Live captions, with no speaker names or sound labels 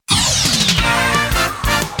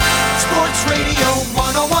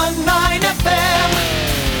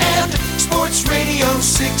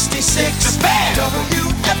66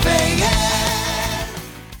 WFAN.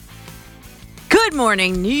 Good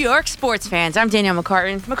morning, New York sports fans. I'm Danielle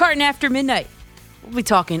McCartan. McCartan After Midnight. We'll be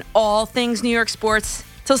talking all things New York sports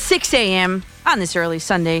till 6 a.m. on this early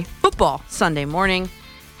Sunday, football Sunday morning.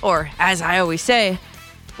 Or, as I always say,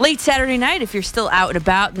 late Saturday night if you're still out and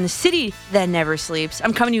about in the city that never sleeps.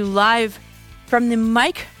 I'm coming to you live from the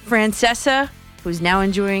Mike Francesa, who's now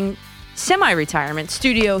enjoying semi-retirement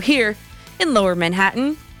studio here in Lower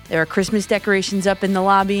Manhattan. There are Christmas decorations up in the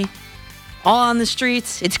lobby, all on the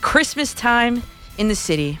streets. It's Christmas time in the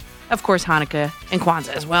city. Of course, Hanukkah and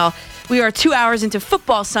Kwanzaa as well. We are 2 hours into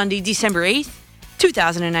football Sunday, December 8th,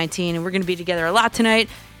 2019, and we're going to be together a lot tonight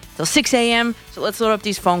till 6 a.m. So let's load up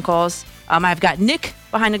these phone calls. I've got Nick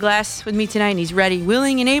behind the glass with me tonight, and he's ready,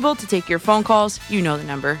 willing, and able to take your phone calls. You know the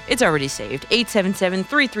number. It's already saved.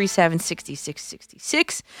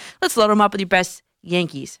 877-337-6666. Let's load them up with your best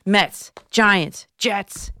Yankees, Mets, Giants,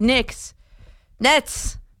 Jets, Knicks,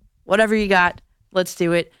 Nets, whatever you got. Let's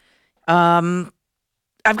do it. I've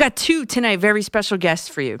got two tonight very special guests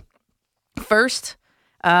for you. First,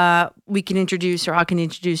 we can introduce, or I can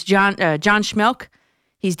introduce John Schmelk.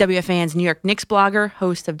 He's WFAN's New York Knicks blogger,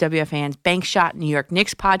 host of WFAN's Bank Shot New York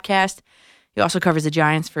Knicks podcast. He also covers the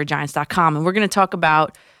Giants for Giants.com. And we're going to talk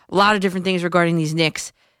about a lot of different things regarding these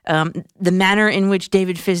Knicks. The manner in which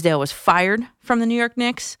David Fizdale was fired from the New York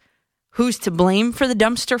Knicks, who's to blame for the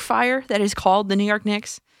dumpster fire that is called the New York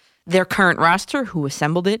Knicks, their current roster, who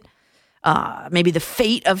assembled it, maybe the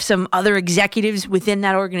fate of some other executives within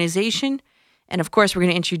that organization. And, of course, we're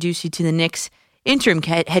going to introduce you to the Knicks interim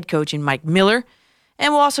head coach in Mike Miller.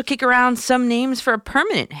 And we'll also kick around some names for a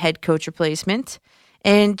permanent head coach replacement.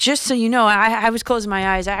 And just so you know, I was closing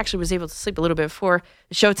my eyes. I actually was able to sleep a little bit before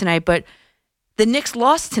the show tonight, but the Knicks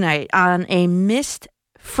lost tonight on a missed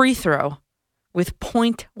free throw with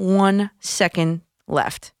 0.1 second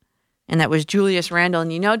left. And that was Julius Randle.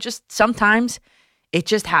 And, you know, just sometimes it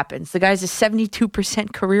just happens. The guy's a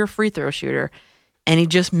 72% career free throw shooter, and he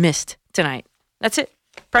just missed tonight. That's it.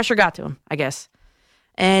 Pressure got to him, I guess.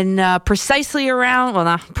 And precisely around, well,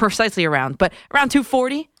 not precisely around, but around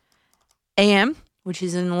 2:40 a.m., which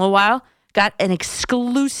is in a little while, got an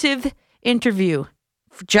exclusive interview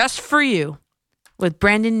just for you with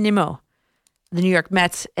Brandon Nimmo, the New York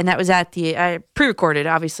Mets. And that was at I pre-recorded,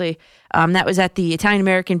 obviously. That was at the Italian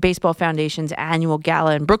American Baseball Foundation's annual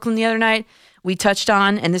gala in Brooklyn the other night. We touched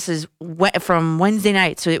on, and this is from Wednesday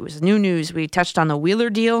night, so it was new news. We touched on the Wheeler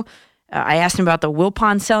deal. I asked him about the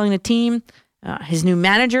Wilpon selling the team. His new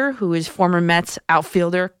manager, who is former Mets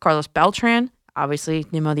outfielder Carlos Beltran, obviously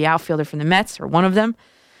Nimmo, the outfielder from the Mets, or one of them.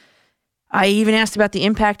 I even asked about the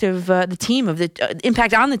impact of the team, of the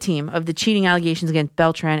impact on the team of the cheating allegations against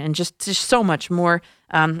Beltran, and just so much more.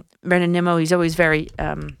 Brandon Nimmo, he's always very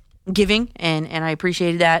giving, and I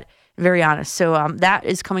appreciated that. Very honest. So that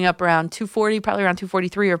is coming up around 2:40, probably around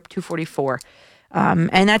 2:43 or 2:44,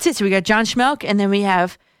 and that's it. So we got John Schmelk, and then we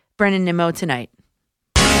have Brandon Nimmo tonight.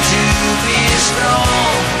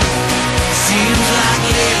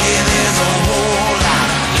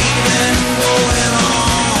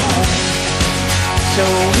 So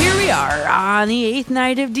here we are on the 8th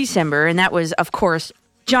night of December, and that was, of course,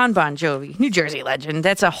 John Bon Jovi, New Jersey legend.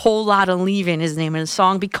 That's a whole lot of leaving is the name of the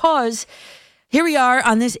song, because here we are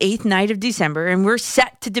on this 8th night of December, and we're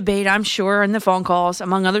set to debate, I'm sure, in the phone calls,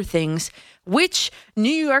 among other things, which New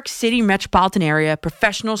York City metropolitan area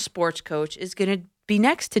professional sports coach is going to be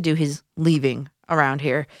next to do his leaving around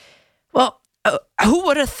here. Well, who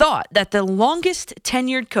would have thought that the longest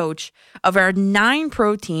tenured coach of our 9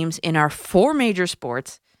 pro teams in our 4 major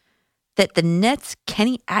sports, that the Nets'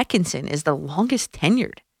 Kenny Atkinson is the longest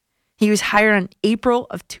tenured? He was hired in April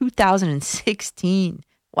of 2016.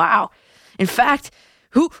 Wow. In fact,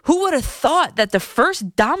 who would have thought that the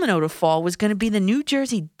first domino to fall was going to be the New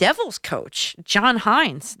Jersey Devils coach, John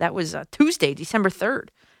Hines? That was Tuesday, December 3rd.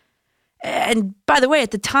 And by the way,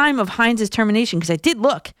 at the time of Hines' termination, because I did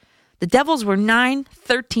look, the Devils were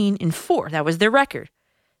 9-13-4. That was their record.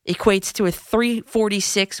 Equates to a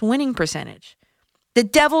 .346 winning percentage. The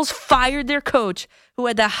Devils fired their coach, who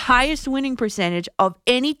had the highest winning percentage of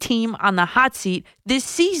any team on the hot seat this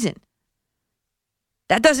season.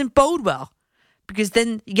 That doesn't bode well, because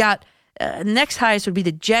then you got next highest would be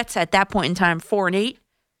the Jets at that point in time, 4-8,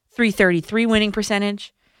 .333 winning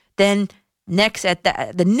percentage. Then next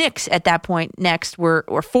the Knicks at that point next were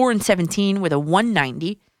 4-17 with a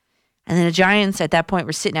 .190. And then the Giants at that point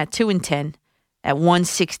were sitting at 2-10 at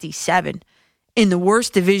 .167 in the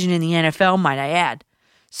worst division in the NFL, might I add.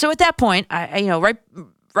 So at that point,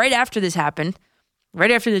 right after this happened, right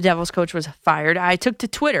after the Devils coach was fired, I took to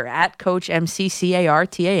Twitter at Coach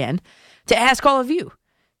MCCARTAN to ask all of you,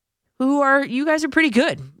 you guys are pretty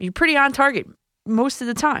good. You're pretty on target most of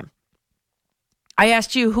the time. I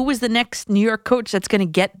asked you, who was the next New York coach that's going to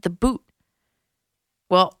get the boot?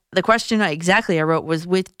 Well, the question I wrote was,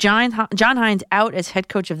 with John Hines out as head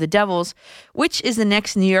coach of the Devils, which is the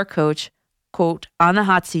next New York coach, quote, on the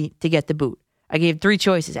hot seat to get the boot? I gave 3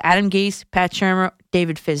 choices: Adam Gase, Pat Shurmur,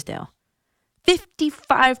 David Fizdale.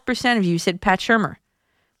 55% of you said Pat Shurmur.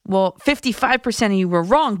 Well, 55% of you were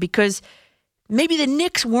wrong, because maybe the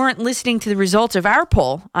Knicks weren't listening to the results of our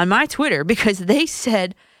poll on my Twitter, because they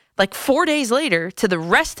said, like 4 days later, to the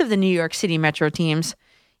rest of the New York City Metro teams,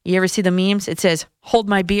 you ever see the memes? It says, hold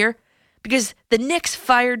my beer. Because the Knicks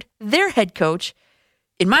fired their head coach,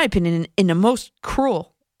 in my opinion, in the most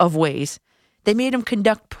cruel of ways. They made him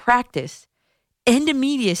conduct practice and a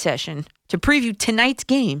media session to preview tonight's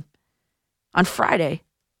game on Friday.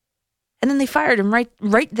 And then they fired him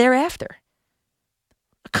right thereafter.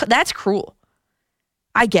 That's cruel.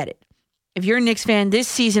 I get it. If you're a Knicks fan, this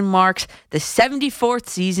season marks the 74th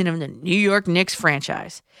season of the New York Knicks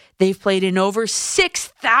franchise. They've played in over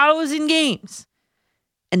 6,000 games,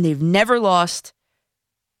 and they've never lost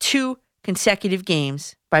 2 consecutive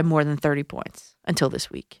games by more than 30 points until this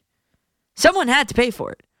week. Someone had to pay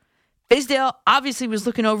for it. Fizdale obviously was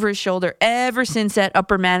looking over his shoulder ever since that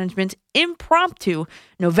upper management impromptu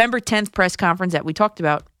November 10th press conference that we talked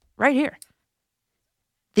about right here.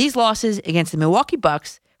 These losses against the Milwaukee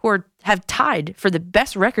Bucks, who have tied for the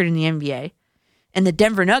best record in the NBA, and the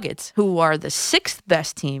Denver Nuggets, who are the 6th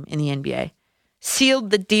best team in the NBA, sealed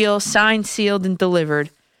the deal, signed, sealed, and delivered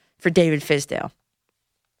for David Fizdale.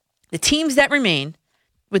 The teams that remain,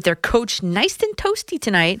 with their coach nice and toasty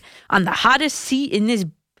tonight on the hottest seat in this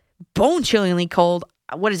bone-chillingly cold,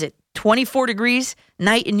 24 degrees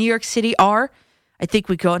night in New York City, I think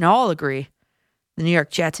we can all agree, the New York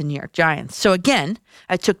Jets and New York Giants. So again,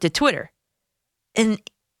 I took to Twitter, and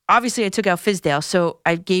obviously I took out Fizdale, so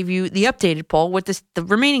I gave you the updated poll with the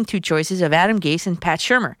remaining 2 choices of Adam Gase and Pat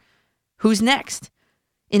Shurmur. Who's next?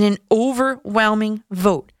 In an overwhelming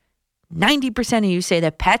vote, 90% of you say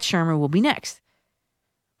that Pat Shurmur will be next.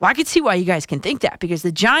 Well, I could see why you guys can think that, because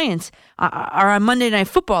the Giants are on Monday Night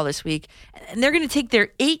Football this week, and they're going to take their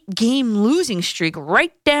 8-game losing streak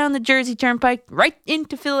right down the Jersey Turnpike, right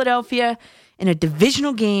into Philadelphia in a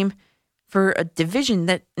divisional game for a division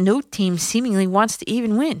that no team seemingly wants to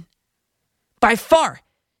even win. By far,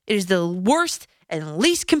 it is the worst and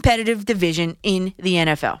least competitive division in the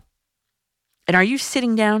NFL. And are you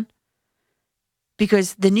sitting down?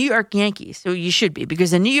 Because the New York Yankees, so you should be, because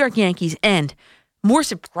the New York Yankees and, more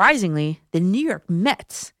surprisingly, the New York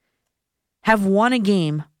Mets have won a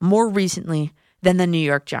game more recently than the New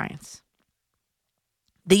York Giants.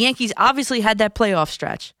 The Yankees obviously had that playoff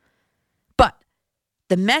stretch, but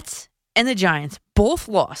the Mets and the Giants both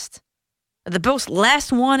lost. The both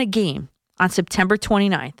last won a game on September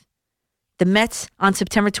 29th. The Mets on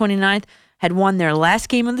September 29th had won their last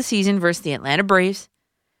game of the season versus the Atlanta Braves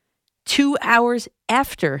 2 hours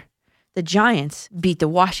after the Giants beat the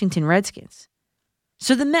Washington Redskins.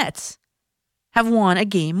 So the Mets have won a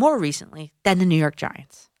game more recently than the New York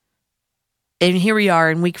Giants. And here we are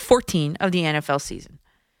in week 14 of the NFL season.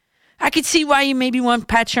 I could see why you maybe want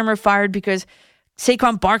Pat Shurmur fired, because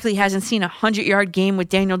Saquon Barkley hasn't seen a 100-yard game with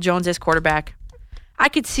Daniel Jones as quarterback. I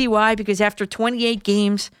could see why, because after 28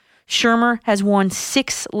 games, Shurmur has won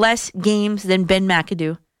 6 less games than Ben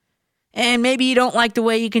McAdoo. And maybe you don't like the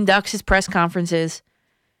way he conducts his press conferences.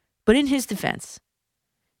 But in his defense,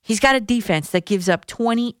 he's got a defense that gives up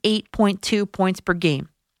 28.2 points per game.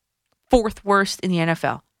 4th worst in the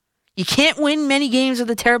NFL. You can't win many games with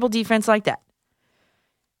a terrible defense like that.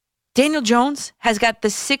 Daniel Jones has got the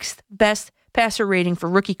 6th best passer rating for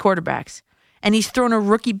rookie quarterbacks, and he's thrown a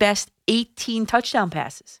rookie best 18 touchdown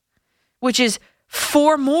passes, which is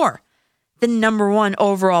 4 more than number 1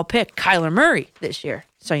 overall pick Kyler Murray this year,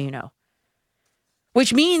 so you know.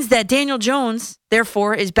 Which means that Daniel Jones,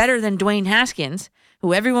 therefore, is better than Dwayne Haskins,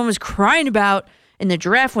 who everyone was crying about in the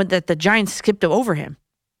draft when that the Giants skipped over him.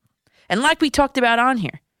 And like we talked about on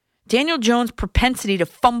here, Daniel Jones' propensity to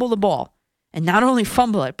fumble the ball, and not only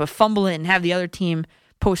fumble it, but fumble it and have the other team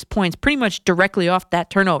post points pretty much directly off that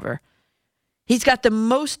turnover. He's got the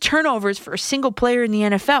most turnovers for a single player in the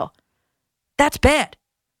NFL. That's bad.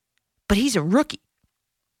 But he's a rookie.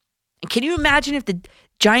 And can you imagine if the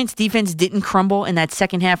Giants defense didn't crumble in that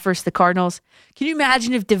second half versus the Cardinals? Can you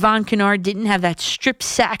imagine if Devon Kennard didn't have that strip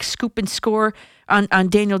sack, scoop and score on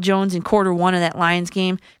Daniel Jones in quarter 1 of that Lions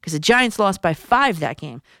game? Because the Giants lost by 5 that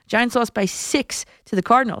game. Giants lost by 6 to the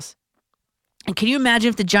Cardinals. And can you imagine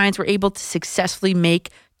if the Giants were able to successfully make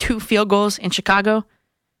 2 field goals in Chicago?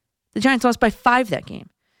 The Giants lost by 5 that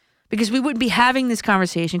game. because we wouldn't be having this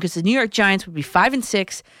conversation because the New York Giants would be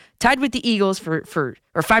 5-6, tied with the Eagles or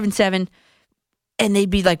 5-7, and they'd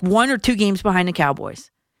be like 1 or 2 games behind the Cowboys.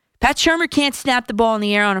 Pat Shurmur can't snap the ball in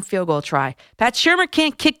the air on a field goal try. Pat Shurmur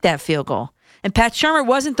can't kick that field goal. And Pat Shurmur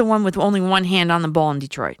wasn't the one with only one hand on the ball in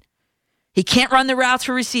Detroit. He can't run the routes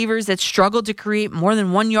for receivers that struggle to create more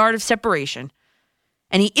than 1 yard of separation.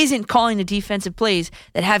 And he isn't calling the defensive plays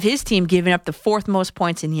that have his team giving up the 4th most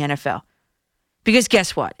points in the NFL. Because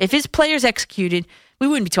guess what? If his players executed, we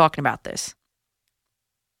wouldn't be talking about this.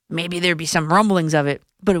 Maybe there'd be some rumblings of it,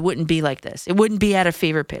 but it wouldn't be like this. It wouldn't be at a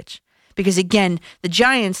favorite pitch. Because again, the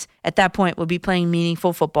Giants at that point will be playing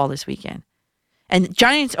meaningful football this weekend. And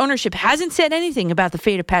Giants ownership hasn't said anything about the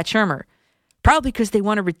fate of Pat Shurmur, probably because they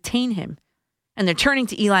want to retain him. And they're turning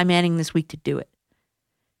to Eli Manning this week to do it.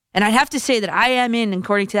 And I'd have to say that I am in,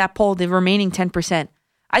 according to that poll, the remaining 10%.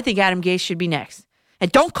 I think Adam Gase should be next.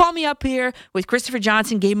 And don't call me up here with Christopher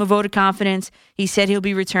Johnson gave him a vote of confidence. He said he'll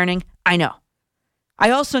be returning. I know. I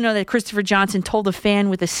also know that Christopher Johnson told a fan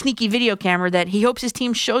with a sneaky video camera that he hopes his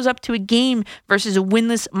team shows up to a game versus a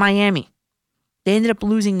winless Miami. They ended up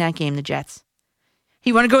losing that game, the Jets.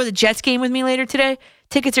 You want to go to the Jets game with me later today?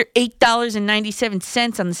 Tickets are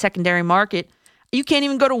 $8.97 on the secondary market. You can't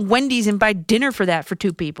even go to Wendy's and buy dinner for that for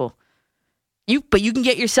 2 people. But you can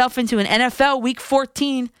get yourself into an NFL Week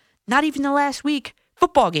 14, not even the last week,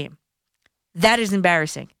 football game. That is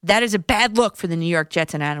embarrassing. That is a bad look for the New York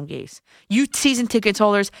Jets and Adam Gase. You season ticket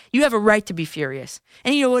holders, you have a right to be furious.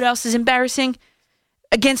 And you know what else is embarrassing?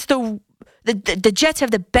 Against the Jets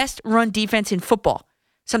have the best run defense in football.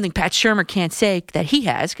 Something Pat Shurmur can't say that he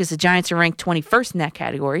has because the Giants are ranked 21st in that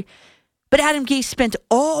category. But Adam Gase spent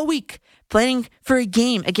all week planning for a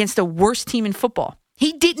game against the worst team in football.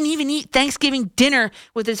 He didn't even eat Thanksgiving dinner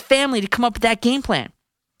with his family to come up with that game plan.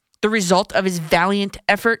 The result of his valiant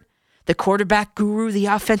effort, the quarterback guru, the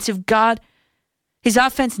offensive god, his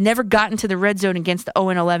offense never got into the red zone against the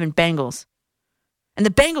 0-11 Bengals. And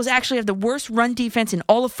the Bengals actually have the worst run defense in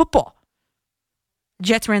all of football. The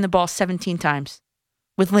Jets ran the ball 17 times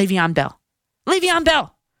with Le'Veon Bell. Le'Veon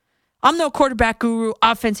Bell! I'm no quarterback guru,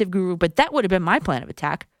 offensive guru, but that would have been my plan of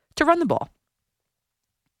attack, to run the ball.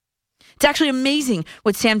 It's actually amazing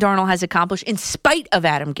what Sam Darnold has accomplished in spite of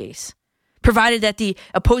Adam Gase, provided that the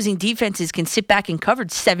opposing defenses can sit back and cover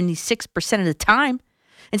 76% of the time.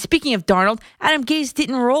 And speaking of Darnold, Adam Gase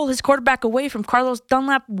didn't roll his quarterback away from Carlos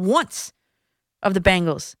Dunlap once of the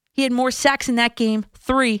Bengals. He had more sacks in that game,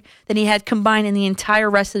 3, than he had combined in the entire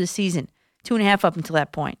rest of the season, 2.5 up until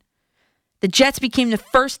that point. The Jets became the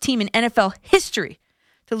first team in NFL history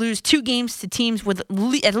to lose 2 games to teams with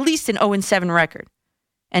at least an 0-7 record.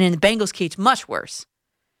 And in the Bengals' case, much worse.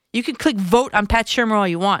 You can click vote on Pat Shurmur all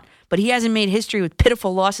you want, but he hasn't made history with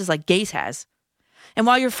pitiful losses like Gase has. And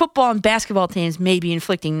while your football and basketball teams may be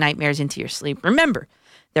inflicting nightmares into your sleep, remember,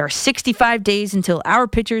 there are 65 days until our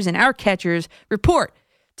pitchers and our catchers report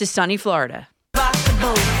to sunny Florida.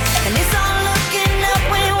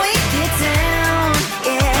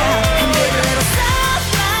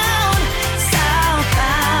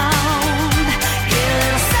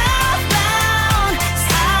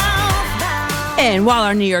 And while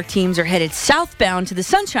our New York teams are headed southbound to the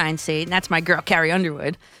Sunshine State, and that's my girl, Carrie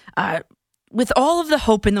Underwood, with all of the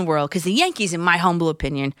hope in the world, because the Yankees, in my humble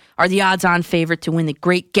opinion, are the odds-on favorite to win the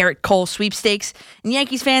great Garrett Cole sweepstakes. And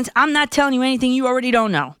Yankees fans, I'm not telling you anything you already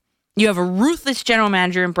don't know. You have a ruthless general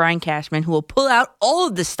manager in Brian Cashman who will pull out all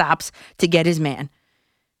of the stops to get his man.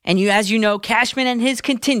 And as you know, Cashman and his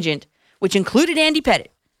contingent, which included Andy Pettitte,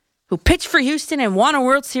 who pitched for Houston and won a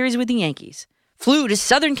World Series with the Yankees, flew to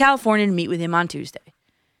Southern California to meet with him on Tuesday.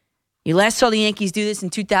 You last saw the Yankees do this in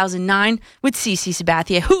 2009 with CC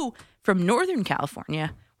Sabathia, who, from Northern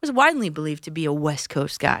California, was widely believed to be a West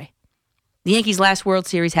Coast guy. The Yankees' last World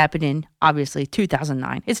Series happened in, obviously,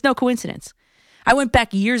 2009. It's no coincidence. I went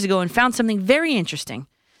back years ago and found something very interesting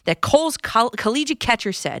that Cole's collegiate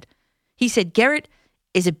catcher said. He said, Garrett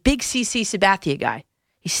is a big CC Sabathia guy.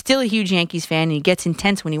 He's still a huge Yankees fan, and he gets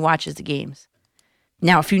intense when he watches the games.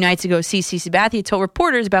 Now, a few nights ago, CC Sabathia told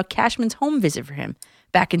reporters about Cashman's home visit for him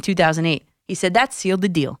back in 2008. He said that sealed the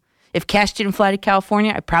deal. If Cash didn't fly to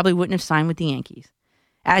California, I probably wouldn't have signed with the Yankees.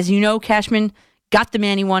 As you know, Cashman got the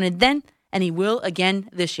man he wanted then, and he will again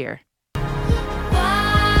this year.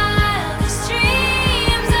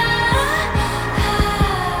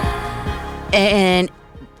 And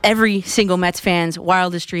every single Mets fan's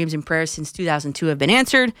wildest dreams and prayers since 2002 have been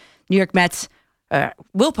answered. New York Mets,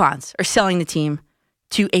 Wilpons, are selling the team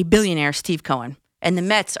to a billionaire, Steve Cohen. And the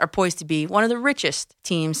Mets are poised to be one of the richest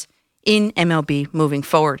teams in MLB moving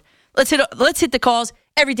forward. Let's hit the calls.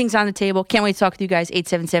 Everything's on the table. Can't wait to talk with you guys.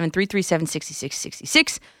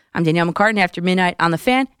 877-337-6666. I'm Danielle McCartan after midnight on The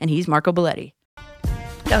Fan, and he's Marco Belletti.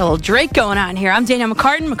 Got a little Drake going on here. I'm Danielle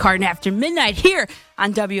McCartan after midnight here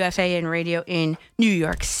on WFAN Radio in New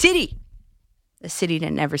York City. The city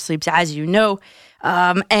that never sleeps, as you know.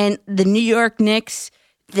 And the New York Knicks,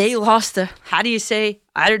 they lost how do you say,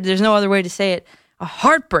 there's no other way to say it, a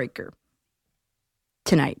heartbreaker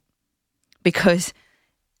tonight. Because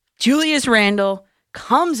Julius Randle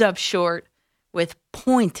comes up short with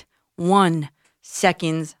 0.1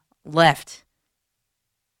 seconds left.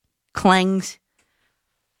 Clangs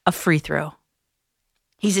a free throw.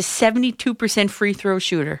 He's a 72% free throw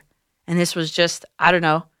shooter. And this was just, I don't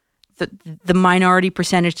know, the minority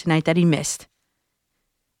percentage tonight that he missed.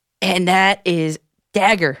 And that is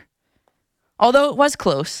dagger. Although it was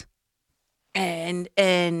close. And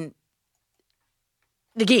the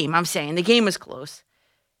game was close.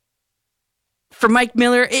 For Mike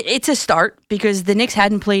Miller, it's a start because the Knicks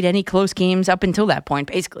hadn't played any close games up until that point,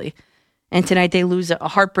 basically. And tonight they lose a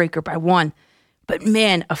heartbreaker by 1. But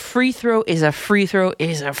man, a free throw is a free throw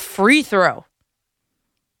is a free throw.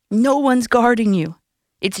 No one's guarding you.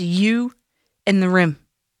 It's you and the rim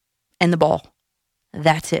and the ball.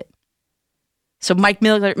 That's it. So Mike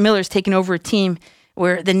Miller's taken over a team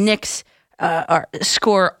where the Knicks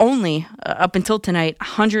score only, up until tonight,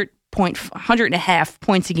 100.5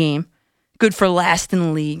 points a game. Good for last in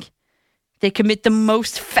the league. They commit the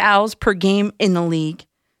most fouls per game in the league.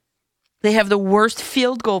 They have the worst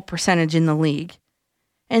field goal percentage in the league.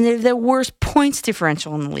 And they have the worst points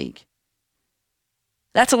differential in the league.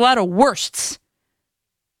 That's a lot of worsts.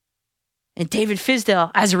 And David Fizdale,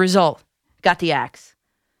 as a result, got the axe.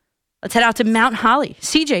 Let's head out to Mount Holly.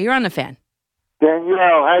 CJ, you're on The Fan.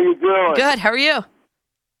 Danielle, how you doing? Good. How are you?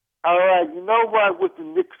 All right. You know what? With the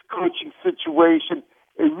Knicks coaching situation,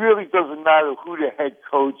 it really doesn't matter who the head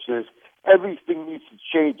coach is. Everything needs to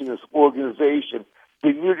change in this organization.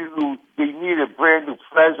 They need a brand new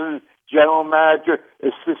president, general manager,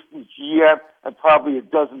 assistant GM, and probably a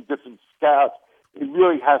dozen different scouts. It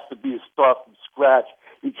really has to be a start from scratch.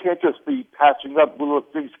 You can't just be patching up little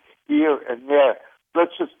things here and there.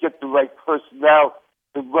 Let's just get the right personnel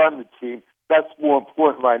to run the team. That's more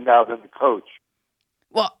important right now than the coach.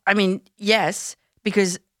 Well, I mean, yes,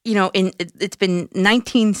 because, you know, it's been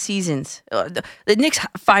 19 seasons. The Knicks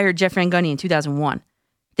fired Jeff Van Gundy in 2001.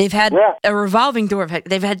 They've had a revolving door of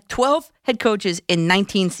they've had 12 head coaches in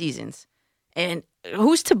 19 seasons. And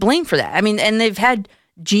who's to blame for that? I mean, and they've had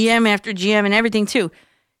GM after GM and everything too.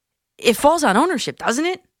 It falls on ownership, doesn't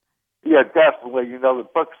it? Yeah, definitely. You know, the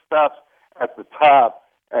buck stops at the top,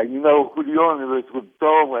 and you know who the owner is with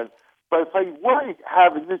Dolan. But if I want to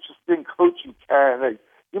have an interesting coaching candidate,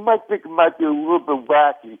 you might think it might be a little bit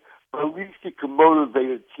wacky, but at least he can motivate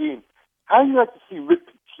a team. How do you like to see Rick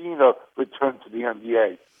Pitino return to the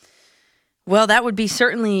NBA? Well, that would be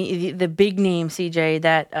certainly the big name, CJ,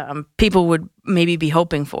 that people would maybe be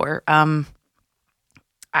hoping for. I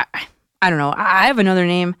don't know. I have another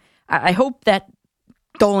name. I hope that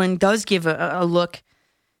Dolan does give a look,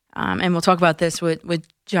 and we'll talk about this with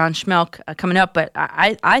John Schmelk coming up. But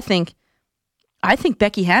I think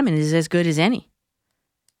Becky Hammon is as good as any.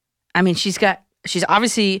 I mean, she's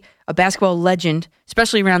obviously a basketball legend,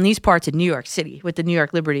 especially around these parts of New York City with the New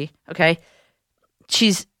York Liberty. Okay,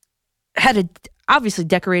 she's had a obviously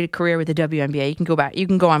decorated career with the WNBA. You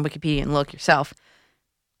can go on Wikipedia and look yourself.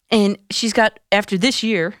 And she's got, after this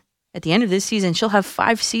year, at the end of this season, she'll have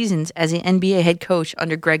 5 seasons as an NBA head coach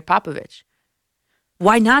under Greg Popovich.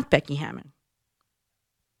 Why not Becky Hammon?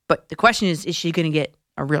 But the question is she going to get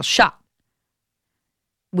a real shot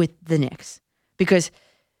with the Knicks? Because,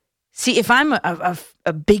 see, if I'm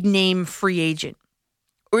a big name free agent,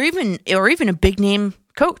 or even a big name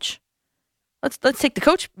coach, let's take the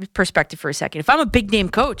coach perspective for a second. If I'm a big name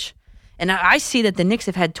coach, and I see that the Knicks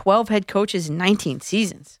have had 12 head coaches in 19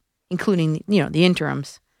 seasons, including the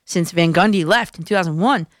interims since Van Gundy left in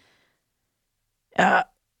 2001.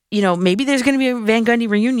 Maybe there's going to be a Van Gundy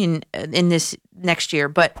reunion in this next year.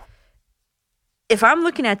 But if I'm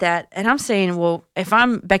looking at that and I'm saying, well, if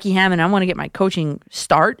I'm Becky Hammon, I want to get my head coaching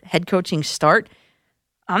start,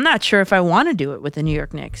 I'm not sure if I want to do it with the New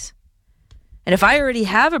York Knicks. And if I already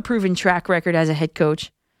have a proven track record as a head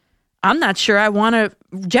coach, I'm not sure I want to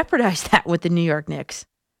jeopardize that with the New York Knicks.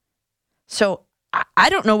 So I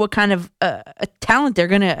don't know what kind of a talent they're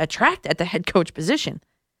going to attract at the head coach position.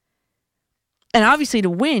 And obviously to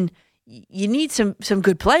win, you need some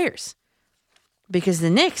good players. Because the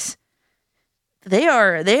Knicks, they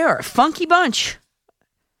are a funky bunch.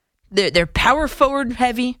 They're power forward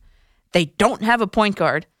heavy. They don't have a point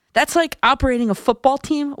guard. That's like operating a football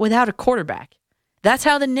team without a quarterback. That's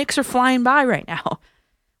how the Knicks are flying by right now.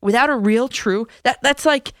 Without a real true... That's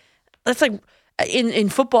like that's like in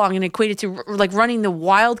football. I'm going to equate it to like running the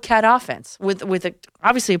wildcat offense with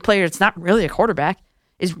obviously a player that's not really a quarterback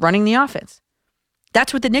is running the offense.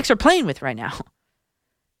 That's what the Knicks are playing with right now.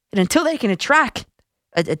 And until they can attract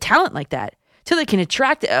a talent like that, until they can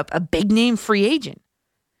attract a big name free agent,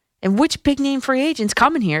 and which big name free agents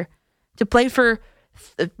coming here to play for?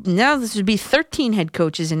 Now this would be 13 head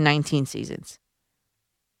coaches in 19 seasons.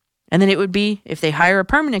 And then it would be, if they hire a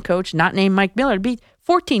permanent coach, not named Mike Miller, it'd be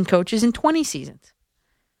 14 coaches in 20 seasons.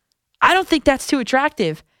 I don't think that's too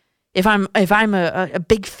attractive if I'm a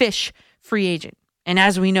big fish free agent. And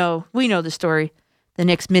as we know the story, the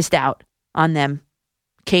Knicks missed out on them.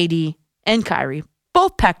 KD and Kyrie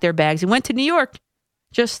both packed their bags and went to New York,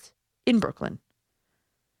 just in Brooklyn.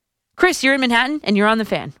 Chris, you're in Manhattan and you're on the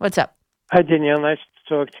Fan. What's up? Hi, Danielle. Nice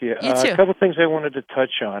to talk to you. You too. A couple things I wanted to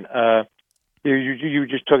touch on. You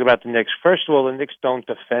just talk about the Knicks. First of all, the Knicks don't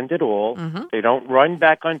defend at all. Mm-hmm. They don't run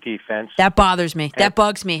back on defense. That bothers me. That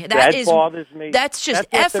bugs me. That bothers me. That's just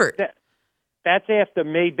effort. That's after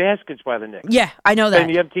made baskets by the Knicks. Yeah, I know that.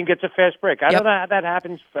 And the other team gets a fast break. I don't know how that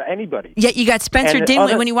happens for anybody. Yeah, you got Spencer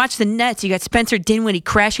Dinwiddie. When you watch the Nets, you got Spencer Dinwiddie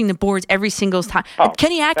crashing the boards every single time.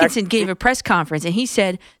 Kenny Atkinson gave a press conference, and he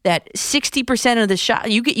said that 60% of the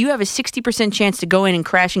shot, you have a 60% chance to go in and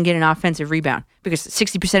crash and get an offensive rebound because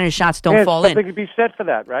 60% of the shots don't fall in. Something could be said for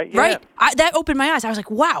that, right? Yeah. Right. That opened my eyes. I was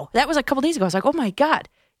like, wow. That was like a couple days ago. I was like, oh, my God.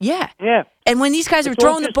 Yeah. Yeah. And when these guys are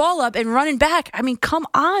throwing the ball up and running back, I mean, come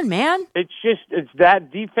on, man. It's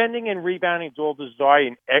that defending and rebounding is all desire.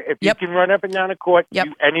 And if you can run up and down the court,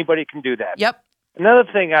 anybody can do that. Yep.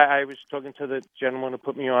 Another thing, I was talking to the gentleman who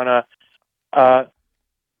put me on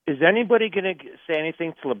is anybody going to say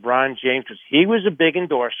anything to LeBron James? Because he was a big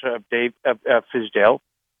endorser of Dave Fizdale,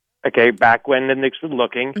 okay, back when the Knicks were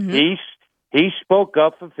looking. Mm-hmm. He spoke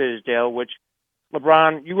up for Fizdale, which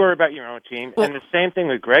LeBron, you worry about your own team. Well, and the same thing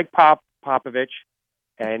with Greg Popovich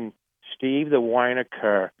and Steve the Whiner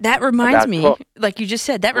Kerr. That reminds me, like you just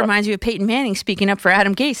said, reminds me of Peyton Manning speaking up for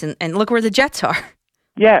Adam Gase, and look where the Jets are.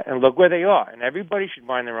 Yeah, and look where they are. And everybody should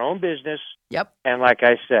mind their own business. Yep. And like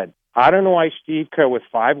I said, I don't know why Steve Kerr with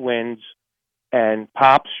 5 wins and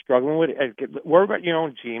Pop's struggling with it. Worry about your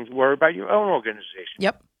own teams. Worry about your own organization.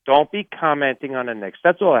 Yep. Don't be commenting on the Knicks.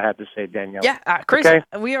 That's all I have to say, Danielle. Yeah, Chris, okay?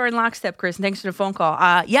 We are in lockstep, Chris. Thanks for the phone call.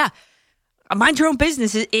 Mind your own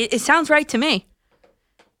business. It sounds right to me.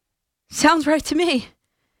 Sounds right to me.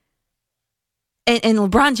 And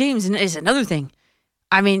LeBron James is another thing.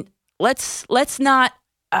 I mean, let's not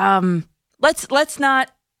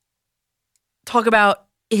talk about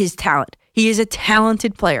his talent. He is a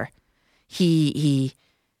talented player. He's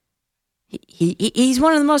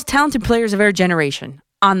one of the most talented players of our generation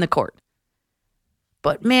on the court.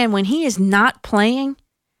 But man, when he is not playing,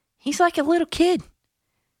 he's like a little kid.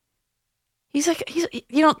 He's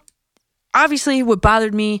obviously what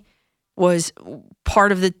bothered me was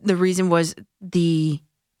part of the reason was the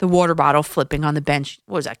water bottle flipping on the bench.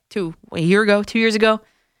 What was that, 2 years ago?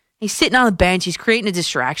 He's sitting on the bench. He's creating a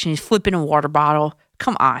distraction. He's flipping a water bottle.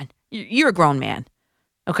 Come on. You're a grown man.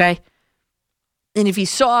 Okay? And if you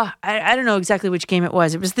saw, I don't know exactly which game it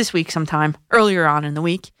was. It was this week sometime, earlier on in the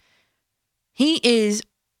week. He is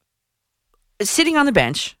sitting on the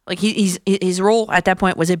bench. Like his role at that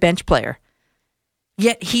point was a bench player.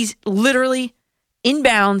 Yet he's literally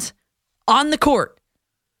inbounds on the court,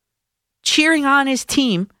 cheering on his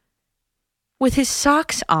team with his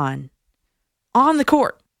socks on the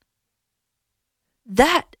court.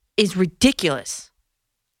 That is ridiculous.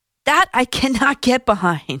 That I cannot get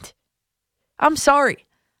behind. I'm sorry.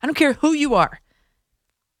 I don't care who you are.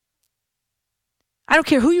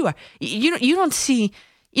 You don't see,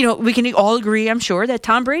 we can all agree, I'm sure, that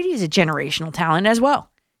Tom Brady is a generational talent as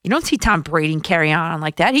well. You don't see Tom Brady carry on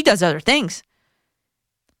like that. He does other things.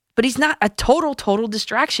 But he's not a total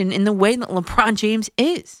distraction in the way that LeBron James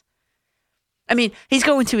is. I mean, he's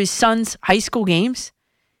going to his son's high school games,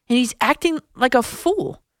 and he's acting like a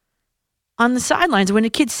fool on the sidelines when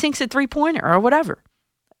a kid sinks a three-pointer or whatever.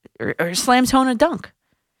 Or slams home a dunk.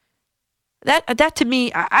 That to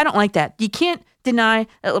me, I don't like that. You can't deny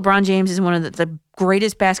that LeBron James is one of the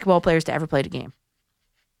greatest basketball players to ever play the game.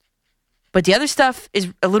 But the other stuff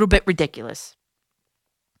is a little bit ridiculous.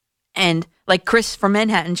 And like Chris from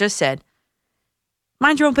Manhattan just said,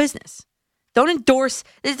 mind your own business. Don't endorse.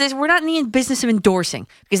 We're not in the business of endorsing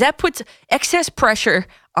because that puts excess pressure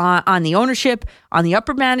on the ownership, on the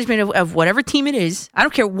upper management of whatever team it is. I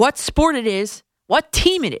don't care what sport it is, what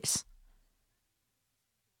team it is.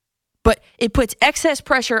 But it puts excess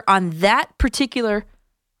pressure on that particular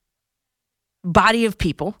body of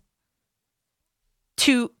people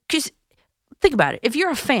because think about it. If you're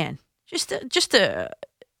a fan, just a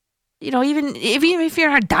even if you're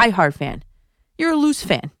not a diehard fan, you're a loose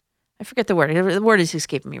fan. I forget the word. The word is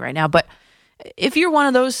escaping me right now. But if you're one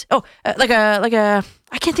of those, I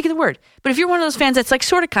can't think of the word. But if you're one of those fans that's like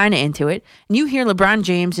sort of kind of into it, and you hear LeBron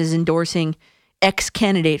James is endorsing X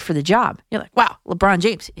candidate for the job, you're like, wow, LeBron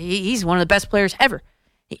James, he's one of the best players ever.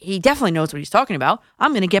 He definitely knows what he's talking about.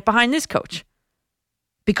 I'm going to get behind this coach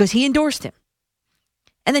because he endorsed him.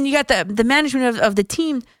 And then you got the management of the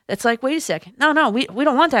team that's like, wait a second. No, we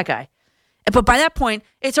don't want that guy. But by that point,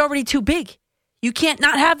 it's already too big. You can't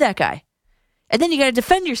not have that guy. And then you got to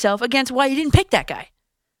defend yourself against why you didn't pick that guy.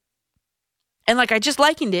 And like I just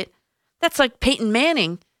likened it, that's like Peyton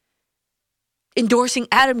Manning endorsing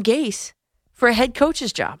Adam Gase for a head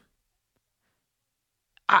coach's job.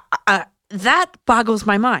 That boggles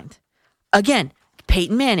my mind. Again,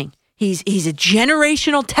 Peyton Manning. He's a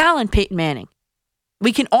generational talent, Peyton Manning.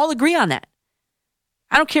 We can all agree on that.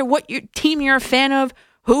 I don't care what your team you're a fan of,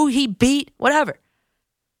 who he beat, whatever.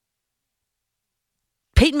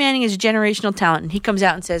 Peyton Manning is a generational talent, and he comes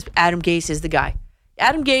out and says Adam Gase is the guy.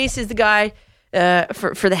 Adam Gase is the guy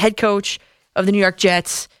for the head coach of the New York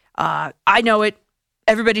Jets. I know it.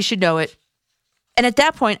 Everybody should know it. And at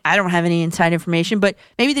that point, I don't have any inside information, but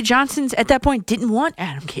maybe the Johnsons at that point didn't want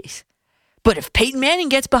Adam Gase. But if Peyton Manning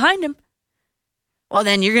gets behind him, well,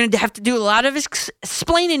 then you're going to have to do a lot of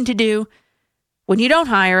explaining to do when you don't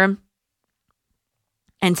hire him.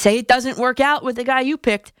 And say it doesn't work out with the guy you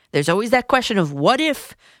picked. There's always that question of what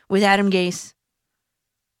if with Adam Gase,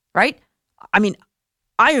 right? I mean,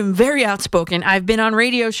 I am very outspoken. I've been on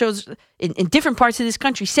radio shows in different parts of this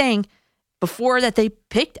country saying before that they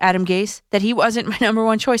picked Adam Gase that he wasn't my number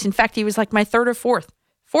one choice. In fact, he was like my third or fourth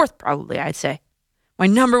probably, I'd say. My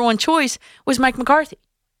number one choice was Mike McCarthy.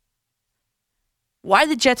 Why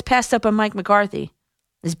the Jets passed up on Mike McCarthy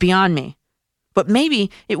is beyond me. But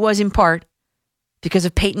maybe it was in part because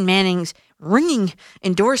of Peyton Manning's ringing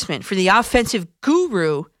endorsement for the offensive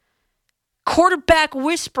guru, quarterback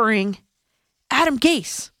whispering Adam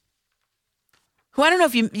Gase, who I don't know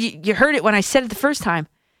if you heard it when I said it the first time.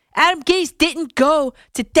 Adam Gase didn't go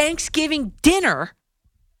to Thanksgiving dinner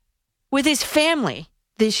with his family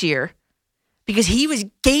this year because he was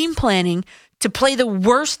game planning to play the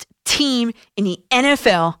worst team in the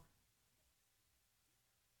NFL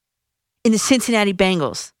in the Cincinnati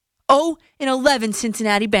Bengals. 0-11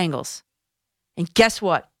 Cincinnati Bengals. And guess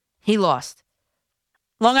what? He lost.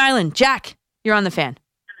 Long Island, Jack, you're on the fan.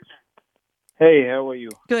 Hey, how are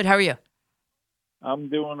you? Good, how are you? I'm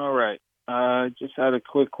doing all right. Just had a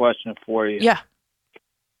quick question for you. Yeah.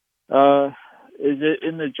 Is it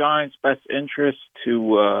in the Giants' best interest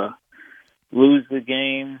to lose the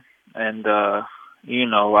game and,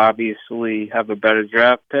 obviously have a better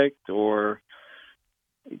draft pick, or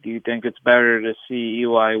do you think it's better to see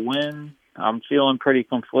Eli win? I'm feeling pretty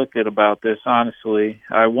conflicted about this, honestly.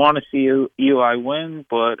 I want to see Eli win,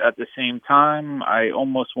 but at the same time, I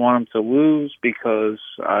almost want him to lose because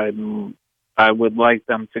I would like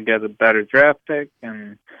them to get a better draft pick,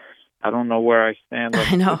 and I don't know where I stand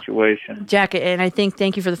on the situation. Jack, and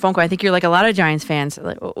thank you for the phone call. I think you're like a lot of Giants fans.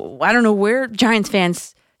 I don't know where Giants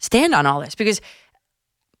fans stand on all this because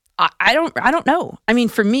I don't know. I mean,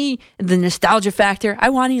 for me, the nostalgia factor, I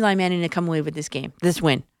want Eli Manning to come away with this game, this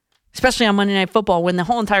win, especially on Monday Night Football when the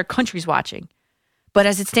whole entire country's watching. But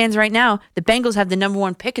as it stands right now, the Bengals have the number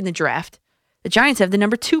 1 pick in the draft. The Giants have the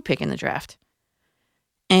number 2 pick in the draft.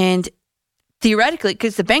 And theoretically,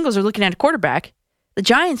 because the Bengals are looking at a quarterback, the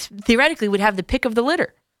Giants theoretically would have the pick of the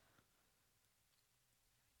litter.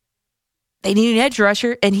 They need an edge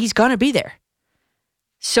rusher, and he's going to be there.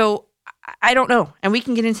 So I don't know. And we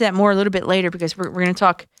can get into that more a little bit later because we're going to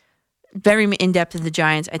talk very in-depth of the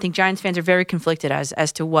Giants. I think Giants fans are very conflicted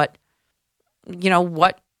as to what they're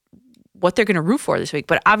going to root for this week.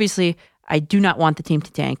 But obviously, I do not want the team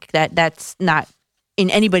to tank. That's not in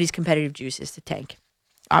anybody's competitive juices to tank,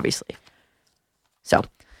 obviously. So,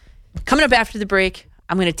 coming up after the break,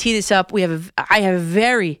 I'm going to tee this up. I have a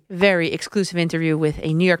very, very exclusive interview with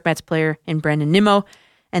a New York Mets player in Brandon Nimmo,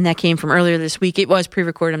 and that came from earlier this week. It was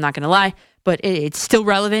pre-recorded, I'm not going to lie, but it's still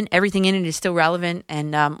relevant. Everything in it is still relevant,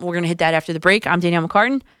 and we're going to hit that after the break. I'm Danielle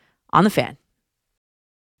McCartan on The Fan.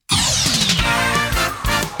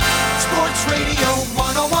 Sports Radio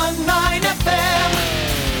 101.9 FM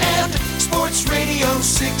and Sports Radio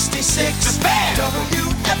 66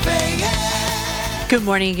 WFAN. Good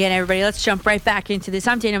morning again, everybody. Let's jump right back into this.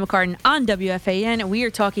 I'm Danielle McCartan on WFAN, and we are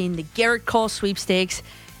talking the Garrett Cole sweepstakes.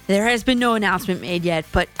 There has been no announcement made yet,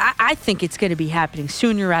 but I think it's going to be happening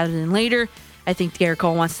sooner rather than later. I think Garrett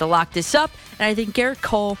Cole wants to lock this up, and I think Garrett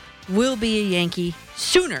Cole will be a Yankee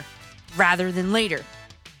sooner rather than later.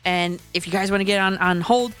 And if you guys want to get on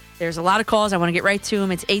hold, There's a lot of calls. I want to get right to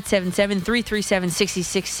them. It's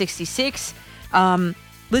 877-337-6666.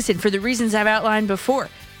 Listen, for the reasons I've outlined before,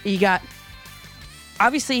 you got,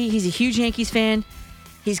 obviously, he's a huge Yankees fan.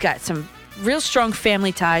 He's got some real strong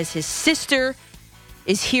family ties. His sister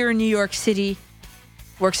is here in New York City,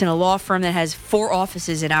 works in a law firm that has 4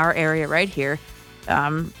 offices in our area right here.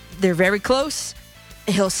 They're very close.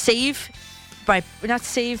 He'll save but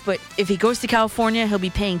if he goes to California, he'll be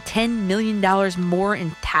paying $10 million more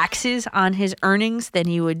in taxes on his earnings than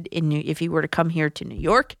he would if he were to come here to New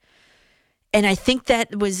York. And I think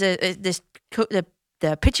that was the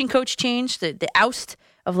pitching coach change, the oust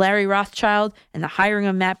of Larry Rothschild and the hiring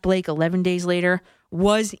of Matt Blake 11 days later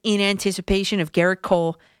was in anticipation of Garrett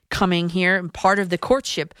Cole coming here and part of the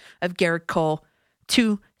courtship of Garrett Cole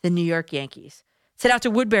to the New York Yankees. Send out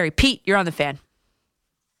to Woodbury. Pete, you're on the fan.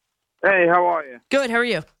 Hey, how are you? Good. How are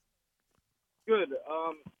you? Good.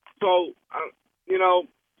 The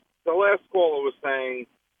last caller was saying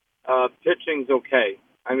pitching's okay.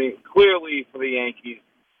 I mean, clearly for the Yankees,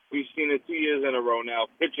 we've seen it 2 years in a row now.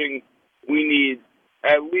 Pitching, we need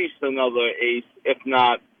at least another ace, if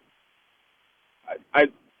not, I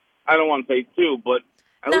don't want to say 2, but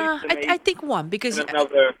at least an ace. I think 1 because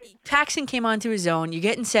Paxton came onto his own. You're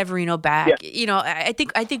getting Severino back. Yeah. I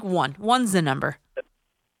think 1. 1's the number.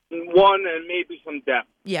 1 and maybe some depth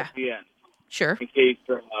at the end. Sure. In case,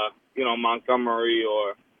 Montgomery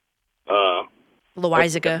or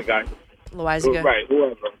Loizaga. Right,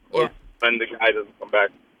 whoever. Or when the guy doesn't come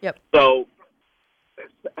back. Yep. So,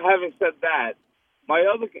 having said that, my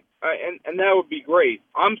other and that would be great.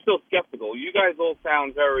 I'm still skeptical. You guys all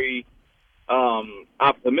sound very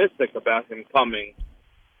optimistic about him coming.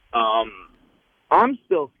 I'm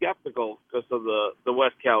still skeptical because of the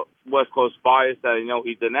West Coast bias that I know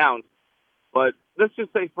he denounced. But let's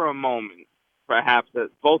just say for a moment, perhaps,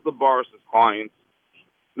 that both of Boris's clients,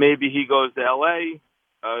 maybe he goes to L.A.,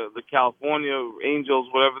 the California Angels,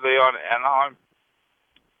 whatever they are in Anaheim,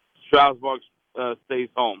 Strasburg stays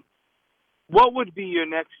home. What would be your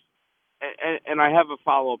next, and I have a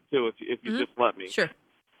follow-up too, if you just let me. Sure.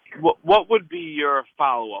 What would be your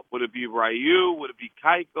follow-up? Would it be Ryu? Would it be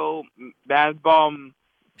Keuchel? Mad Bum?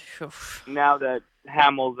 Now that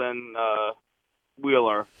Hamels and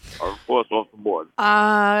Wheeler are forced off the board.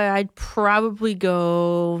 I'd probably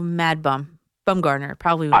go Mad Bum. Bumgarner,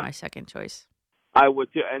 probably my second choice. I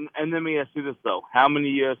would too. And let me ask you this, though. How many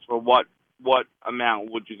years for what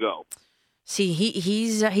amount would you go? See,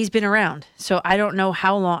 he's been around, so I don't know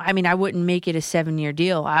how long. I mean, I wouldn't make it a 7-year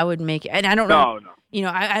deal. I would make it, and I don't know. No.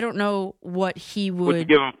 I don't know what he would. Would you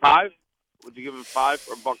give him 5? Would you give him 5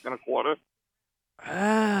 for $1.25?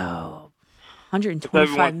 Oh,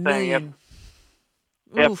 $125 million.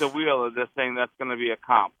 After Wheeler, they're saying that's going to be a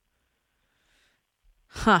comp.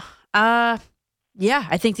 Huh. Yeah,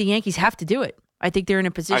 I think the Yankees have to do it. I think they're in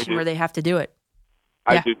a position where they have to do it.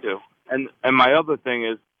 I do too. And my other thing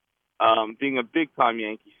is, being a big time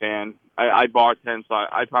Yankee fan, I bartend, so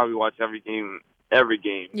I probably watch every game.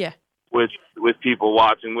 Yeah. With people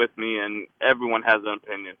watching with me, and everyone has an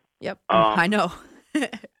opinion. Yep, I know.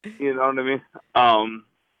 You know what I mean?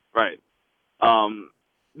 Right.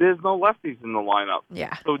 There's no lefties in the lineup.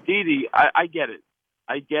 Yeah. So Didi, I get it.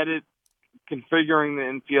 Configuring the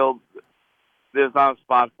infield, there's not a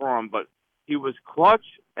spot for him, but he was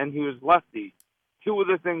clutch and he was lefty. 2 of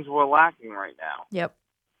the things we're lacking right now. Yep.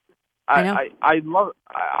 I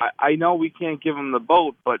know we can't give him the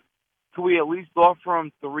boat, but could we at least offer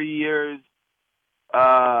him 3 years,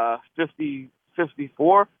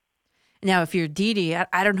 54? Now, if you're Didi,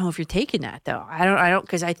 I don't know if you're taking that though. I don't,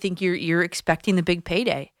 because I think you're expecting the big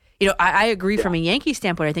payday. I agree from a Yankee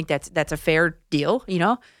standpoint. I think that's a fair deal.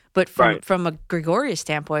 But from a Gregorius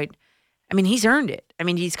standpoint, I mean, he's earned it. I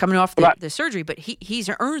mean, he's coming off the surgery, but he's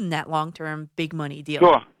earned that long-term big money deal.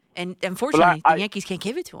 Sure. And unfortunately, the Yankees can't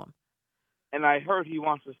give it to him. And I heard he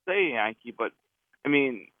wants to stay a Yankee, but I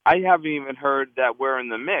mean, I haven't even heard that we're in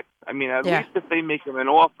the mix. I mean, at least if they make him an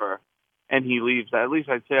offer and he leaves, at least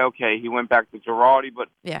I'd say, okay, he went back to Girardi. But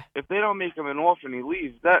if they don't make him an offer and he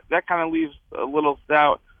leaves, that kind of leaves a little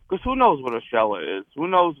sour. Because who knows what Urshela is? Who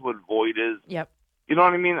knows what Voit is? Yep. You know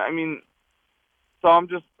what I mean? So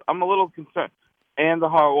I'm a little concerned. And the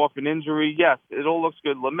off an injury, yes, it all looks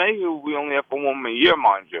good. LeMahieu, we only have for 1 more year,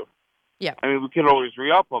 mind you. Yeah. I mean, we could always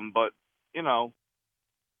re-up him, but,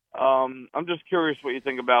 I'm just curious what you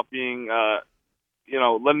think about being,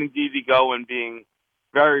 letting Didi go and being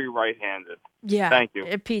very right-handed. Yeah. Thank you.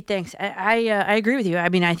 Pete, thanks. I agree with you. I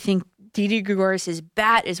mean, I think Didi Gregorius'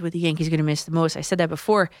 bat is what the Yankees are going to miss the most. I said that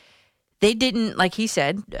before. They didn't, like he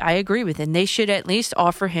said, I agree with him. They should at least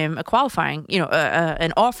offer him a qualifying,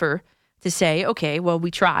 an offer to say, okay, well,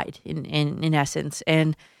 we tried in essence.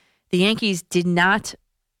 And the Yankees did not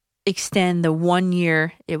extend the 1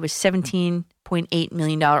 year. It was $17.8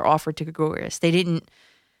 million offer to Gregorius. They didn't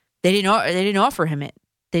offer him it.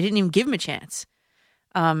 They didn't even give him a chance.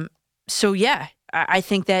 So yeah, I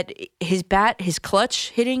think that his bat, his clutch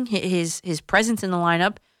hitting, his presence in the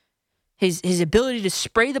lineup, his ability to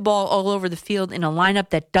spray the ball all over the field in a lineup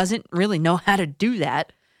that doesn't really know how to do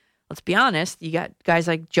that. Let's be honest. You got guys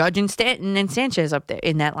like Judge and Stanton and Sanchez up there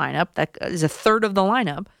in that lineup. That is a third of the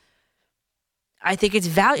lineup. I think his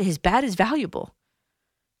bat is valuable.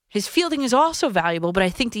 His fielding is also valuable, but I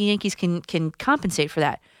think the Yankees can compensate for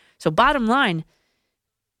that. So bottom line,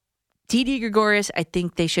 Didi Gregorius, I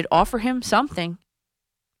think they should offer him something.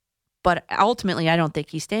 But ultimately, I don't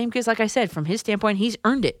think he's staying because, like I said, from his standpoint, he's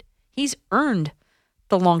earned it. He's earned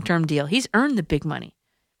the long-term deal. He's earned the big money.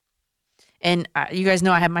 And you guys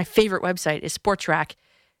know I have my favorite website is Sports Track.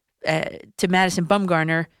 To Madison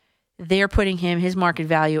Bumgarner, they're putting his market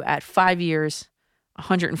value at 5 years,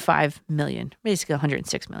 $105 million, basically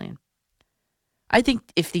 $106 million. I think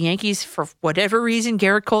if the Yankees, for whatever reason,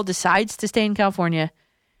 Garrett Cole decides to stay in California,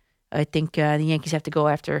 I think the Yankees have to go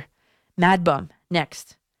after Mad Bum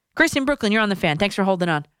next. Chris in Brooklyn, you're on the Fan. Thanks for holding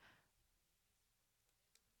on.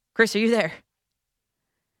 Chris, are you there?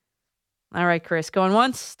 All right, Chris. Going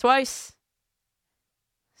once, twice.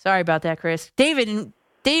 Sorry about that, Chris. David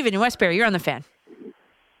in Westbury, you're on the Fan.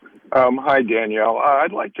 Hi, Danielle.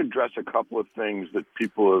 I'd like to address a couple of things that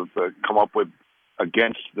people have come up with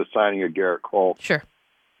against the signing of Garrett Cole. Sure.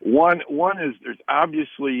 One is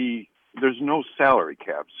there's no salary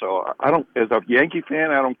cap, so I don't. As a Yankee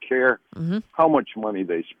fan, I don't care how much money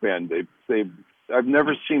they spend. I've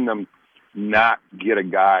never seen them not get a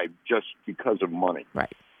guy just because of money.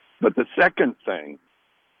 Right. But the second thing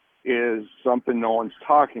is something no one's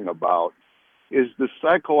talking about, is the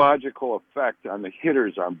psychological effect on the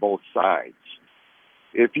hitters on both sides.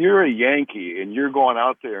 If you're a Yankee and you're going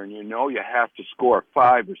out there and you know you have to score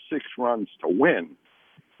 5 or 6 runs to win,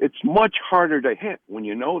 it's much harder to hit when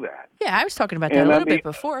you know that. Yeah, I was talking about that a little bit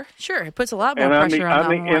before. Sure, it puts a lot more pressure on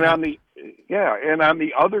the and on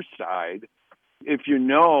the other side, if you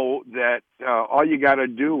know that all you got to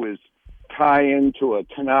do is tie into a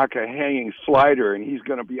Tanaka hanging slider and he's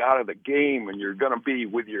going to be out of the game and you're going to be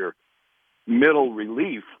with your middle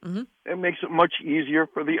relief, it makes it much easier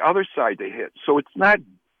for the other side to hit. So it's not,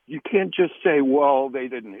 you can't just say, well, they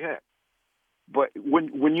didn't hit. But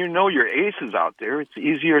when you know your ace is out there, it's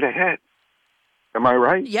easier to hit. Am I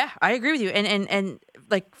right? Yeah, I agree with you. And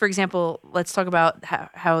like, for example, let's talk about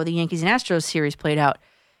how the Yankees and Astros series played out.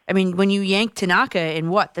 I mean, when you yank Tanaka in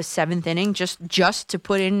the 7th inning, just to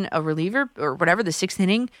put in a reliever or whatever, the 6th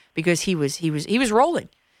inning, because he was rolling.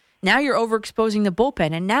 Now you're overexposing the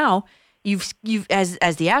bullpen, and now you've as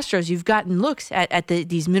the Astros, you've gotten looks at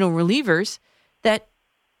these middle relievers that,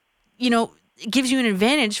 it gives you an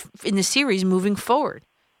advantage in the series moving forward.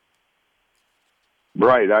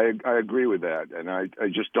 Right, I agree with that, and I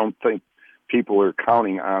just don't think people are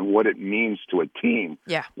counting on what it means to a team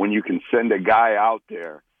when you can send a guy out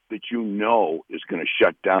there that you know is going to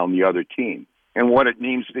shut down the other team, and what it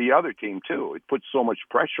means to the other team too. It puts so much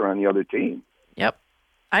pressure on the other team. Yep,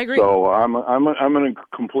 I agree. So I'm in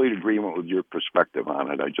complete agreement with your perspective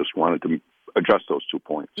on it. I just wanted to address those 2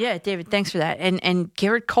 points. Yeah, David, thanks for that. And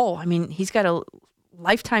Garrett Cole, I mean, he's got a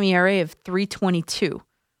lifetime ERA of 3.22,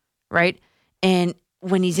 right? And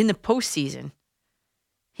when he's in the postseason,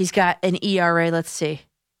 he's got an ERA. Let's see.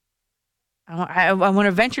 I want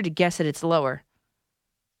to venture to guess that it's lower.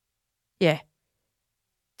 Yeah.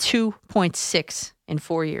 2.6 in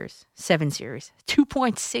 4 years, 7 series.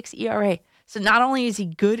 2.6 ERA. So not only is he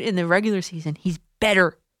good in the regular season, he's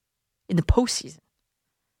better in the postseason.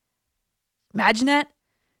 Imagine that.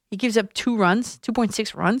 He gives up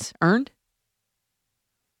 2.6 runs earned.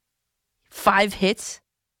 5 hits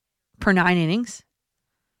per 9 innings.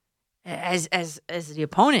 As the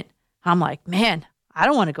opponent, I'm like, man, I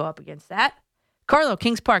don't want to go up against that. Carlo,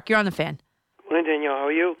 Kings Park, you're on the Fan. Morning, Danielle. How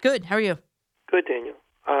are you? Good. How are you? Good, Daniel.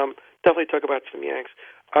 Definitely talk about some Yanks.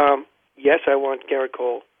 Yes, I want Garrett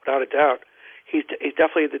Cole, without a doubt. He's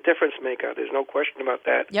definitely the difference maker. There's no question about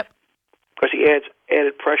that. Yep. Because he adds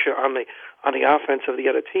added pressure on the offense of the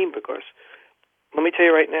other team. Because let me tell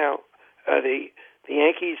you right now, the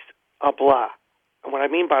Yankees are blah, and what I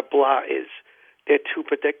mean by blah is they're too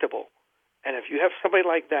predictable. And if you have somebody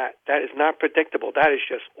like that is not predictable, that is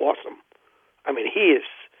just awesome. I mean,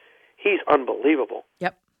 he's unbelievable.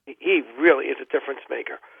 Yep. He really is a difference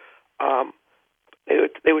maker.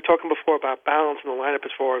 They were talking before about balance in the lineup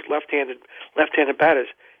as far as left-handed batters.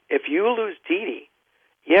 If you lose Didi,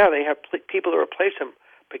 yeah, they have people to replace him,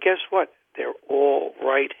 But guess what? They're all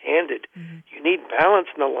right-handed. You need balance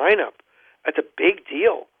in the lineup. That's a big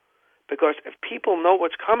deal because if people know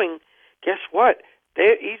what's coming, guess what?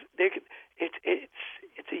 It's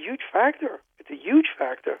a huge factor. It's a huge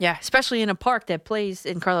factor. Yeah, especially in a park that plays,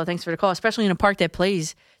 and Carlo, thanks for the call, especially in a park that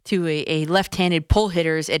plays to a left-handed pull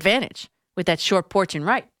hitter's advantage with that short porch and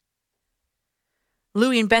right.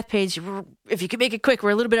 Louie and Bethpage, if you could make it quick,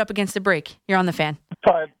 we're a little bit up against the break. You're on the Fan.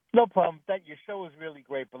 No problem. Your show is really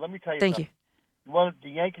great, but let me tell you Thank something. The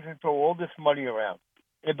Yankees can throw all this money around.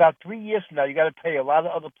 In about 3 years from now, you got to pay a lot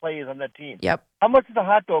of other players on that team. Yep. How much is a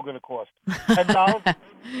hot dog going to cost? $10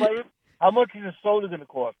 players? How much is a soda going to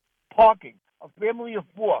cost? Parking. A family of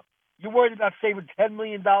 4. You're worried about saving $10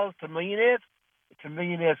 million to millionaires? It's a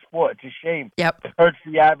millionaire sport. It's a shame. Yep. It hurts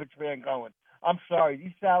the average man going. I'm sorry.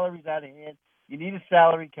 These salaries out of hand. You need a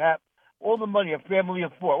salary cap. All the money, a family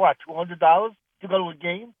of 4. What, $200 to go to a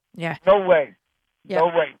game? Yeah. No way. Yep. No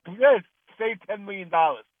way. Yes, save $10 million.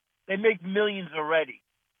 They make millions already.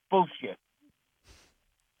 Bullshit.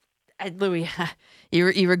 Louie,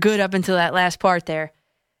 you were good up until that last part there.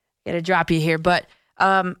 Got to drop you here. But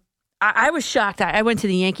I was shocked. I went to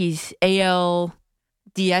the Yankees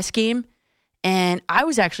ALDS game, and I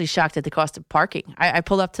was actually shocked at the cost of parking. I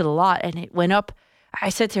pulled up to the lot, and it went up. I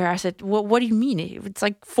said to her, what do you mean? It's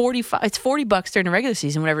like $45. It's $40 during the regular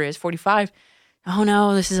season, whatever it is, $45. Oh,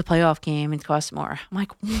 no, this is a playoff game. It costs more. I'm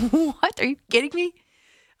like, what? Are you kidding me?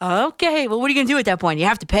 Okay, well, what are you going to do at that point? You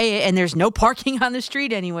have to pay it, and there's no parking on the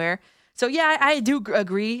street anywhere. So, yeah, I do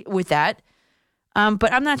agree with that.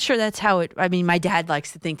 But I'm not sure that's how it – I mean, my dad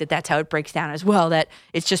likes to think that that's how it breaks down as well, that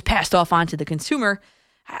it's just passed off onto the consumer.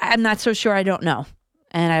 I'm not so sure. I don't know.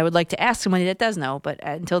 And I would like to ask somebody that does know, but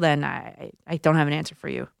until then, I don't have an answer for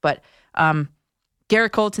you. But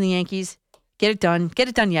Garrett Cole to the Yankees, get it done. Get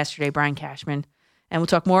it done yesterday, Brian Cashman. And we'll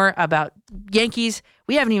talk more about Yankees.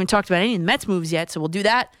 We haven't even talked about any of the Mets moves yet, so we'll do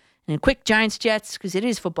that. And a quick Giants-Jets, because it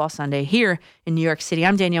is football Sunday here in New York City.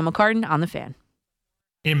 I'm Danielle McCartan on The Fan.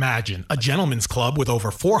 Imagine a gentleman's club with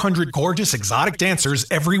over 400 gorgeous exotic dancers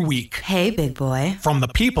every week. Hey, big boy. From the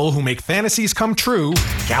people who make fantasies come true,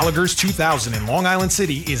 Gallagher's 2000 in Long Island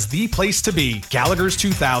City is the place to be. Gallagher's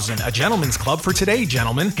 2000, a gentleman's club for today,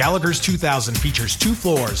 gentlemen. Gallagher's 2000 features 2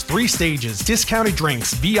 floors, 3 stages, discounted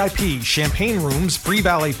drinks, VIP, champagne rooms, free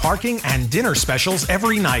valet parking, and dinner specials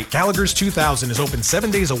every night. Gallagher's 2000 is open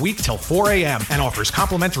 7 days a week till 4 a.m. and offers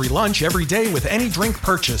complimentary lunch every day with any drink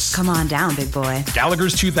purchase. Come on down, big boy.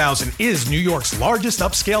 Gallagher's 2000 is New York's largest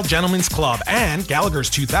upscale gentlemen's club, and Gallagher's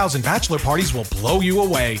 2000 bachelor parties will blow you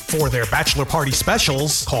away. For their bachelor party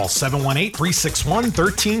specials, call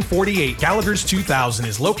 718-361-1348. Gallagher's 2000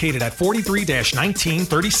 is located at 43-19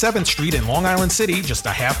 37th Street in Long Island City, just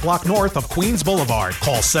a half block north of Queens Boulevard.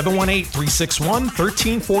 Call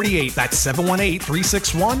 718-361-1348. That's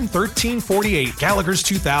 718-361-1348. Gallagher's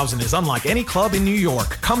 2000 is unlike any club in New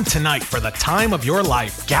York. Come tonight for the time of your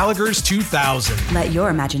life. Gallagher's 2000. Let your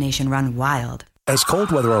imagination run wild. As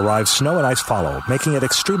cold weather arrives, snow and ice follow, making it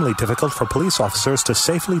extremely difficult for police officers to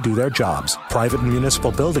safely do their jobs. Private and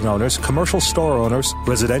municipal building owners, commercial store owners,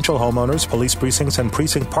 residential homeowners, police precincts, and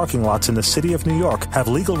precinct parking lots in the city of New York have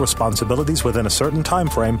legal responsibilities within a certain time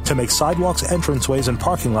frame to make sidewalks, entranceways, and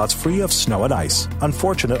parking lots free of snow and ice.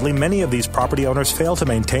 Unfortunately, many of these property owners fail to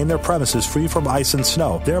maintain their premises free from ice and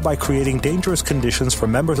snow, thereby creating dangerous conditions for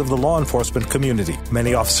members of the law enforcement community.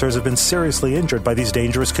 Many officers have been seriously injured by these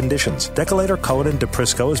dangerous conditions. Decolator Cohen and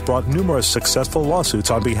DePrisco has brought numerous successful lawsuits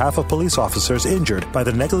on behalf of police officers injured by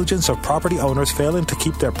the negligence of property owners failing to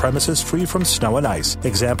keep their premises free from snow and ice.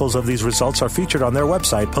 Examples of these results are featured on their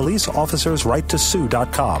website,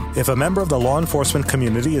 policeofficersrighttosue.com. If a member of the law enforcement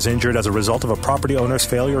community is injured as a result of a property owner's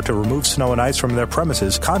failure to remove snow and ice from their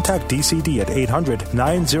premises, contact DCD at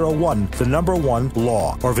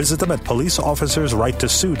 800-901-1-LAW or visit them at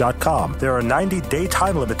policeofficersrighttosue.com. There are 90-day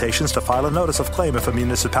time limitations to file a notice of claim if a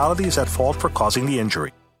municipality is at fault for causing the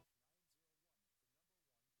injury.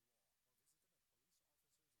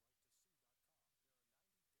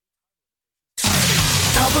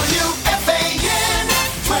 WFAN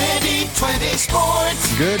 2020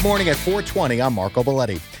 Sports. Good morning at 4:20. I'm Marco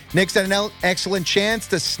Belletti. Knicks had an excellent chance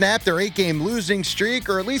to snap their 8-game losing streak,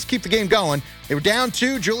 or at least keep the game going. They were down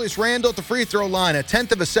 2. Julius Randle at the free throw line, a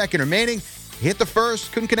tenth of a second remaining. He hit the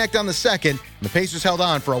first, couldn't connect on the second, and the Pacers held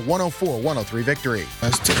on for a 104-103 victory.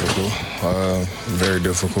 That's difficult, very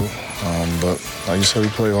difficult. But like you said, we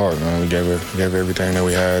played hard, man. We gave everything that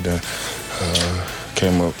we had and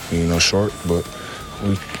came up, short. But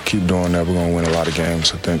we keep doing that, we're going to win a lot of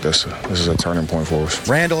games. I think this is a turning point for us.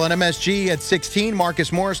 Randall and MSG at 16.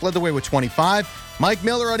 Marcus Morris led the way with 25. Mike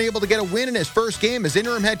Miller unable to get a win in his first game as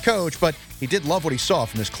interim head coach, but he did love what he saw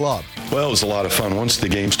from his club. Well, it was a lot of fun. Once the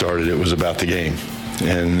game started, it was about the game.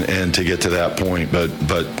 And to get to that point, but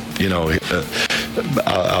you know,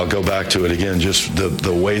 I'll go back to it again. Just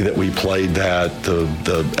the way that we played that,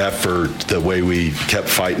 the effort, the way we kept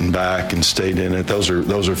fighting back and stayed in it. Those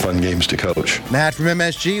are fun games to coach. Matt from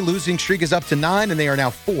MSG, losing streak is up to 9, and they are now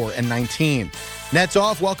 4-19. Nets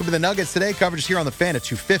off. Welcome to the Nuggets today. Coverage here on the Fan at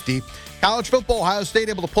 2:50. College football. Ohio State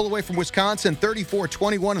able to pull away from Wisconsin,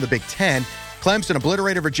 34-21 in the Big Ten. Clemson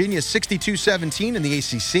obliterated Virginia 62-17 in the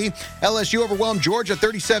ACC. LSU overwhelmed Georgia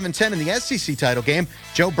 37-10 in the SEC title game.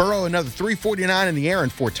 Joe Burrow another 349 in the air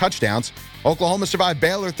and 4 touchdowns. Oklahoma survived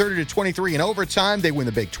Baylor 30-23 in overtime. They win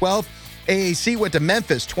the Big 12. AAC went to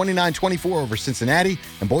Memphis 29-24 over Cincinnati,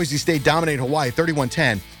 and Boise State dominated Hawaii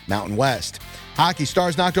 31-10 Mountain West. Hockey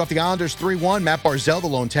Stars knocked off the Islanders 3-1. Matt Barzell, the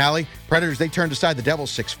lone tally. Predators, they turned aside the Devils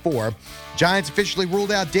 6-4. Giants officially ruled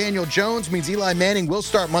out Daniel Jones. Means Eli Manning will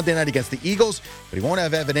start Monday night against the Eagles, but he won't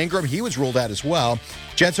have Evan Ingram. He was ruled out as well.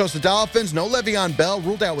 Jets host the Dolphins. No Le'Veon Bell,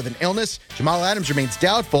 ruled out with an illness. Jamal Adams remains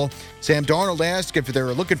doubtful. Sam Darnold asked if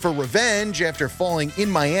they're looking for revenge after falling in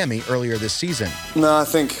Miami earlier this season. No, I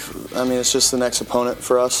mean, it's just the next opponent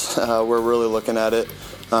for us. We're really looking at it,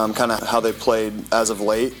 kind of how they played as of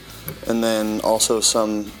late. And then also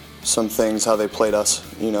some things how they played us,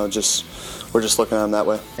 you know, we're just looking at them that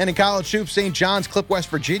way. And in college hoops, St. John's clipped West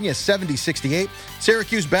Virginia 70-68.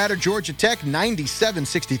 Syracuse battered Georgia Tech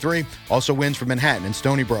 97-63. Also wins from Manhattan and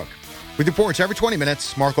Stony Brook. With reports every 20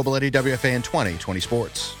 minutes, Marco Belletti, WFAN 20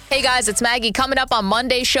 Sports. Hey guys, it's Maggie. Coming up on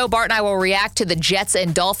Monday's show, Bart and I will react to the Jets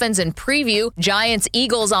and Dolphins and preview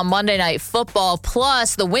Giants-Eagles on Monday Night Football.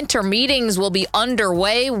 Plus, the winter meetings will be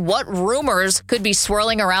underway. What rumors could be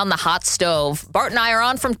swirling around the hot stove? Bart and I are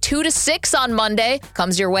on from 2 to 6 on Monday.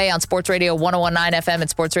 Comes your way on Sports Radio 101.9 FM and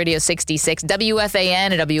Sports Radio 66,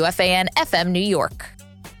 WFAN and WFAN FM New York.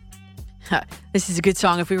 This is a good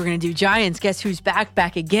song if we were going to do Giants. Guess who's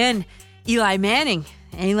back again? Eli Manning.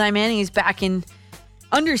 And Eli Manning is back in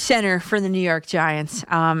under center for the New York Giants.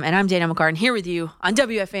 And I'm Danielle McCartan here with you on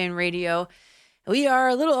WFAN Radio. We are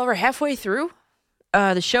a little over halfway through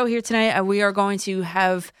the show here tonight. We are going to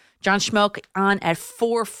have John Schmelk on at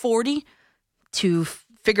 4:40 to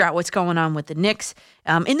figure out what's going on with the Knicks.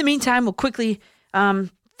 In the meantime, we'll quickly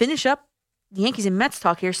finish up the Yankees and Mets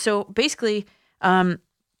talk here. So basically, the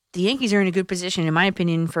Yankees are in a good position, in my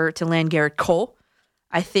opinion, to land Garrett Cole.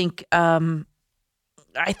 I think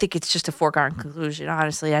it's just a foregone conclusion.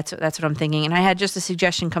 Honestly, that's what I'm thinking. And I had just a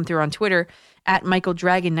suggestion come through on Twitter. At Michael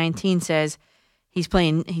Dragon 19 says he's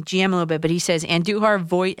playing GM a little bit, but he says Andujar,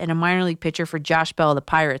 Voit, and a minor league pitcher for Josh Bell of the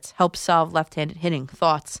Pirates help solve left-handed hitting.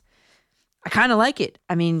 Thoughts? I kind of like it.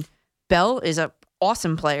 I mean, Bell is an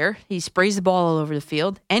awesome player. He sprays the ball all over the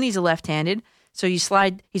field, and he's a left-handed. So he's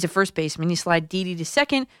a first baseman. You slide Didi to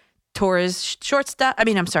second, Torres shortstop.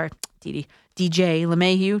 DJ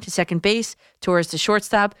LeMahieu to second base, Torres to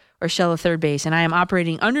shortstop, or Shell to third base. And I am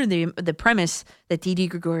operating under the premise that Didi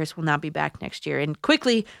Gregorius will not be back next year. And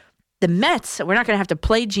quickly, the Mets, we're not going to have to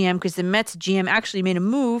play GM because the Mets GM actually made a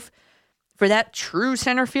move for that true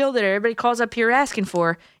center field that everybody calls up here asking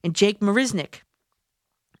for, and Jake Marisnick.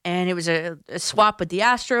 And it was a swap with the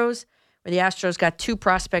Astros, where the Astros got 2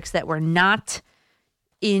 prospects that were not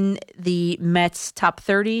in the Mets top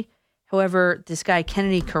 30. However, this guy,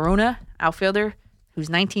 Kennedy Corona, outfielder, who's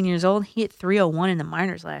 19 years old, he hit .301 in the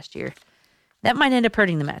minors last year. That might end up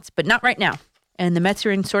hurting the Mets, but not right now. And the Mets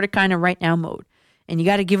are in sort of kind of right now mode. And you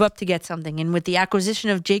got to give up to get something. And with the acquisition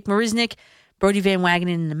of Jake Marisnick, Brody Van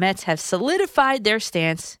Wagenen and the Mets have solidified their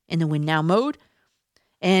stance in the win now mode.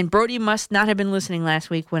 And Brody must not have been listening last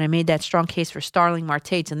week when I made that strong case for Starling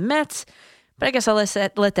Marte to the Mets. But I guess I'll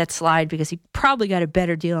let that slide because he probably got a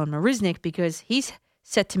better deal on Marisnick because he's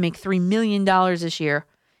set to make $3 million this year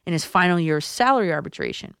in his final year of salary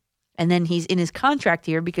arbitration. And then he's in his contract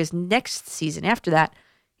year because next season after that,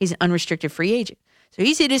 he's an unrestricted free agent. So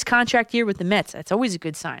he's in his contract year with the Mets. That's always a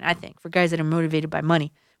good sign, I think, for guys that are motivated by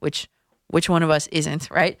money, which one of us isn't,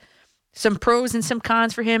 right? Some pros and some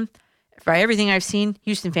cons for him. By everything I've seen,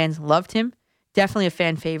 Houston fans loved him. Definitely a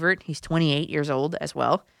fan favorite. He's 28 years old as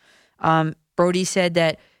well. Brody said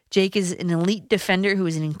that Jake is an elite defender who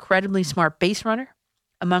is an incredibly smart base runner.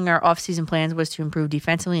 Among our offseason plans was to improve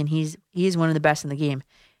defensively, and he is one of the best in the game.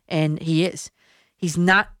 And he is. He's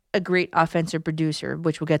not a great offensive producer,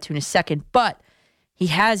 which we'll get to in a second, but he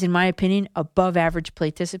has, in my opinion, above average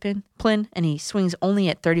plate discipline, and he swings only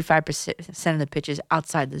at 35% of the pitches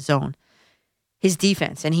outside the zone. his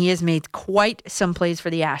defense, and he has made quite some plays for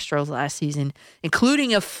the Astros last season,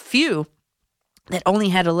 including a few that only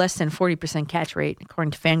had a less than 40% catch rate,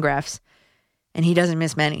 according to Fangraphs, and he doesn't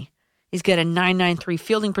miss many. He's got a .993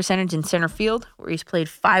 fielding percentage in center field, where he's played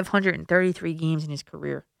 533 games in his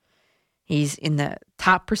career. He's in the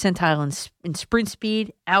top percentile in sprint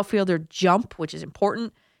speed, outfielder jump, which is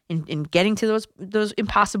important in getting to those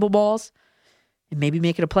impossible balls and maybe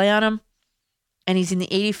making a play on them. And he's in the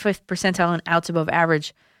 85th percentile in outs above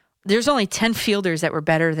average. There's only 10 fielders that were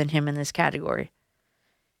better than him in this category.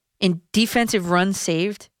 In defensive runs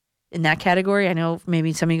saved in that category, I know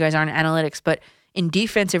maybe some of you guys aren't analytics, but in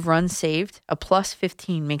defensive runs saved, a plus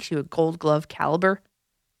 15 makes you a Gold Glove caliber.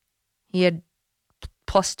 He had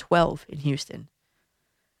plus 12 in Houston.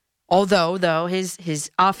 Although,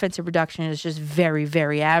 his offensive production is just very,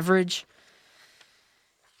 very average.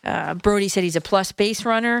 Brody said he's a plus base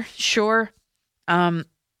runner. Sure.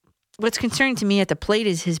 What's concerning to me at the plate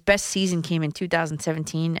is his best season came in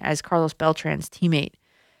 2017 as Carlos Beltran's teammate.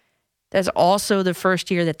 That's also the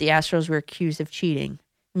first year that the Astros were accused of cheating.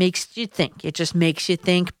 Makes you think. It just makes you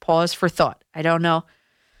think. Pause for thought. I don't know.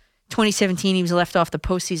 2017, he was left off the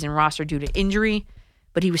postseason roster due to injury,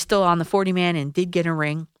 but he was still on the 40-man and did get a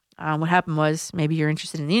ring. What happened was, maybe you're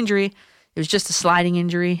interested in the injury, it was just a sliding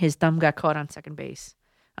injury. His thumb got caught on second base.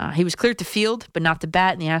 He was cleared to field, but not to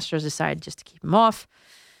bat, and the Astros decided just to keep him off.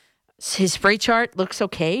 His spray chart looks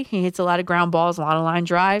okay. He hits a lot of ground balls, a lot of line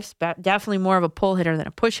drives, but definitely more of a pull hitter than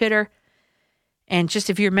a push hitter. And just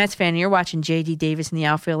if you're a Mets fan and you're watching J.D. Davis in the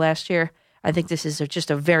outfield last year, I think this is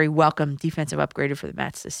just a very welcome defensive upgrader for the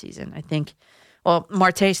Mets this season. I think,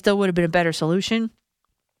 Marte still would have been a better solution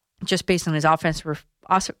just based on his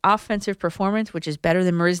offensive performance, which is better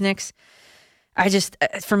than Marisnik's. I just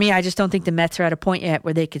don't think the Mets are at a point yet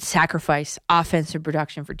where they could sacrifice offensive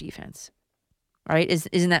production for defense. Right?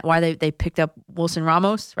 Isn't that why they picked up Wilson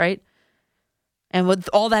Ramos, right? And with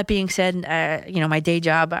all that being said, my day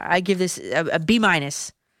job, I give this a B-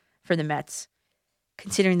 for the Mets,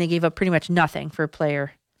 considering they gave up pretty much nothing for a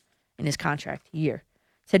player in his contract year.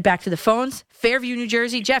 Let's head back to the phones. Fairview, New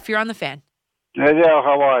Jersey. Jeff, you're on the fan. Danielle,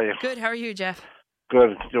 how are you? Good. How are you, Jeff?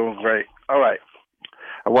 Good. Doing great. All right.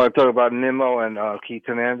 I want to talk about Nimmo and Keith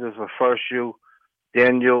Hernandez. But first,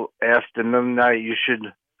 Daniel, After Midnight, you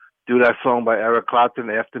should do that song by Eric Clapton,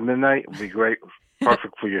 After Midnight. It would be great.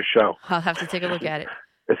 Perfect for your show. I'll have to take a look at it.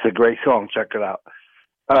 It's a great song. Check it out.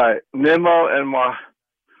 All right. Nimmo and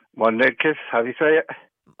Marnikis, how do you say it?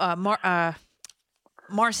 Marcinek.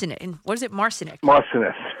 What is it? Marcinek.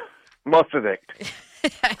 Marcinek.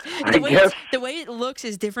 The way it looks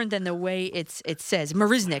is different than the way it says.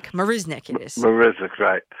 Marisnik it is. Marisnik,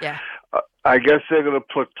 right. Yeah. I guess they're going to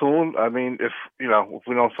platoon. I mean, if we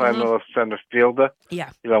don't sign another center fielder,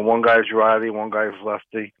 yeah. One guy's righty, one guy's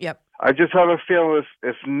lefty. Yep. I just have a feeling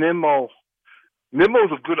if Nimmo's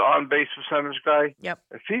a good on-base percentage guy. Yep.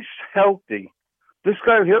 If he's healthy, this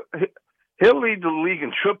guy, he'll lead the league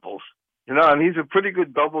in triples, and he's a pretty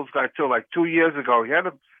good doubles guy too. Like 2 years ago, he had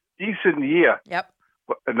a decent year. Yep.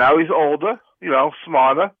 But now he's older,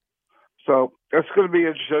 smarter. So that's going to be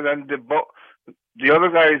interesting. And the other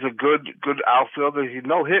guy is a good outfielder. He's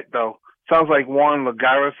no hit, though. Sounds like Juan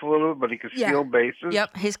Lagares a little bit, but he can steal bases.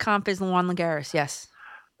 Yep, his comp is Juan Lagares, yes.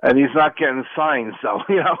 And he's not getting signs, though,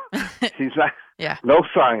 He's not. Yeah. No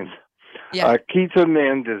signs. Yeah. Keith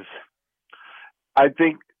Hernandez. I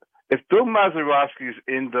think if Bill Mazeroski is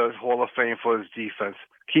in the Hall of Fame for his defense,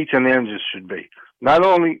 Keith Hernandez should be. Not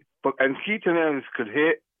only, and Keith Hernandez could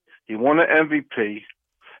hit. He won an MVP.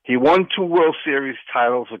 He won 2 World Series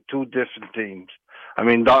titles with 2 different teams. I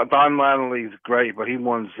mean, Don Mattingly's great, but he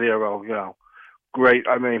won 0, Great.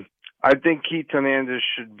 I mean, I think Keith Hernandez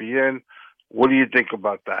should be in. What do you think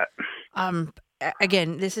about that?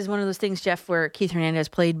 Again, this is one of those things, Jeff, where Keith Hernandez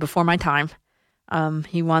played before my time.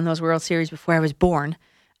 He won those World Series before I was born.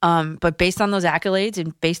 But based on those accolades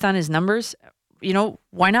and based on his numbers,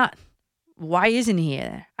 why not? Why isn't he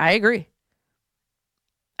there? I agree.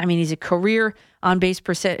 I mean, he's a career on-base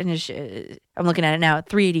percentage. I'm looking at it now at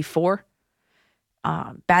 384.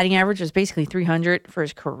 Batting average was basically 300 for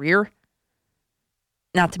his career.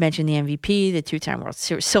 Not to mention the MVP, the 2-time World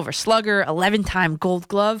Series Silver Slugger, 11-time Gold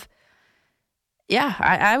Glove. Yeah,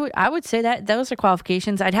 I would say that those are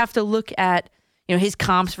qualifications. I'd have to look at his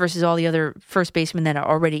comps versus all the other first basemen that are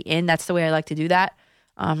already in. That's the way I like to do that,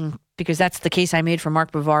 because that's the case I made for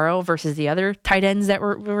Mark Bavaro versus the other tight ends that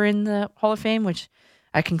were in the Hall of Fame, which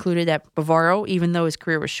I concluded that Bavaro, even though his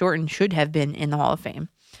career was shortened, should have been in the Hall of Fame.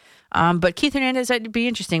 But Keith Hernandez, that'd be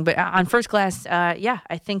interesting. But on first class,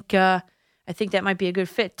 I think that might be a good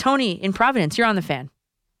fit. Tony in Providence, you're on the fan.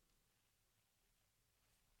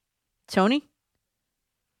 Tony?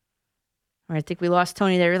 All right, I think we lost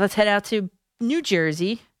Tony there. Let's head out to New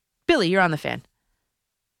Jersey. Billy, you're on the fan.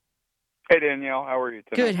 Hey, Danielle. How are you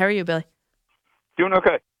today? Good. How are you, Billy? Doing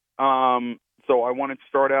okay. So I wanted to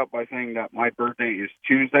start out by saying that my birthday is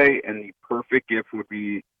Tuesday, and the perfect gift would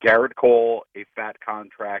be Garrett Cole, a fat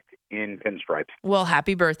contract in pinstripes. Well,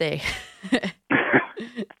 happy birthday.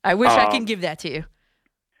 I wish I can give that to you.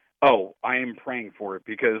 Oh, I am praying for it,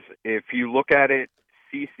 because if you look at it,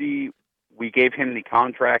 CC, we gave him the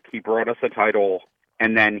contract, he brought us a title,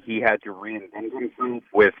 and then he had to reinvent himself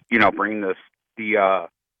with, bringing the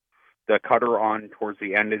cutter on towards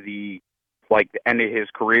the end of the end of his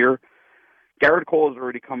career. Garrett Cole is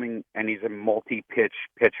already coming, and he's a multi-pitch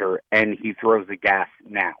pitcher, and he throws the gas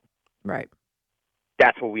now. Right.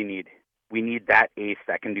 That's what we need. We need that ace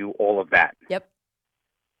that can do all of that. Yep.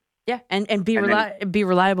 Yeah, and be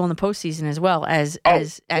reliable in the postseason as well as he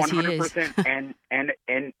is. 100%. and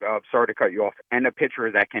sorry to cut you off. And a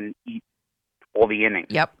pitcher that can eat all the innings.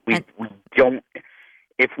 Yep. We don't.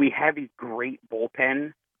 If we have a great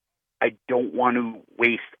bullpen, I don't want to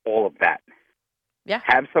waste all of that. Yeah.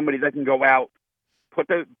 Have somebody that can go out, put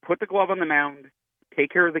the glove on the mound,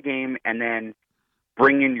 take care of the game, and then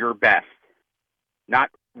bring in your best.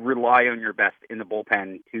 Not rely on your best in the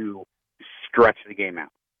bullpen to stretch the game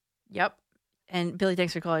out. Yep. And Billy,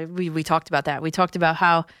 thanks for calling. We talked about that. We talked about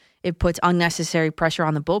how it puts unnecessary pressure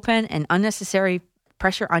on the bullpen and unnecessary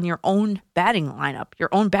pressure on your own batting lineup, your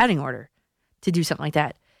own batting order to do something like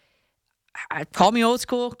that. Call me old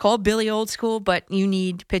school, call Billy old school, but you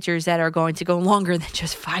need pitchers that are going to go longer than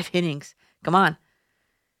just 5 innings. Come on.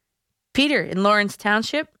 Peter in Lawrence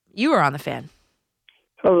Township, you are on the fan.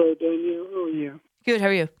 Hello, Danielle. How are you? Good. How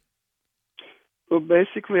are you? Well,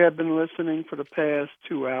 basically, I've been listening for the past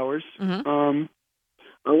 2 hours. Mm-hmm.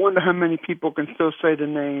 I wonder how many people can still say the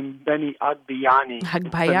name Benny Agbayani.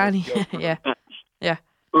 Yeah. Yeah.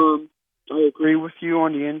 I agree with you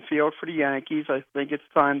on the infield for the Yankees. I think it's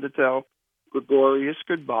time to tell Gregorius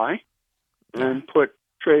goodbye and put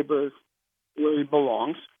Traber where he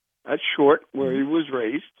belongs, at short, where he was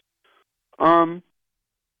raised.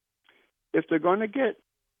 If they're going to get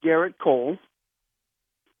Garrett Cole,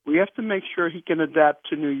 we have to make sure he can adapt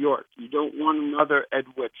to New York. You don't want another Ed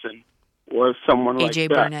Whitson or someone like that. A.J.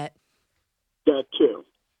 Burnett. That too.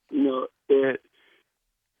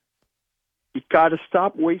 You've got to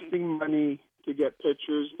stop wasting money to get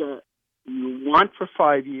pitchers that you want for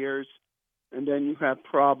 5 years, and then you have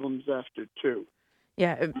problems after 2.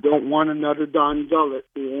 Yeah. You don't want another Don Gullett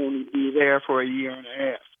who will only be there for a year and a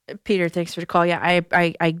half. Peter, thanks for the call. Yeah,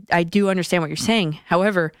 I do understand what you're saying.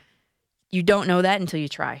 However, you don't know that until you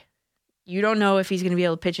try. You don't know if he's going to be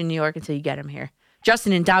able to pitch in New York until you get him here.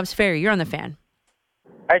 Justin in Dobbs Ferry, you're on the fan.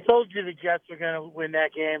 I told you the Jets were going to win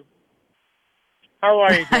that game. How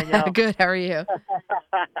are you, Danielle? Good. How are you?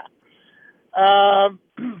 I'm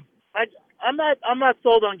not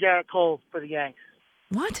sold on Garrett Cole for the Yanks.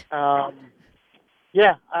 What?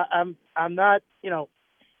 Yeah, I'm not.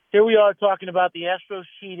 Here we are talking about the Astros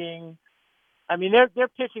cheating. I mean, they're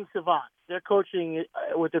pitching savants. Their coaching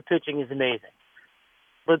with their pitching is amazing.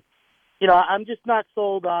 But I'm just not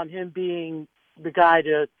sold on him being the guy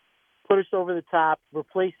to put us over the top,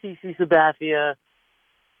 replace CC Sabathia.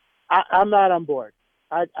 I'm not on board.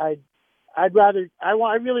 I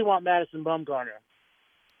really want Madison Bumgarner.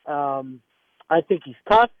 I think he's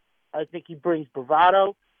tough. I think he brings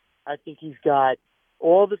bravado. I think he's got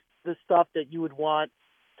all the stuff that you would want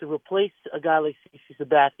to replace a guy like CC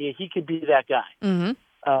Sabathia. He could be that guy. Mm-hmm.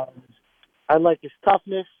 I like his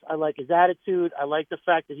toughness. I like his attitude. I like the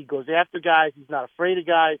fact that he goes after guys. He's not afraid of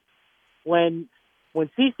guys. When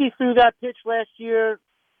CC threw that pitch last year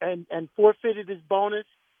and forfeited his bonus,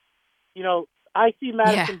 I see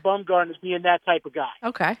Madison Bumgarner being that type of guy.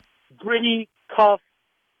 Okay. Gritty, tough.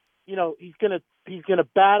 He's gonna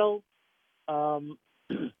battle. Garrett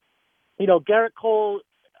Cole,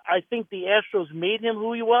 I think the Astros made him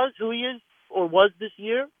who he is this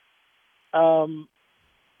year. And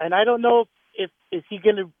I don't know if he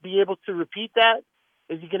going to be able to repeat that.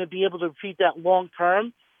 Is he going to be able to repeat that long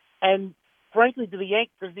term? And frankly, do we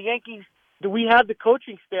have the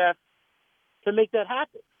coaching staff to make that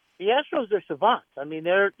happen? The Astros are savants. I mean,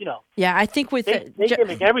 they're, Yeah, I think with they can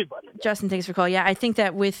make everybody. Justin, thanks for calling. Yeah, I think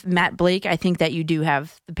that with Matt Blake, I think that you do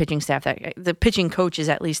have the pitching staff, the pitching coaches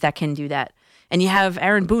at least that can do that. And you have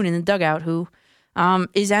Aaron Boone in the dugout who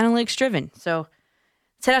is analytics driven. So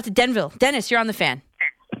let's head out to Denville. Dennis, you're on the fan.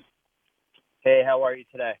 Hey, how are you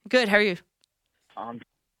today? Good. How are you? I'm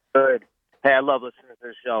good. Hey, I love listening to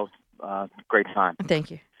this show. Great time.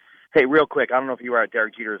 Thank you. Hey, real quick, I don't know if you were at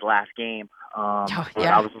Derek Jeter's last game. Yeah.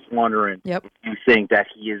 I was just wondering if you think that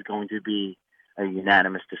he is going to be a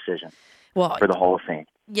unanimous decision. Well, for the Hall of Fame.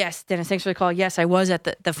 Yes, Dennis, thanks for the call. Yes, I was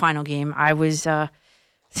at the final game. I was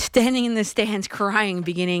standing in the stands crying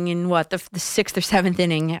beginning in the 6th or 7th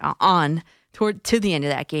inning to the end of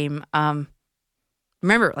that game.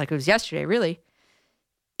 Remember, like it was yesterday, really.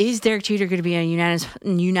 Is Derek Jeter going to be a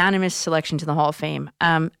unanimous selection to the Hall of Fame?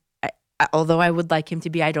 Although I would like him to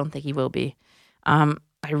be, I don't think he will be. I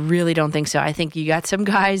really don't think so. I think you got some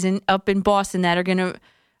guys up in Boston that are going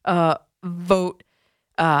to vote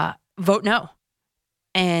no.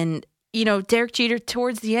 And, Derek Jeter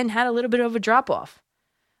towards the end had a little bit of a drop-off.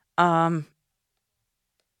 I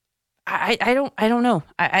don't know.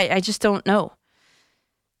 I just don't know.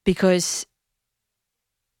 Because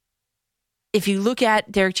if you look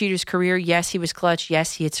at Derek Jeter's career, yes, he was clutch.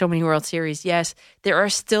 Yes, he had so many World Series. Yes, there are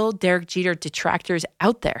still Derek Jeter detractors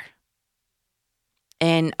out there.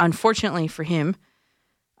 And unfortunately for him,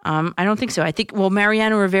 I don't think so. I think,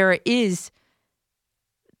 Mariano Rivera is,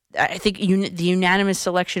 I think, the unanimous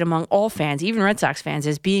selection among all fans, even Red Sox fans,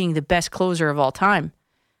 as being the best closer of all time.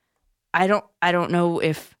 I don't know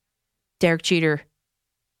if Derek Jeter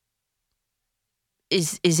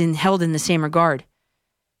is held in the same regard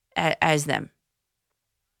as them,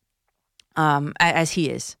 as he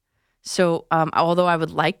is. So, although I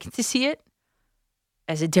would like to see it,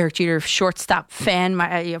 as a Derek Jeter shortstop fan,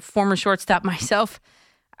 my former shortstop myself,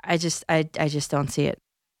 I just don't see it.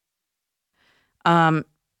 And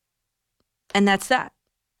that's that.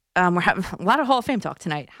 We're having a lot of Hall of Fame talk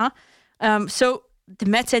tonight, huh? So the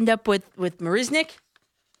Mets end up with Marisnik,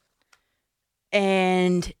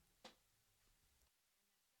 and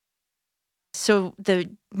so the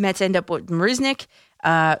Mets end up with Marisnik.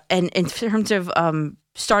 And in terms of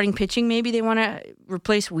starting pitching, maybe they want to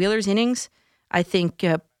replace Wheeler's innings. I think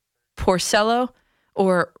Porcello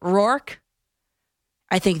or Rourke,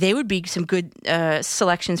 I think they would be some good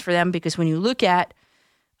selections for them, because when you look at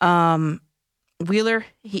Wheeler,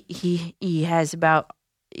 he has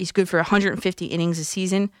he's good for 150 innings a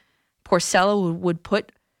season. Porcello would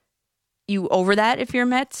put you over that if you're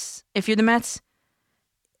the Mets.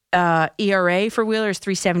 ERA for Wheeler is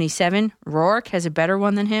 3.77. Rourke has a better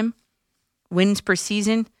one than him. Wins per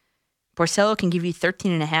season, Porcello can give you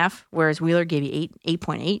 13.5, whereas Wheeler gave you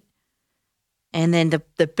 8.8. And then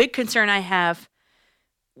the big concern I have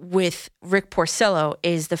with Rick Porcello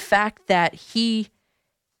is the fact that he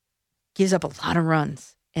gives up a lot of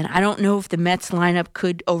runs. And I don't know if the Mets lineup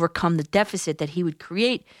could overcome the deficit that he would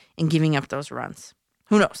create in giving up those runs.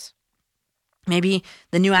 Who knows? Maybe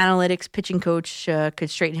the new analytics pitching coach could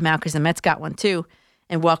straighten him out, because the Mets got one too,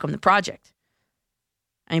 and welcome the project.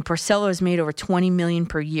 I mean, Porcello has made over $20 million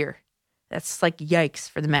per year. That's like yikes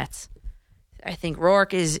for the Mets. I think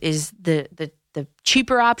Rourke is the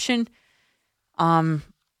cheaper option, and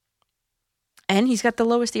he's got the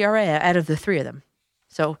lowest ERA out of the three of them.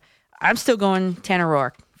 So I'm still going Tanner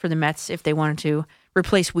Rourke for the Mets if they wanted to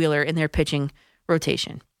replace Wheeler in their pitching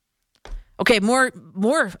rotation. Okay, more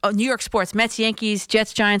New York sports. Mets, Yankees,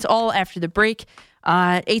 Jets, Giants, all after the break.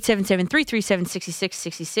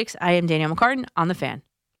 877-337-6666. I am Danielle McCartan on The Fan.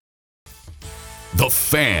 The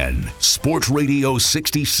Fan, Sports Radio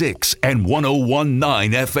 66 and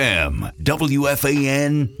 101.9 FM,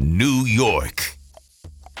 WFAN, New York.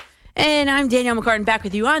 And I'm Danielle McCartan, back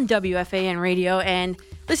with you on WFAN Radio. And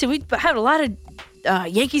listen, we had a lot of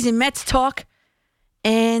Yankees and Mets talk,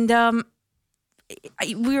 and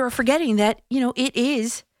we were forgetting that, it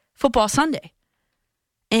is Football Sunday.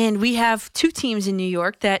 And we have two teams in New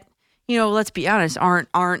York that, let's be honest,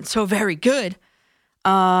 aren't so very good.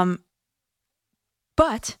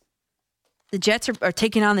 But the Jets are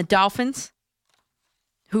taking on the Dolphins,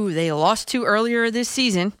 who they lost to earlier this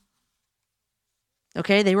season.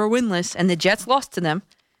 Okay, they were winless, and the Jets lost to them.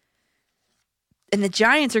 And the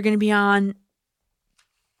Giants are going to be on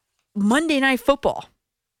Monday Night Football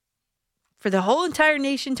for the whole entire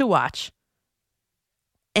nation to watch.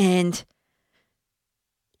 And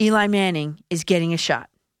Eli Manning is getting a shot.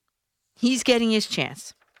 He's getting his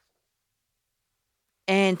chance.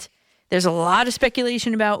 And there's a lot of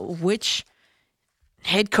speculation about which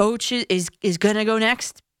head coach is going to go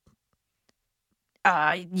next.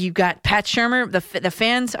 You got Pat Shurmur, the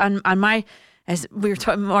fans on my, as we were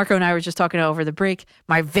talking, Marco and I were just talking over the break,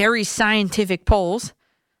 my very scientific polls.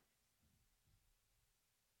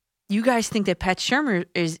 You guys think that Pat Shurmur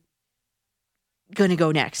is going to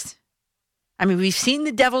go next? I mean, we've seen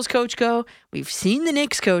the Devils coach go. We've seen the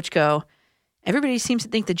Knicks coach go. Everybody seems to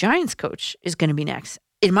think the Giants coach is going to be next.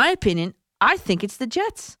 In my opinion, I think it's the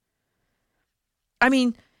Jets. I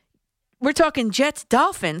mean, we're talking Jets,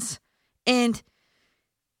 Dolphins, and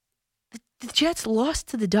the Jets lost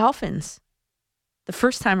to the Dolphins the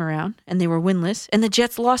first time around, and they were winless. And the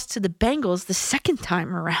Jets lost to the Bengals the second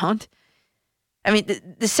time around. I mean,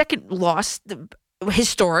 the second loss,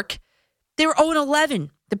 historic. They were 0-11.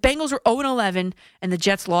 The Bengals were 0-11, and the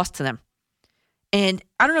Jets lost to them. And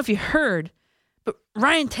I don't know if you heard, but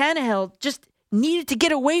Ryan Tannehill just needed to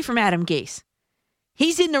get away from Adam Gase.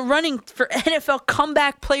 He's in the running for NFL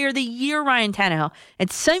Comeback Player of the Year, Ryan Tannehill. And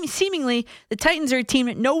seemingly, the Titans are a team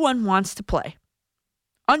that no one wants to play.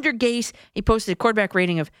 Under Gase, he posted a quarterback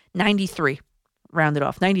rating of 93. Rounded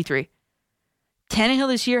off, 93. Tannehill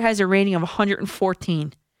this year has a rating of 114.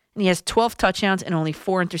 And he has 12 touchdowns and only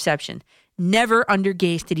 4 interceptions. Never under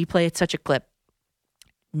Gase did he play at such a clip.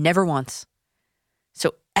 Never once.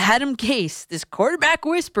 So Adam Gase, this quarterback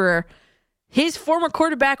whisperer, his former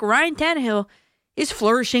quarterback, Ryan Tannehill, is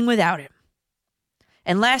flourishing without him.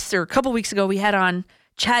 And a couple weeks ago, we had on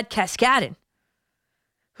Chad Cascadden,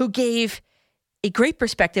 who gave a great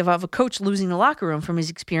perspective of a coach losing the locker room from his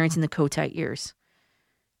experience in the Kotite years.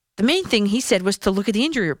 The main thing he said was to look at the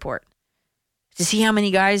injury report to see how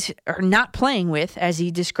many guys are not playing with, as he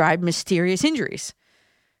described, mysterious injuries.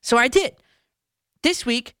 So I did. This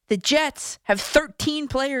week, the Jets have 13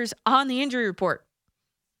 players on the injury report.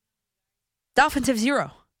 Dolphins have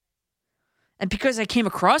 0. And because I came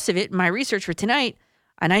across it in my research for tonight,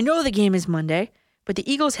 and I know the game is Monday, but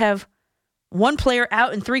the Eagles have 1 player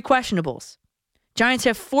out and 3 questionables. Giants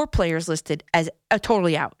have 4 players listed as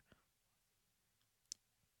totally out.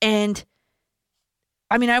 And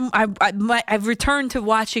I mean, I've returned to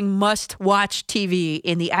watching must-watch TV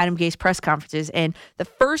in the Adam Gase press conferences, and the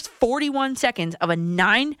first 41 seconds of a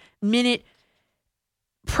 9-minute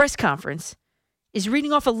press conference is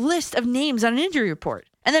reading off a list of names on an injury report,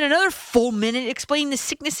 and then another full minute explaining the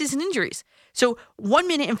sicknesses and injuries. So 1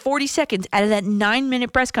 minute and 40 seconds out of that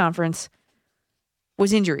 9-minute press conference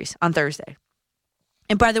was injuries on Thursday.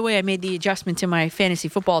 And by the way, I made the adjustment to my fantasy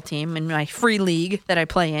football team in my free league that I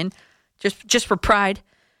play in. Just for pride,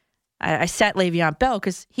 I sat Le'Veon Bell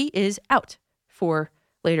because he is out for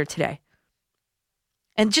later today.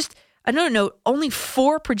 And just another note, only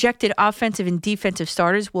 4 projected offensive and defensive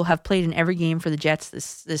starters will have played in every game for the Jets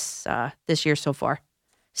this year so far.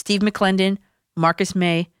 Steve McClendon, Marcus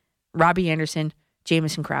May, Robbie Anderson,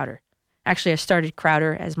 Jamison Crowder. Actually, I started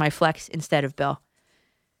Crowder as my flex instead of Bell.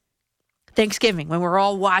 Thanksgiving, when we're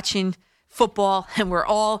all watching football and we're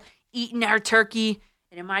all eating our turkey,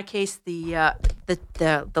 and in my case, the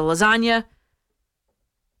lasagna,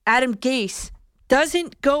 Adam Gase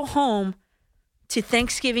doesn't go home to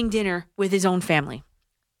Thanksgiving dinner with his own family.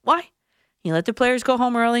 Why? He let the players go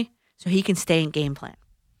home early so he can stay in game plan.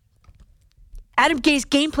 Adam Gase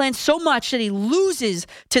game plans so much that he loses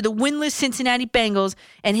to the winless Cincinnati Bengals,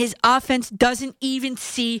 and his offense doesn't even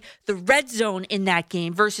see the red zone in that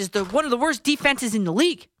game versus one of the worst defenses in the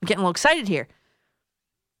league. I'm getting a little excited here.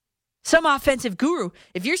 Some offensive guru,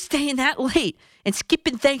 if you're staying that late and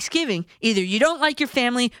skipping Thanksgiving, either you don't like your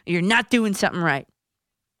family or you're not doing something right.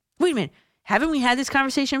 Wait a minute. Haven't we had this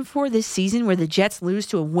conversation before this season where the Jets lose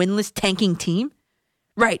to a winless tanking team?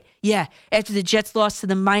 Right, yeah, after the Jets lost to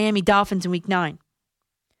the Miami Dolphins in Week 9.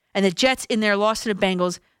 And the Jets, in their loss to the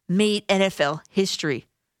Bengals, made NFL history.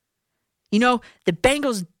 You know, the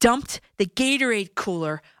Bengals dumped the Gatorade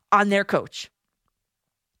cooler on their coach.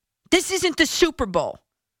 This isn't the Super Bowl.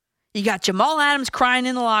 You got Jamal Adams crying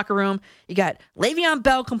in the locker room. You got Le'Veon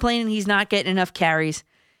Bell complaining he's not getting enough carries.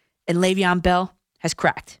 And Le'Veon Bell has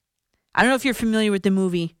cracked. I don't know if you're familiar with the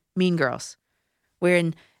movie Mean Girls,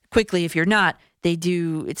 wherein, quickly, if you're not,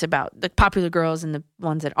 it's about the popular girls and the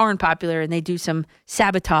ones that aren't popular, and they do some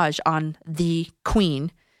sabotage on the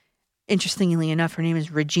queen. Interestingly enough, her name is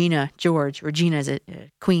Regina George. Regina is a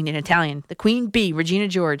queen in Italian. The Queen Bee, Regina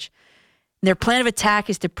George. Their plan of attack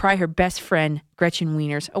is to pry her best friend, Gretchen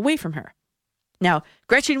Wieners, away from her. Now,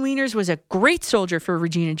 Gretchen Wieners was a great soldier for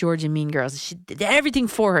Regina George in Mean Girls. She did everything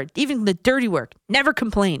for her, even the dirty work, never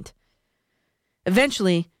complained.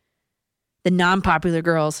 Eventually, the non-popular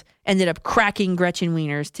girls ended up cracking Gretchen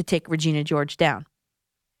Wieners to take Regina George down.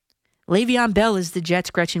 Le'Veon Bell is the Jets'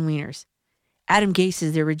 Gretchen Wieners. Adam Gase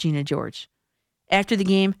is their Regina George. After the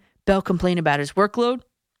game, Bell complained about his workload.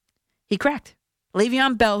 He cracked.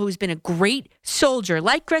 Le'Veon Bell, who's been a great soldier,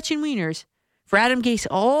 like Gretchen Wieners, for Adam Gase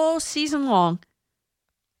all season long,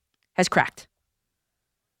 has cracked.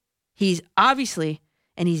 He's obviously,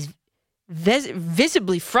 and he's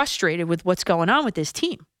visibly frustrated with what's going on with this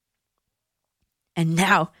team. And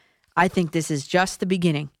now, I think this is just the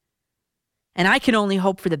beginning. And I can only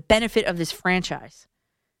hope for the benefit of this franchise.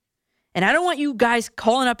 And I don't want you guys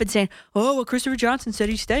calling up and saying, oh, well, Christopher Johnson said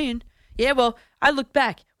he's staying. Yeah, well, I look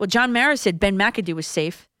back. Well, John Mara said Ben McAdoo was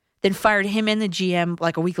safe, then fired him and the GM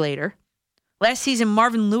like a week later. Last season,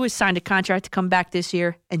 Marvin Lewis signed a contract to come back this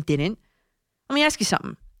year and didn't. Let me ask you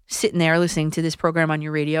something. Sitting there listening to this program on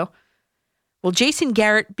your radio, will Jason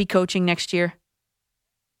Garrett be coaching next year?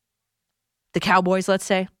 The Cowboys, let's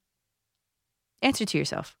say? Answer to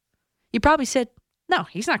yourself. You probably said, no,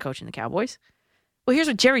 he's not coaching the Cowboys. Well, here's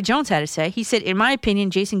what Jerry Jones had to say. He said, in my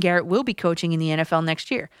opinion, Jason Garrett will be coaching in the NFL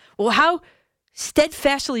next year. Well, how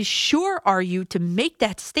steadfastly sure are you to make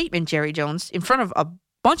that statement, Jerry Jones, in front of a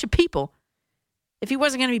bunch of people if he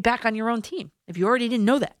wasn't going to be back on your own team, if you already didn't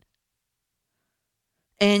know that?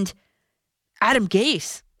 And Adam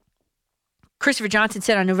Gase, Christopher Johnson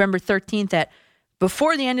said on November 13th that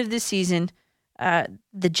before the end of this season,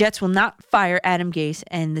 the Jets will not fire Adam Gase,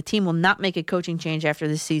 and the team will not make a coaching change after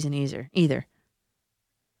this season either.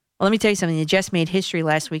 Well, let me tell you something. The Jets made history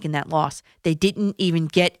last week in that loss. They didn't even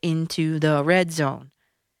get into the red zone.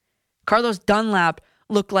 Carlos Dunlap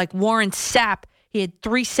looked like Warren Sapp. He had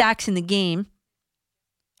 3 sacks in the game,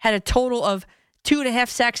 had a total of 2.5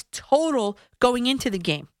 sacks total going into the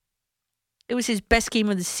game. It was his best game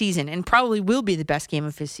of the season and probably will be the best game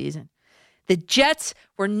of his season. The Jets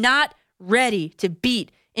were not ready to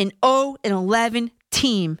beat an 0-11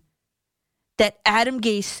 team that Adam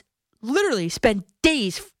Gase literally spent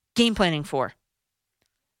days game planning for.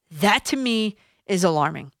 That to me is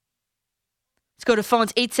alarming. Let's go to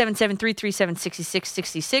phones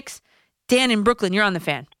 877-337-6666. Dan in Brooklyn, you're on the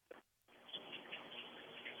Fan.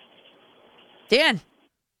 Dan.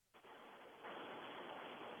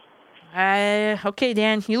 Okay,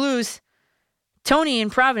 Dan, you lose. Tony in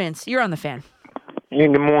Providence, you're on the Fan. Yeah,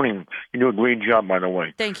 good morning. You do a great job, by the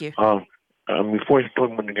way. Thank you. Before I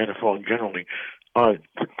talk about the NFL generally,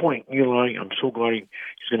 quick point, Eli, I'm so glad he's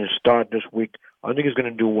going to start this week. I think he's going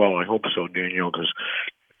to do well. I hope so, Daniel, because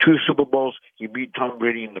 2 Super Bowls, he beat Tom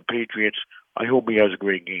Brady and the Patriots. I hope he has a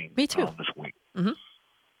great game. Me too. This week. Mm-hmm.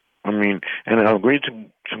 I mean, and some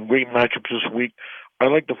great matchups this week. I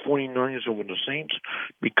like the 49ers over the Saints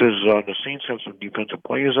because the Saints have some defensive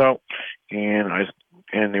players out, and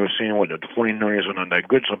they were saying the 49ers are not that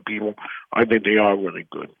good. Some people, I think they are really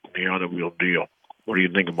good. They are the real deal. What do you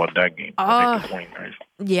think about that game? I think the 49ers.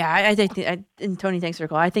 Yeah, I think, and Tony, thanks for the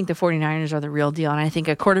call. I think the 49ers are the real deal, and I think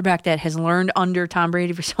a quarterback that has learned under Tom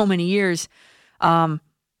Brady for so many years,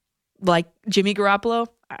 like Jimmy Garoppolo,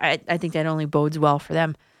 I think that only bodes well for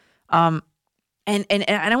them. And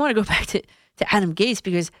I want to go back to Adam Gase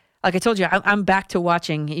because, like I told you, I'm back to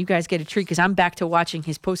watching. You guys get a treat because I'm back to watching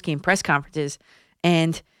his post-game press conferences.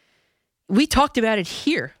 And we talked about it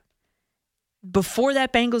here before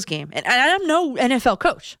that Bengals game. And I'm no NFL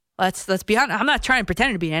coach. Let's be honest. I'm not trying to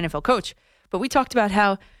pretend to be an NFL coach. But we talked about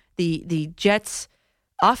how the Jets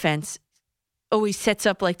offense always sets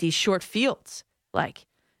up like these short fields.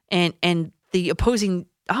 And the opposing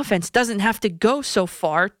offense doesn't have to go so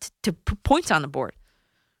far to put points on the board.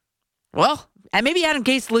 Well, and maybe Adam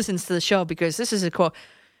Gase listens to the show because this is a quote.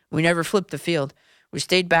 We never flipped the field. We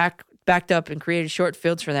stayed backed up and created short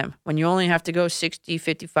fields for them. When you only have to go 60,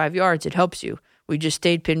 55 yards, it helps you. We just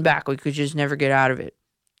stayed pinned back. We could just never get out of it.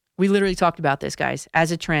 We literally talked about this, guys,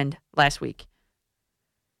 as a trend last week.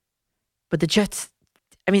 But the Jets,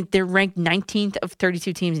 they're ranked 19th of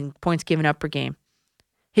 32 teams in points given up per game.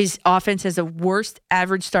 His offense has the worst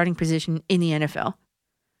average starting position in the NFL.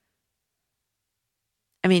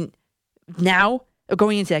 Now,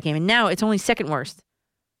 going into that game, and now it's only second worst,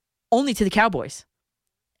 only to the Cowboys.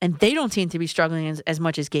 And they don't seem to be struggling as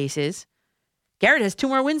much as Gase is. Garrett has 2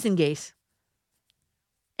 more wins than Gase.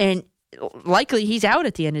 And likely he's out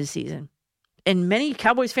at the end of the season. And many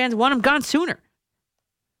Cowboys fans want him gone sooner.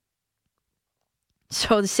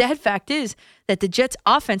 So the sad fact is that the Jets'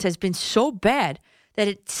 offense has been so bad that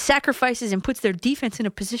it sacrifices and puts their defense in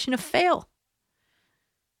a position to fail.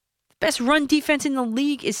 The best run defense in the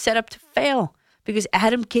league is set up to fail because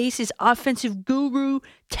Adam Gase's offensive guru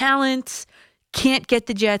talents can't get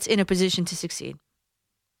the Jets in a position to succeed.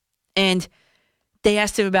 And they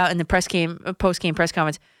asked him about in the post-game press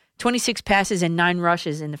conference, 26 passes and 9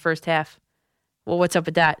 rushes in the first half. Well, what's up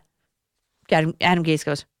with that? Adam Gase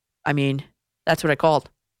goes, that's what I called.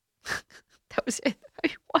 That was it.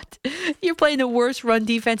 What? You're playing the worst run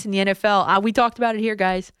defense in the NFL. We talked about it here,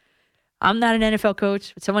 guys. I'm not an NFL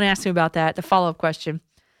coach, but someone asked me about that, the follow-up question.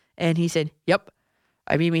 And he said, yep.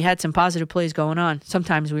 We had some positive plays going on.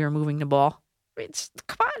 Sometimes we were moving the ball.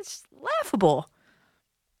 Come on, it's laughable.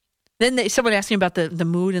 Then someone asked me about the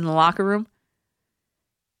mood in the locker room.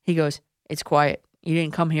 He goes, it's quiet. You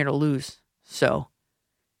didn't come here to lose. So,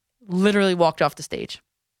 literally walked off the stage.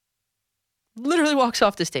 Literally walks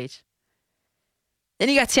off the stage. Then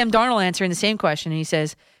you got Sam Darnold answering the same question, and he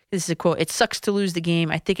says, this is a quote, it sucks to lose the game.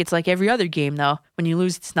 I think it's like every other game, though. When you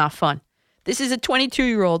lose, it's not fun. This is a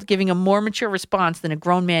 22-year-old giving a more mature response than a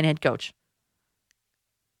grown man head coach.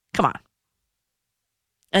 Come on.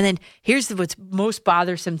 And then here's what's most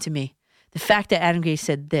bothersome to me. The fact that Adam Gase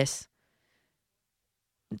said this.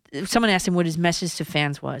 Someone asked him what his message to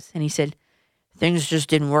fans was, and he said, things just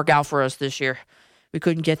didn't work out for us this year. We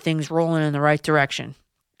couldn't get things rolling in the right direction,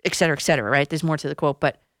 et cetera, right? There's more to the quote,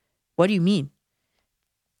 but what do you mean?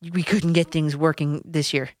 We couldn't get things working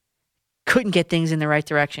this year. Couldn't get things in the right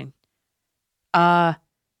direction.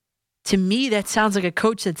 To me, that sounds like a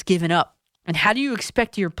coach that's given up. And how do you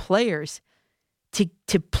expect your players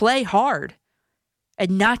to play hard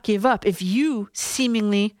and not give up if you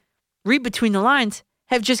seemingly, read between the lines,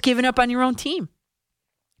 have just given up on your own team?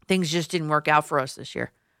 Things just didn't work out for us this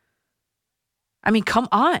year. I mean, come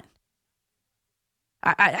on.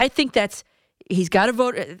 I think he's got a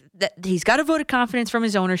vote of confidence from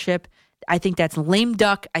his ownership. I think that's lame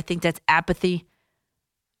duck. I think that's apathy.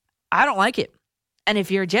 I don't like it. And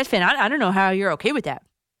if you're a Jets fan, I don't know how you're okay with that.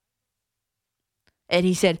 And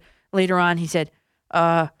he said, later on,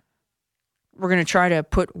 we're going to try to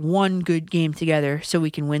put one good game together so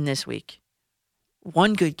we can win this week.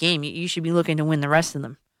 One good game. You should be looking to win the rest of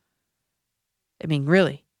them. I mean,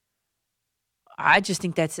 really. I just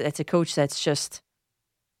think that's a coach that's just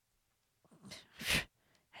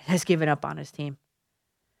has given up on his team.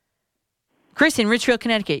 Chris in Richfield,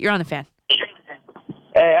 Connecticut, you're on the Fan.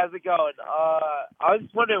 Hey, how's it going? I was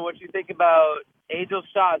just wondering what you think about Angels'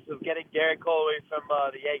 shots of getting Garrett Cole away from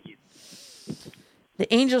the Yankees.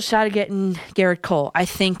 The Angels' shot of getting Garrett Cole. I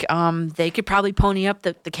think they could probably pony up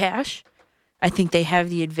the cash. I think they have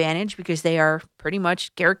the advantage because they are pretty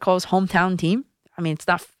much Garrett Cole's hometown team. I mean,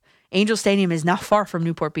 Angel Stadium is not far from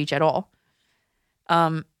Newport Beach at all.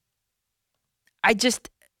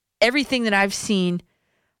 Everything that I've seen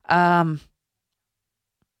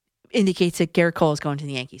indicates that Garrett Cole is going to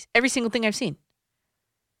the Yankees. Every single thing I've seen.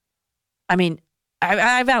 I mean,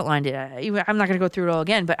 I've outlined it. I'm not going to go through it all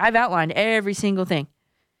again, but I've outlined every single thing.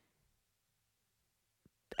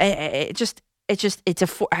 In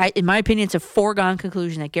my opinion, it's a foregone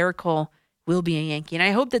conclusion that Garrett Cole will be a Yankee. And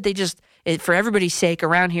I hope that for everybody's sake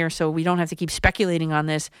around here, so we don't have to keep speculating on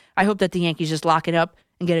this, I hope that the Yankees just lock it up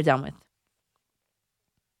and get it done with.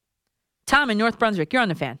 Tom in North Brunswick, you're on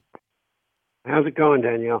the Fan. How's it going,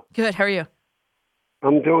 Danielle? Good. How are you?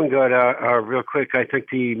 I'm doing good. Real quick, I think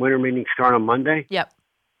the winter meetings start on Monday. Yep.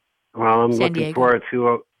 Well, I'm San looking Diego. forward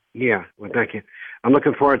to. Thank you. I'm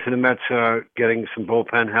looking forward to the Mets getting some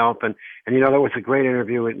bullpen help, and that was a great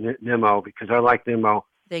interview with Nimmo because I like Nimmo.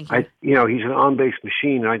 Thank you. He's an on-base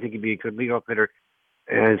machine, and I think he'd be a good leadoff hitter.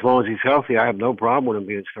 And as long as he's healthy, I have no problem with him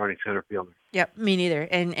being starting center fielder. Yep, me neither.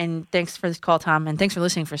 And thanks for this call, Tom, and thanks for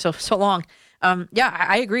listening for so long.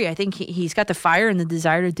 I agree. I think he's got the fire and the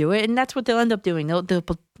desire to do it, and that's what they'll end up doing. They'll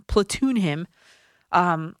platoon him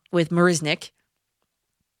with Marisnik,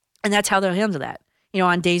 and that's how they'll handle that.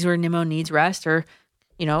 On days where Nimmo needs rest or,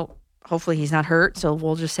 hopefully he's not hurt, so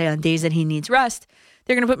we'll just say on days that he needs rest,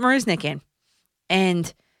 they're going to put Marisnik in.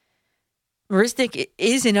 And Marisnik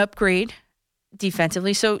is an upgrade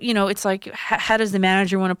defensively. So, it's like, how does the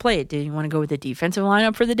manager want to play it? Do you want to go with a defensive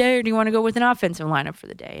lineup for the day or do you want to go with an offensive lineup for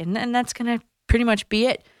the day? And that's going to pretty much be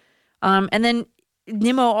it. And then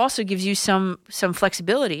Nimmo also gives you some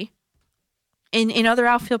flexibility in other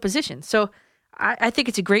outfield positions. So I think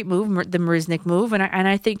it's a great move, the Marisnik move. And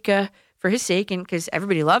I think for his sake, and because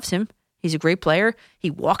everybody loves him, he's a great player. He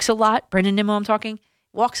walks a lot. Brendan Nimmo, I'm talking,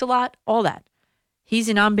 walks a lot, all that. He's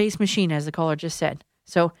an on-base machine, as the caller just said.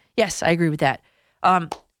 So, yes, I agree with that.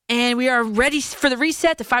 And we are ready for the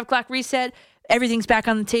reset, the 5 o'clock reset. Everything's back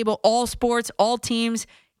on the table. All sports, all teams.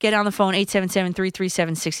 Get on the phone,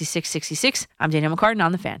 877-337-6666. I'm Daniel McCartan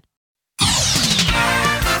on the Fan.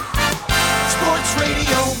 Sports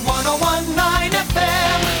Radio 101.9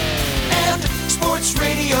 FM and Sports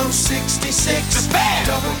Radio 66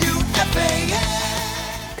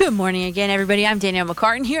 WFAN. Good morning again, everybody. I'm Danielle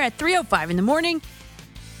McCartan here at 3:05 in the morning.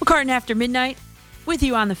 McCartan after midnight with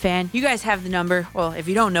you on the Fan. You guys have the number. Well, if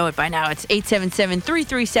you don't know it by now, it's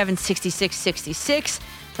 877-337-6666.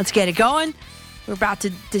 Let's get it going. We're about to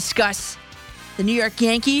discuss the New York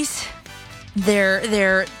Yankees,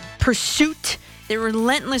 their pursuit, their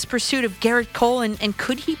relentless pursuit of Garrett Cole, and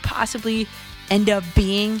could he possibly end up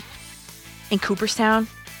being in Cooperstown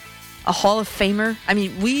a Hall of Famer? I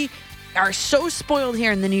mean, we are so spoiled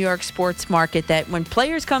here in the New York sports market that when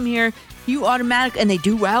players come here, you automatically, and they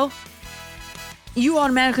do well, you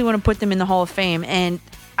automatically want to put them in the Hall of Fame. And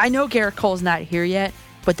I know Garrett Cole's not here yet,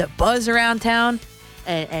 but the buzz around town,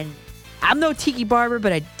 and I'm no tiki barber,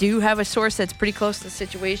 but I do have a source that's pretty close to the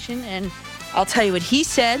situation, and I'll tell you what he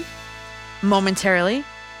said momentarily.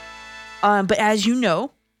 But as you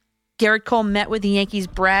know, Garrett Cole met with the Yankees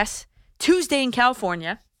brass Tuesday in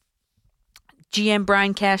California. GM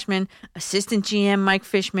Brian Cashman, assistant GM Mike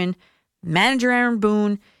Fishman, manager Aaron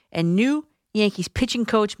Boone, and new Yankees pitching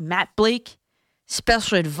coach Matt Blake,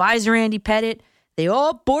 special advisor Andy Pettit. They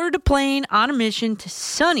all boarded a plane on a mission to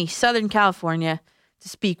sunny Southern California to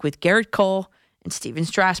speak with Garrett Cole and Steven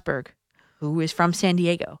Strasburg, who is from San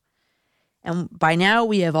Diego. And by now,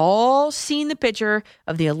 we have all seen the picture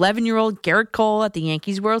of the 11-year-old Garrett Cole at the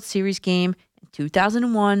Yankees World Series game in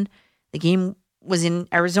 2001. The game was in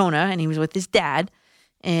Arizona, and he was with his dad,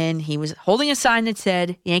 and he was holding a sign that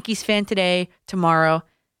said, Yankees fan today, tomorrow,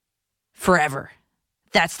 forever.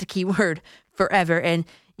 That's the key word, forever. And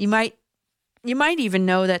you might even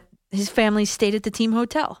know that his family stayed at the team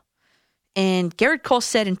hotel. And Garrett Cole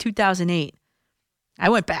said in 2008, I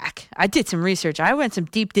went back. I did some research. I went some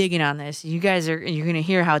deep digging on this. You're going to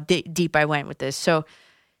hear how deep I went with this. So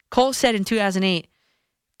Cole said in 2008,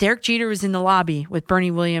 Derek Jeter was in the lobby with Bernie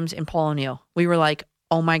Williams and Paul O'Neill. We were like,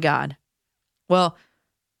 oh my God. Well,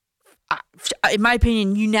 in my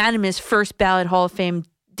opinion, unanimous first ballot Hall of Fame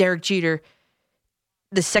Derek Jeter,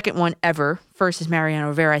 the second one ever. First is Mariano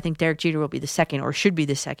Rivera. I think Derek Jeter will be the second, or should be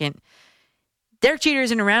the second. Derek Jeter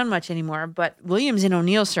isn't around much anymore, but Williams and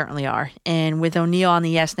O'Neill certainly are. And with O'Neill on the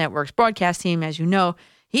Yes Network's broadcast team, as you know,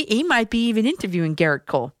 he might be even interviewing Garrett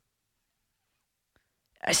Cole.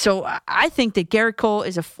 So I think that Garrett Cole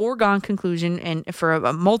is a foregone conclusion, and for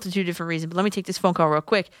a multitude of different reasons. But let me take this phone call real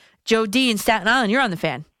quick. Joe D. in Staten Island, you're on the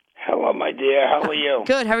Fan. Hello, my dear. How are you?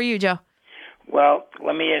 Good. How are you, Joe? Well,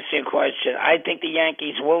 let me ask you a question. I think the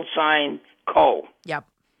Yankees will sign Cole. Yep.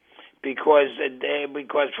 Because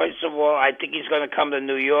first of all, I think he's going to come to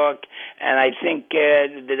New York, and I think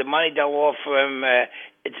the money they'll offer him,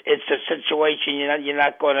 it's a situation you're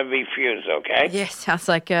not going to refuse. Okay? Yeah, sounds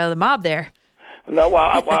like the mob there. No,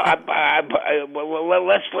 well,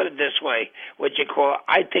 let's put it this way: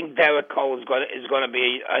 I think Derek Cole is going to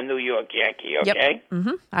be a New York Yankee. Okay? Yep.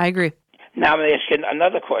 Mm-hmm. I agree. Now I'm going to ask you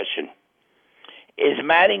another question: is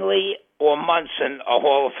Mattingly or Munson a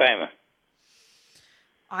Hall of Famer?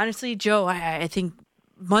 Honestly, Joe, I think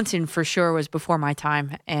Munson for sure was before my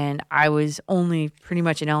time, and I was only pretty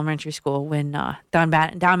much in elementary school when Don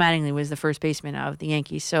Mattingly was the first baseman of the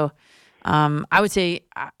Yankees. So I would say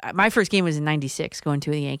my first game was in '96, going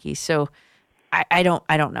to the Yankees. So I don't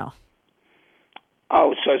know.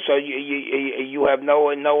 Oh, so you have no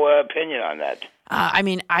opinion on that? I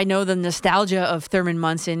mean, I know the nostalgia of Thurman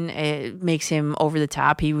Munson makes him over the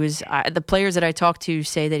top. He was the players that I talked to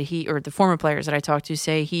say that the former players that I talked to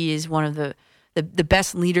say he is one of the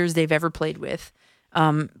best leaders they've ever played with.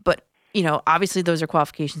 But obviously those are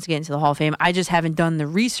qualifications to get into the Hall of Fame. I just haven't done the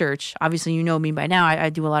research. Obviously, you know me by now. I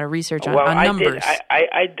do a lot of research on numbers.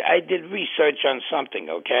 I did research on something.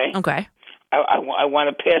 Okay. Okay. I want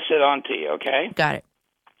to pass it on to you. Okay. Got it.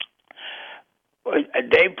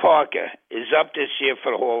 Dave Parker is up this year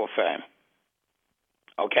for the Hall of Fame.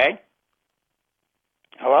 Okay?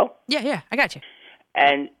 Hello? Yeah, I got you.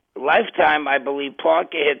 And lifetime, I believe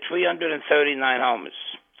Parker hit 339 homers.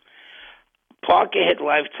 Parker hit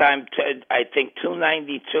lifetime, I think,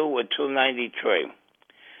 292 or 293.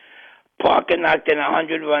 Parker knocked in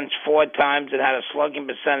 100 runs 4 times and had a slugging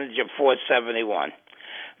percentage of .471.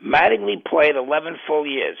 Mattingly played 11 full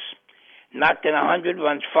years, knocked in 100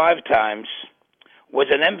 runs 5 times, was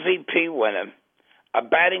an MVP winner, a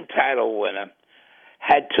batting title winner,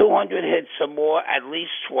 had 200 hits or more at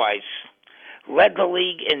least twice, led the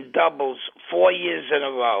league in doubles 4 years in a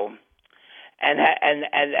row, and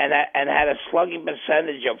had a slugging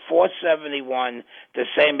percentage of .471, the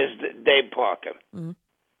same as Dave Parker. Mm-hmm.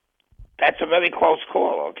 That's a very close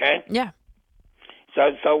call, okay? Yeah.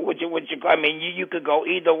 So would you? I mean, you could go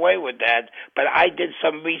either way with that, but I did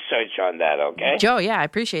some research on that, okay? Joe, yeah, I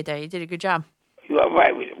appreciate that. You did a good job. You're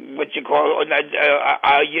right. What you call?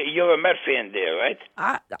 You're a Met fan, there, right?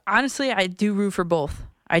 Honestly, I do root for both.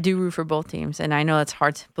 I do root for both teams, and I know that's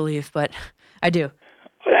hard to believe, but I do.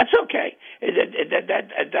 Well, that's okay.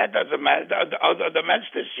 That doesn't matter. The Mets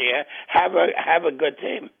this year have a good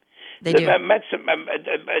team. They do. The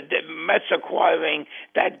Mets acquiring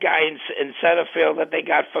that guy in center field that they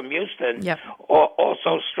got from Houston. Yep.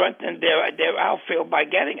 Also strengthened their outfield by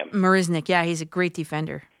getting him. Marisnik, yeah, he's a great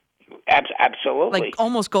defender. Absolutely. Like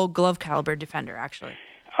almost Gold Glove caliber defender, actually.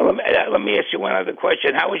 Let me ask you one other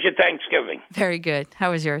question. How was your Thanksgiving? Very good.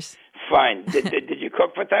 How was yours? Fine. Did you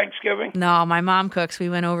cook for Thanksgiving? No, my mom cooks. We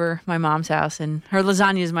went over my mom's house, and her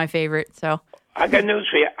lasagna is my favorite. So I got news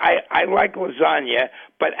for you. I like lasagna,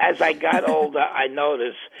 but as I got older, I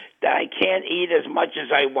noticed that I can't eat as much as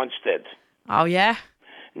I once did. Oh, yeah?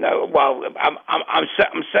 No, well, I'm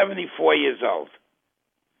 74 years old,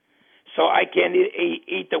 so I can't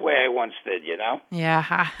eat the way I once did. You know.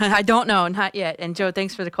 Yeah, I don't know, not yet. And Joe,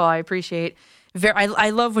 thanks for the call. I appreciate.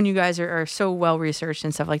 I love when you guys are so well researched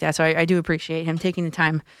and stuff like that. So I do appreciate him taking the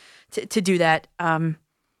time to do that.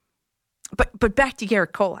 But back to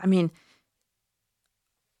Garrett Cole. I mean,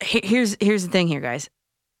 here's the thing here, guys.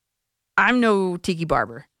 I'm no Tiki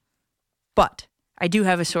Barber, but I do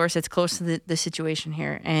have a source that's close to the situation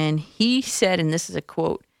here. And he said, and this is a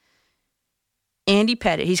quote, Andy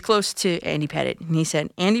Pettit, he's close to Andy Pettit, and he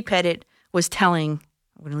said, Andy Pettit was telling,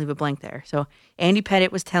 I'm going to leave a blank there. So Andy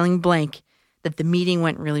Pettit was telling blank that the meeting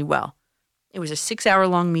went really well. It was a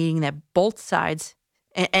 6-hour-long meeting that both sides,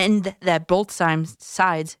 and that both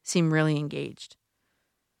sides seemed really engaged.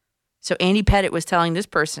 So Andy Pettit was telling this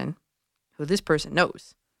person, who this person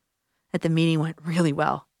knows, that the meeting went really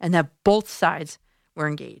well and that both sides were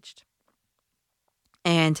engaged.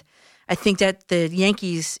 And I think that the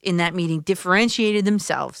Yankees in that meeting differentiated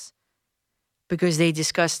themselves because they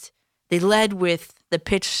led with the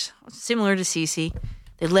pitch similar to CeCe.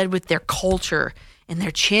 They led with their culture and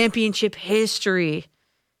their championship history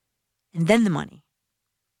and then the money.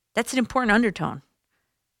 That's an important undertone.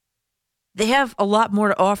 They have a lot more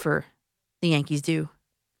to offer, the Yankees do,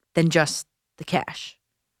 than just the cash.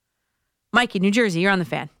 Mike in New Jersey, you're on the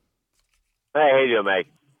Fan. Hey, how you doing, Meg?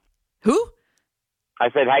 Who? I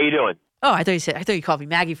said, how you doing? Oh, I thought you called me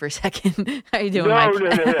Maggie for a second. How you doing, no, Mike?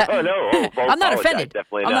 No. I'm not offended.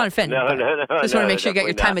 Definitely I'm not offended. No. Just want to make sure you got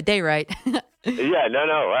your time of day right. Yeah,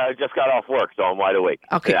 no. I just got off work, so I'm wide awake.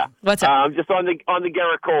 Okay. Yeah. What's up? Just on the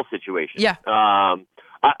Garrett Cole situation. Yeah.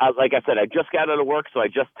 Like I said, I just got out of work, so I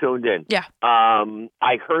just tuned in. Yeah.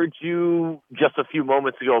 I heard you just a few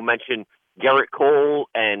moments ago mention Garrett Cole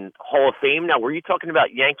and Hall of Fame. Now, were you talking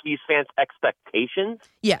about Yankees fans' expectations?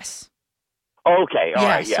 Yes. Okay. All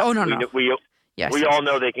right. Yeah. Oh, no. Yes, we all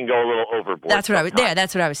know they can go a little overboard. That's what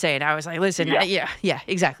that's what I was saying. I was like, listen, yeah,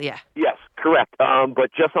 exactly, yeah. Yes, correct.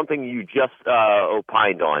 But just something you just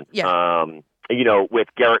opined on. Yeah. With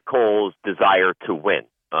Garrett Cole's desire to win.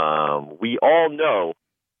 We all know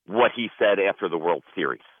what he said after the World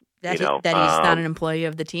Series. That he's not an employee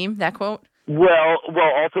of the team, that quote? Well,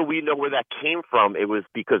 also we know where that came from. It was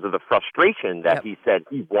because of the frustration that he said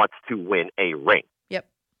he wants to win a ring. Yep.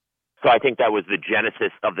 So I think that was the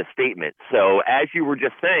genesis of the statement. So as you were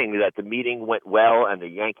just saying that the meeting went well and the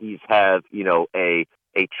Yankees have,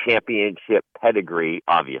 a championship pedigree,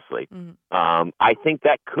 obviously, I think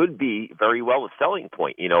that could be very well a selling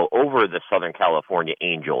point, over the Southern California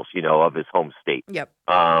Angels, of his home state. Yep.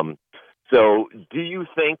 So do you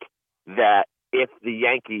think that if the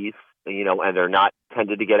Yankees, and they're not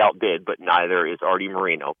tended to get outbid, but neither is Artie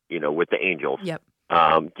Moreno, with the Angels. Yep.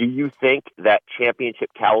 Do you think that championship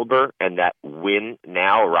caliber and that win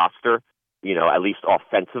now roster, at least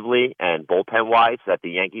offensively and bullpen wise that the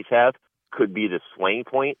Yankees have, could be the swing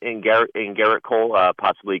point in Garrett Cole,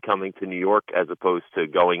 possibly coming to New York as opposed to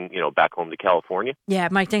going, back home to California? Yeah,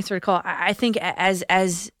 Mike, thanks for the call. I think as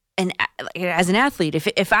an athlete,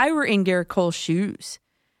 if I were in Garrett Cole's shoes,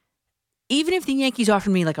 even if the Yankees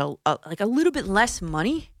offered me like a little bit less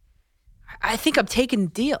money, I think I'm taking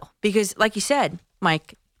the deal because, like you said,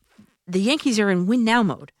 Mike, the Yankees are in win now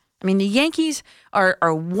mode. I mean, the Yankees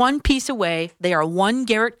are one piece away. They are one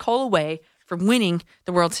Garrett Cole away from winning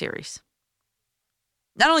the World Series.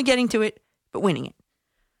 Not only getting to it, but winning it.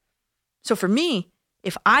 So for me,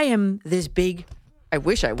 if I am this big, I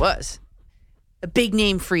wish I was, a big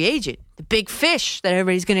name free agent, the big fish that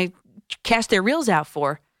everybody's going to cast their reels out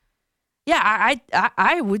for, yeah,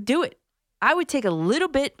 I would do it. I would take a little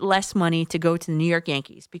bit less money to go to the New York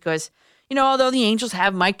Yankees because, although the Angels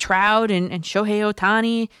have Mike Trout and Shohei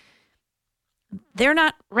Ohtani, they're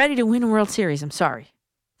not ready to win a World Series. I'm sorry.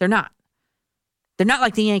 They're not. They're not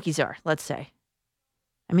like the Yankees are, let's say.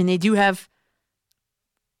 I mean, they do have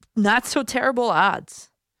not so terrible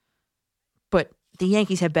odds, but the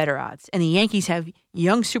Yankees have better odds. And the Yankees have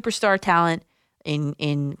young superstar talent in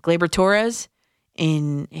Gleyber Torres,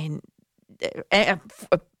 in a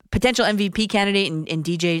potential MVP candidate in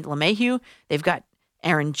DJ LeMahieu. They've got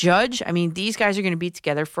Aaron Judge. I mean, these guys are going to be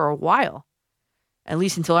together for a while, at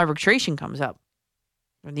least until arbitration comes up,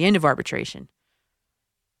 or the end of arbitration,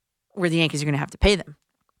 where the Yankees are going to have to pay them.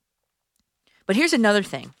 But here's another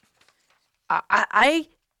thing. I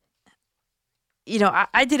did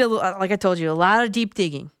like I told you, a lot of deep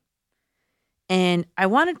digging, and I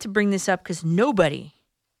wanted to bring this up because nobody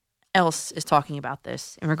else is talking about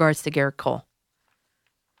this in regards to Garrett Cole.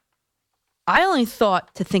 I only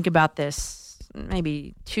thought to think about this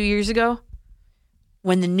maybe 2 years ago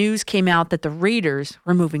when the news came out that the Raiders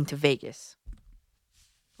were moving to Vegas.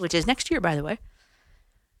 which is next year, by the way.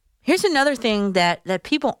 Here's another thing that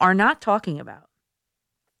people are not talking about.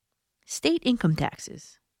 State income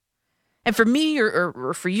taxes. And for me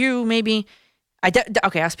or for you, maybe,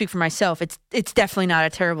 I'll speak for myself. It's definitely not a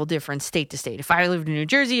terrible difference state to state. If I lived in New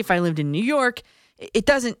Jersey, if I lived in New York, it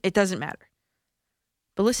doesn't matter.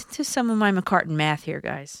 But listen to some of my McCartan math here,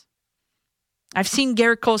 guys. I've seen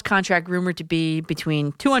Garrett Cole's contract rumored to be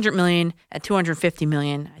between $200 million and $250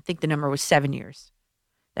 million. I think the number was 7 years.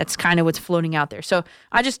 That's kind of what's floating out there. So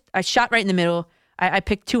I shot right in the middle. I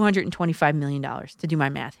picked $225 million to do my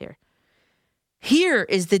math here. Here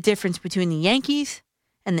is the difference between the Yankees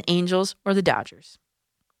and the Angels or the Dodgers.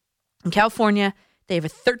 In California, they have a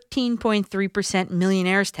 13.3%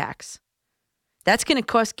 millionaires tax. That's going to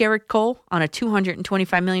cost Garrett Cole on a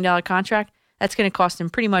 $225 million contract. That's going to cost him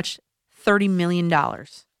pretty much $30 million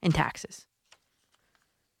in taxes.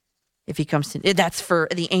 If he comes to, that's for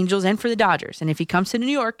the Angels and for the Dodgers. And if he comes to New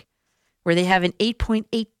York, where they have an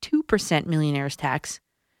 8.82% millionaires tax,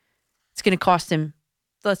 it's going to cost him,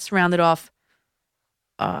 let's round it off,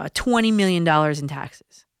 $20 million in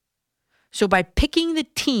taxes. So by picking the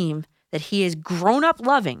team that he has grown up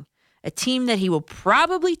loving, a team that he will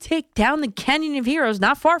probably take down the Canyon of Heroes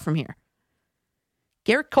not far from here,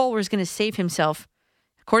 Garrett Cole is going to save himself,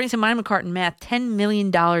 according to my McCartan math, $10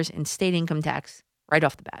 million in state income tax right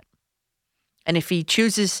off the bat. And if he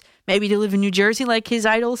chooses maybe to live in New Jersey like his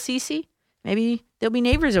idol CeCe, maybe there'll be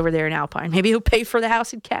neighbors over there in Alpine. Maybe he'll pay for the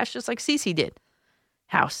house in cash just like CeCe did.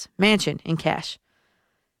 House, mansion in cash.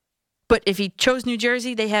 But if he chose New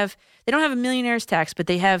Jersey, they don't have a millionaire's tax, but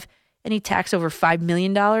they have any tax over $5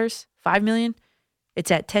 million, $5 million.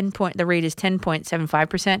 It's at the rate is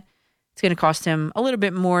 10.75%. It's going to cost him a little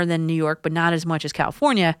bit more than New York, but not as much as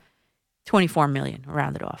California, $24 million,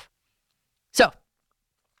 round it off. So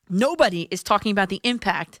nobody is talking about the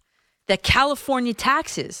impact that California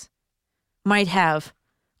taxes might have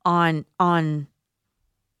on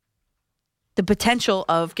the potential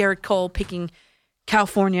of Garrett Cole picking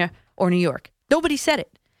California or New York. Nobody said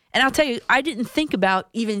it. And I'll tell you, I didn't think about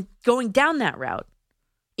even going down that route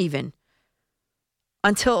even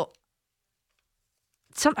until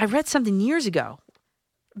I read something years ago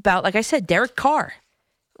about, like I said, Derek Carr.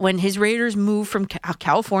 When his Raiders moved from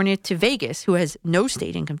California to Vegas, who has no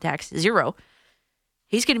state income tax, 0,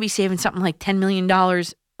 he's going to be saving something like $10 million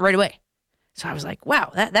right away. So I was like,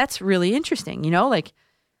 wow, that's really interesting. You know, like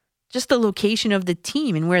just the location of the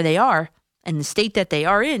team and where they are and the state that they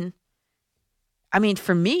are in. I mean,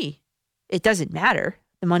 for me, it doesn't matter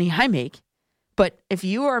the money I make. But if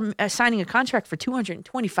you are signing a contract for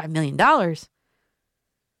 $225 million,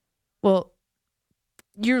 well,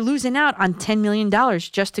 you're losing out on $10 million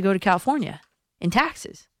just to go to California in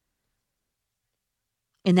taxes,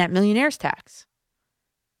 in that millionaire's tax.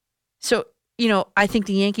 So, you know, I think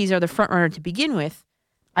the Yankees are the front runner to begin with.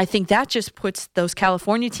 I think that just puts those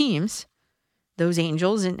California teams, those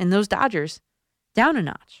Angels and those Dodgers, down a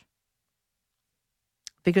notch.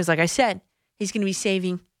 Because, like I said, he's going to be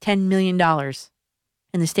saving $10 million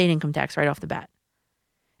in the state income tax right off the bat.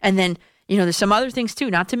 And then, you know, there's some other things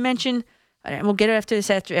too, not to mention, and we'll get it after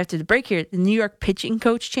the break here, the New York pitching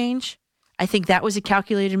coach change. I think that was a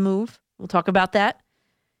calculated move. We'll talk about that.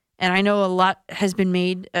 And I know a lot has been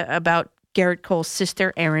made about Garrett Cole's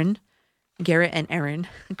sister, Garrett and Erin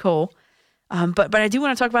Cole. But I do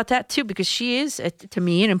want to talk about that too, because she is, to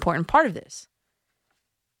me, an important part of this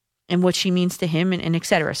and what she means to him and et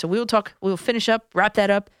cetera. So we'll finish up, wrap that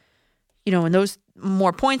up, you know, and those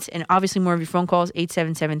more points and obviously more of your phone calls,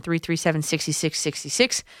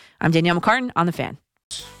 877-337-6666. I'm Danielle McCartan on The Fan.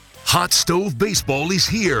 Hot Stove Baseball is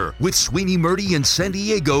here with Sweeney Murdy in San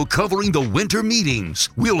Diego covering the winter meetings.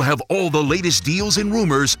 We'll have all the latest deals and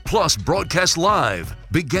rumors, plus broadcast live,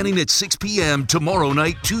 beginning at 6 p.m. tomorrow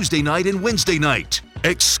night, Tuesday night, and Wednesday night.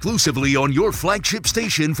 Exclusively on your flagship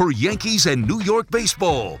station for Yankees and New York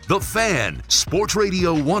baseball. The Fan, Sports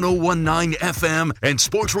Radio 101.9 FM and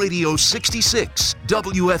Sports Radio 66,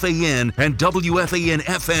 WFAN and WFAN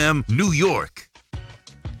FM, New York.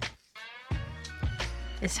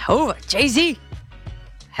 It's over. Jay-Z.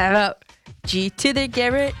 How about G to the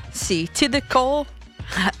Garrett, C to the Cole?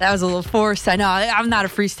 That was a little forced. I know. I'm not a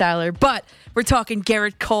freestyler, but we're talking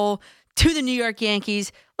Garrett Cole to the New York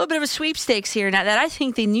Yankees. A little bit of a sweepstakes here. Now that I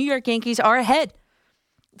think the New York Yankees are ahead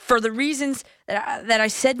for the reasons that I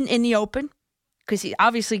said in the open, because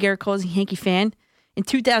obviously Garrett Cole is a Yankee fan. In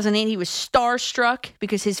 2008, he was starstruck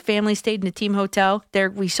because his family stayed in the team hotel.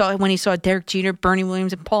 There, when he saw Derek Jeter, Bernie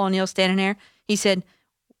Williams, and Paul O'Neill standing there, he said,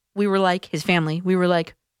 his family, we were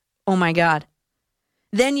like, oh my God.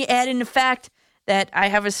 Then you add in the fact that I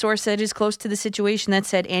have a source that is close to the situation that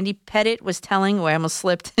said Andy Pettit was telling, I almost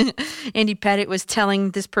slipped. Andy Pettit was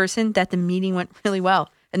telling this person that the meeting went really well.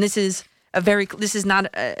 And this is not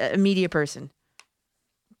a media person.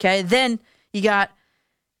 Okay. Then you got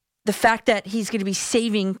the fact that he's going to be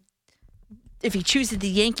saving, if he chooses the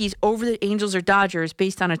Yankees over the Angels or Dodgers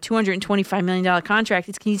based on a $225 million contract,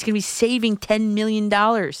 he's going to be saving $10 million.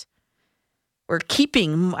 Or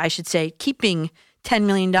keeping $10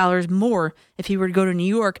 million more if he were to go to New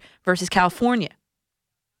York versus California.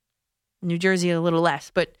 New Jersey a little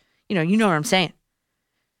less, but you know what I'm saying.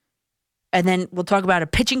 And then we'll talk about a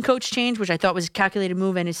pitching coach change, which I thought was a calculated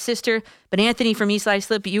move, and his sister. But Anthony from East Side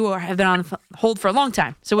Slip, you have been on hold for a long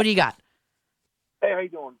time. So what do you got? Hey, how you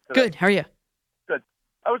doing today? Good. How are you? Good.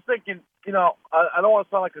 I was thinking, I don't want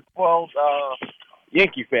to sound like a spoiled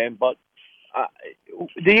Yankee fan, but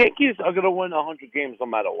the Yankees are going to win 100 games no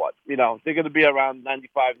matter what. They're going to be around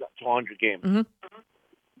 95 to 100 games. Mm-hmm.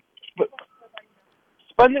 But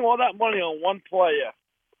spending all that money on one player,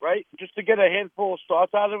 right, just to get a handful of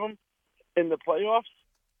starts out of him in the playoffs,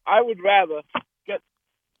 I would rather get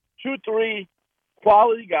 2-3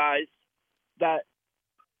 quality guys that,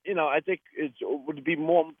 I think would be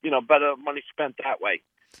more, better money spent that way.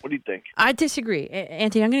 What do you think? I disagree.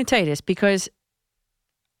 Anthony, I'm going to tell you this because,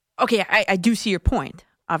 okay, I do see your point.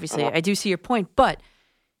 Obviously, I do see your point. But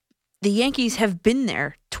the Yankees have been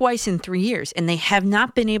there twice in 3 years, and they have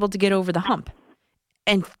not been able to get over the hump.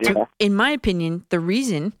 And in my opinion, the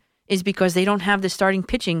reason is because they don't have the starting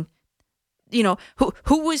pitching. We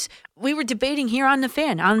were debating here on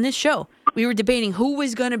this show. We were debating who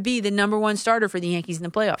was going to be the number one starter for the Yankees in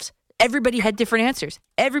the playoffs. Everybody had different answers.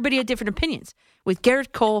 Everybody had different opinions. With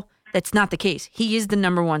Garrett Cole, that's not the case. He is the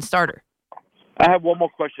number one starter. I have one more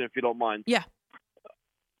question, if you don't mind. Yeah.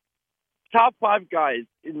 Top 5 guys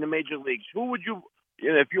in the major leagues. Who would you,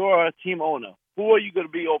 if you're a team owner, who are you going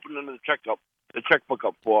to be opening the checkbook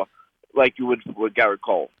up for, like you would with Garrett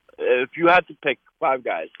Cole? If you had to pick 5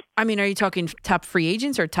 guys. I mean, are you talking top free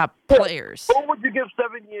agents or top players? Who would you give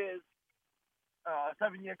 7 years,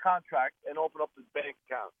 7-year contract and open up his bank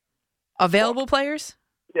account? Available players?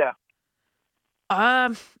 Yeah.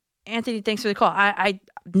 Anthony, thanks for the call.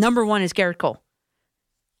 Number one is Garrett Cole.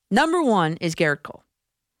 Number one is Garrett Cole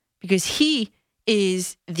because he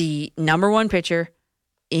is the number one pitcher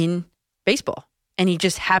in baseball, and he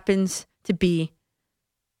just happens to be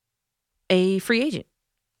a free agent.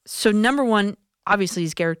 So number one, obviously,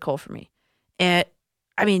 is Garrett Cole for me. And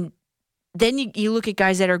then you look at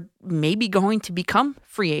guys that are maybe going to become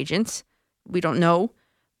free agents. We don't know,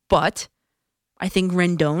 but I think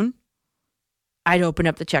Rendon, I'd open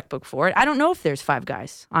up the checkbook for it. I don't know if there's 5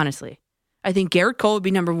 guys, honestly. I think Garrett Cole would be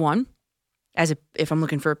number one if I'm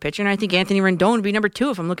looking for a pitcher, and I think Anthony Rendon would be number 2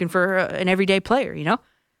 if I'm looking for an everyday player.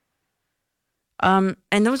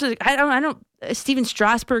 And those are I don't Steven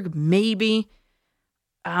Strasburg maybe.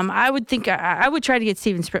 I would think I would try to get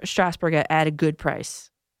Steven Strasburg at a good price.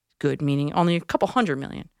 Good meaning only a couple $100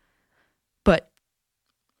 million. But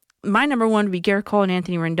my number one would be Garrett Cole and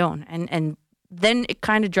Anthony Rendon, and then it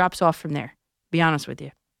kind of drops off from there. Be honest with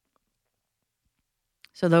you.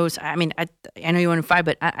 So those, I know you wanted 5,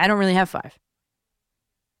 but I don't really have 5.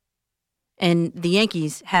 And the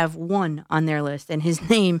Yankees have 1 on their list, and his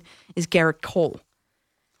name is Garrett Cole.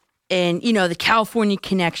 And, the California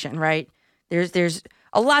connection, right? There's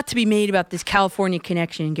a lot to be made about this California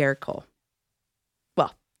connection in Garrett Cole.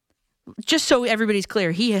 Well, just so everybody's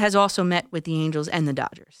clear, he has also met with the Angels and the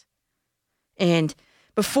Dodgers. And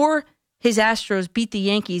before his Astros beat the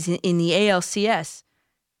Yankees in the ALCS,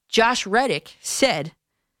 Josh Reddick said,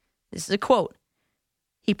 this is a quote,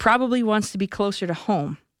 he probably wants to be closer to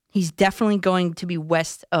home. He's definitely going to be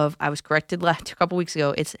west of, I was corrected a couple weeks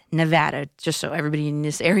ago, it's Nevada, just so everybody in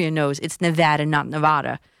this area knows, it's Nevada, not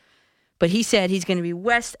Nevada. But he said he's going to be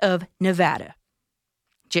west of Nevada,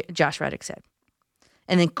 Josh Reddick said.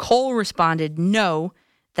 And then Cole responded, no,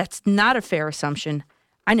 that's not a fair assumption.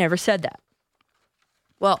 I never said that.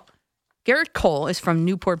 Well, Garrett Cole is from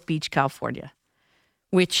Newport Beach, California,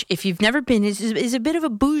 which, if you've never been, is a bit of a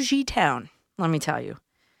bougie town, let me tell you.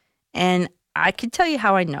 And I can tell you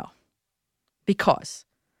how I know. Because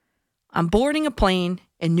I'm boarding a plane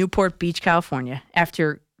in Newport Beach, California,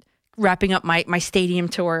 after wrapping up my stadium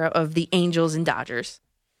tour of the Angels and Dodgers.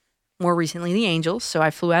 More recently, the Angels. So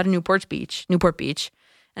I flew out of Newport Beach,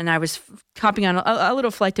 and I was hopping on a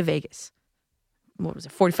little flight to Vegas. What was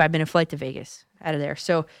it? 45-minute flight to Vegas out of there.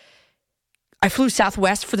 So I flew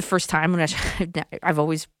Southwest for the first time. I've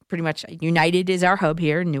always pretty much, United is our hub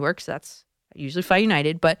here in Newark, so I usually fly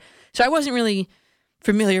United. But so I wasn't really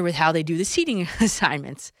familiar with how they do the seating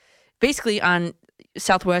assignments. Basically, on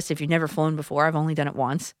Southwest, if you've never flown before, I've only done it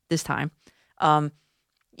once this time.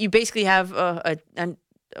 You basically have a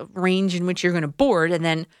range in which you're going to board, and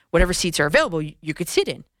then whatever seats are available, you could sit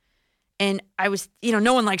in. And I was,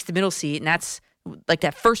 no one likes the middle seat, and that's like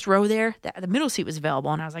that first row there. The middle seat was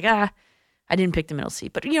available, and I was like, I didn't pick the middle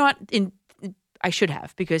seat. But you know what? I should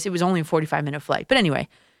have, because it was only a 45-minute flight. But anyway,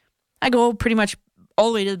 I go pretty much all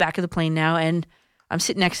the way to the back of the plane now, and I'm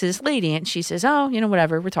sitting next to this lady, and she says, oh,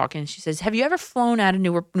 whatever, we're talking. She says, have you ever flown out of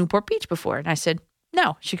Newport Beach before? And I said,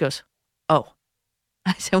 no. She goes, oh.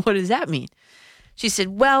 I said, what does that mean? She said,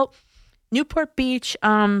 well, Newport Beach,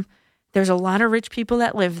 there's a lot of rich people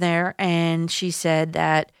that live there, and she said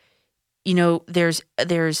that,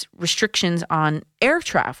 there's restrictions on air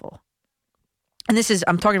travel. And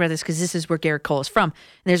I'm talking about this because this is where Garrett Cole is from. And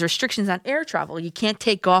there's restrictions on air travel. You can't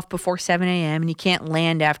take off before 7 a.m. and you can't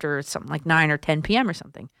land after something like 9 or 10 p.m. or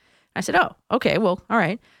something. I said, oh, okay, well, all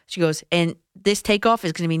right. She goes, and this takeoff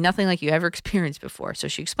is going to be nothing like you ever experienced before. So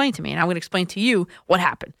she explained to me, and I'm going to explain to you what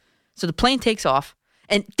happened. So the plane takes off,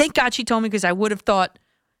 and thank God she told me, because I would have thought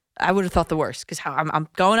the worst, because I'm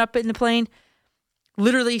going up in the plane,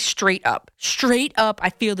 literally straight up.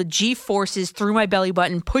 I feel the G forces through my belly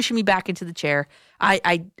button, pushing me back into the chair.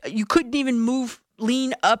 You couldn't even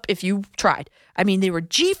lean up if you tried. I mean, they were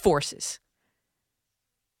G forces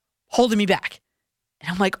holding me back. And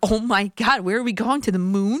I'm like, oh my God, where are we going? To the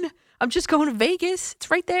moon? I'm just going to Vegas. It's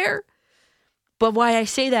right there. But why I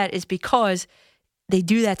say that is because they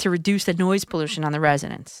do that to reduce the noise pollution on the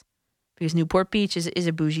residents. Because Newport Beach is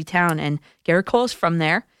a bougie town, and Garrett Cole is from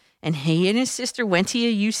there. And he and his sister went to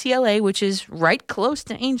UCLA, which is right close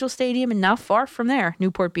to Angel Stadium and not far from there,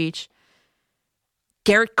 Newport Beach.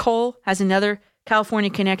 Garrett Cole has another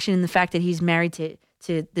California connection in the fact that he's married to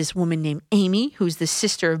this woman named Amy, who's the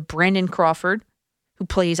sister of Brandon Crawford, who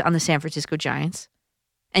plays on the San Francisco Giants.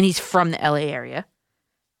 And he's from the LA area.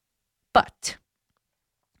 But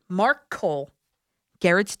Mark Cole,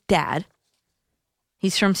 Garrett's dad,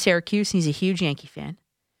 he's from Syracuse, and he's a huge Yankee fan.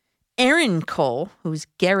 Erin Cole, who's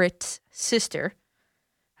Garrett's sister.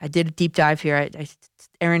 I did a deep dive here.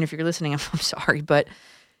 Erin, if you're listening, I'm sorry, but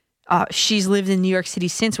she's lived in New York City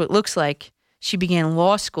since what looks like she began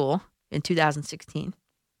law school in 2016.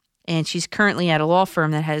 And she's currently at a law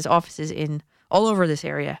firm that has offices in all over this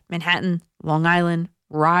area: Manhattan, Long Island,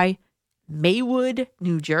 Rye, Maywood,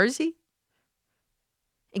 New Jersey.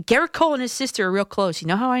 And Garrett Cole and his sister are real close. You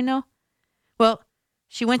know how I know? Well,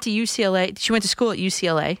 she went to UCLA. She went to school at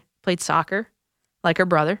UCLA. Played soccer like her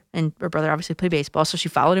brother, and her brother obviously played baseball, so she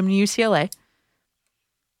followed him to UCLA.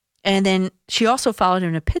 And then she also followed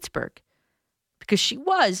him to Pittsburgh because she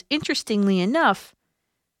was, interestingly enough,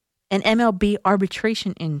 an MLB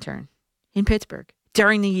arbitration intern in Pittsburgh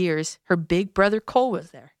during the years her big brother Cole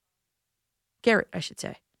was there. Garrett, I should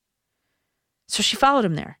say. So she followed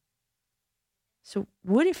him there. So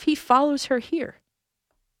what if he follows her here?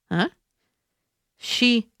 Huh?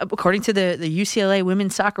 She, according to the UCLA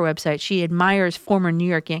women's soccer website, she admires former New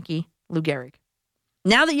York Yankee Lou Gehrig.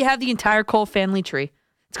 Now that you have the entire Cole family tree,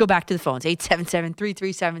 let's go back to the phones.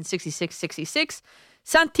 877-337-6666.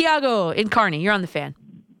 Santiago in Kearney, you're on the fan.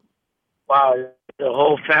 Wow, the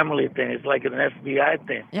whole family thing is like an FBI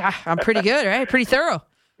thing. Yeah, I'm pretty good, right? Pretty thorough.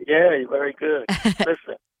 Yeah, you're very good.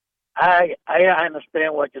 Listen, I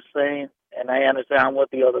understand what you're saying, and I understand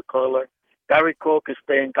what the other caller. Gary Cole could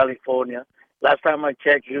stay in California. Last time I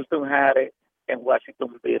checked, Houston had it, and Washington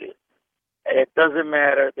beat it. It doesn't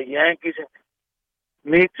matter. The Yankees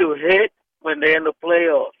need to hit when they're in the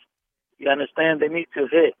playoffs. You understand? They need to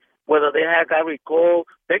hit. Whether they have Gary Cole,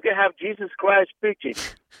 they can have Jesus Christ pitching.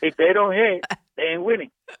 If they don't hit, they ain't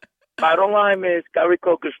winning. Bottom line is Gary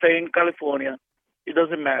Cole could stay in California. It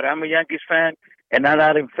doesn't matter. I'm a Yankees fan, and I'm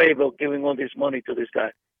not in favor of giving all this money to this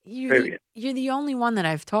guy. Period. You're the only one that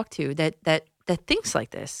I've talked to that thinks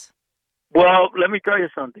like this. Well, let me tell you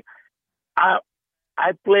something. I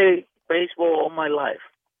play baseball all my life.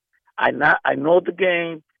 I know the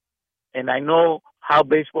game, and I know how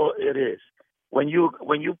baseball it is. When you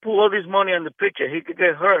put all this money on the pitcher, he could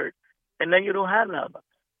get hurt, and then you don't have nothing.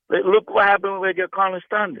 Look what happened with your Colin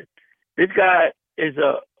Standard. This guy is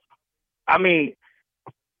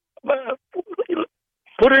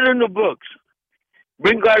put it in the books.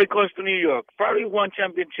 Bring Gary Cole to New York. Probably won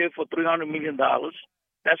championship for $300 million.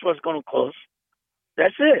 That's what's going to cost.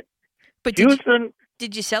 That's it. But Houston.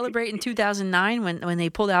 Did you celebrate in 2009 when they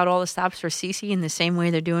pulled out all the stops for CeCe in the same way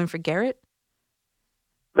they're doing for Garrett?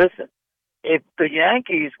 Listen, if the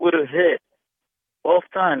Yankees would have hit off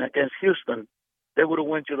time against Houston, they would have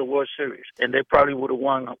went to the World Series, and they probably would have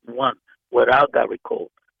won without Gary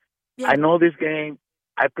Cole. Yeah. I know this game.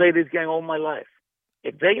 I played this game all my life.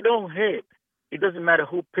 If they don't hit, It doesn't matter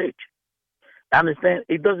who pitched. Understand?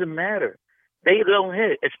 It doesn't matter. They don't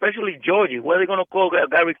hit, especially Georgie. What are they going to call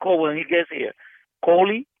Gary Cole when he gets here?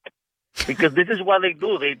 Coley? Because this is what they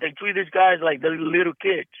do. They treat these guys like they're little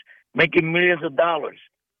kids making millions of dollars.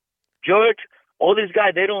 George, all these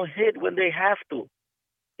guys, they don't hit when they have to.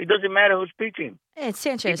 It doesn't matter who's pitching. And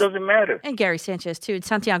Sanchez. It doesn't matter. And Gary Sanchez, too.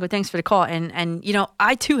 Santiago, thanks for the call. And you know,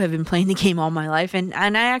 I, too, have been playing the game all my life. And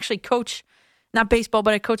I actually coach, not baseball,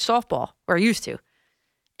 but I coach softball, or I used to.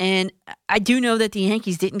 And I do know that the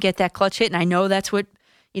Yankees didn't get that clutch hit. And I know that's what,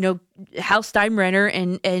 you know, Hal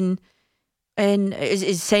Steinbrenner and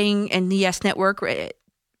is saying in the Yes Network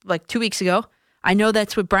like 2 weeks ago. I know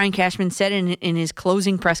that's what Brian Cashman said in his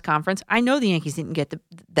closing press conference. I know the Yankees didn't get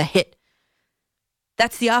the hit.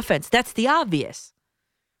 That's the offense. That's the obvious.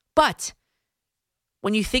 But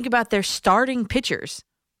when you think about their starting pitchers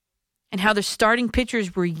and how their starting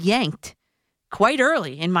pitchers were yanked quite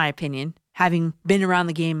early, in my opinion, having been around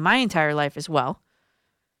the game my entire life as well,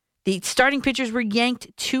 the starting pitchers were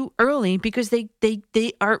yanked too early because they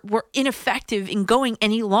were ineffective in going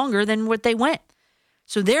any longer than what they went.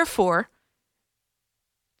 So therefore,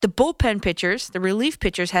 the bullpen pitchers, the relief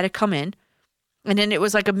pitchers had to come in, and then it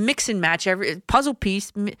was like a mix and match, every puzzle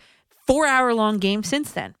piece, 4-hour-long game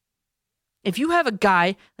since then. If you have a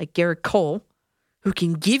guy like Garrett Cole who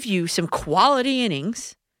can give you some quality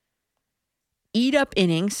innings, eat up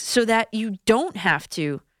innings so that you don't have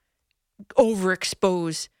to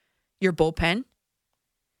overexpose your bullpen,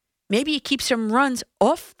 maybe you keep some runs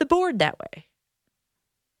off the board that way.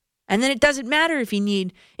 And then it doesn't matter if you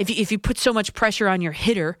put so much pressure on your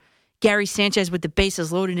hitter, Gary Sanchez with the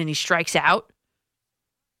bases loaded and he strikes out.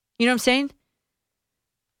 You know what I'm saying?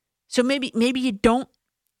 So maybe you don't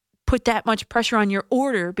put that much pressure on your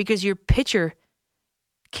order because your pitcher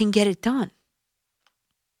can get it done.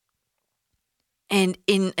 And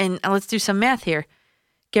let's do some math here.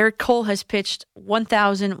 Garrett Cole has pitched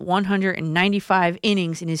 1,195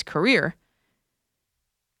 innings in his career.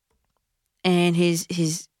 And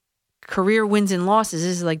his career wins and losses,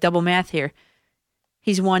 this is like double math here.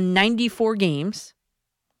 He's won 94 games.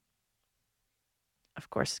 Of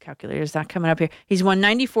course, calculator's not coming up here. He's won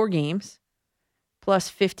 94 games plus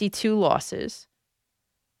 52 losses.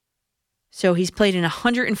 So he's played in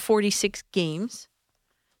 146 games.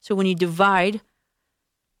 So when you divide,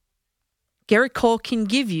 Garrett Cole can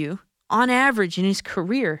give you, on average in his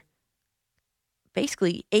career,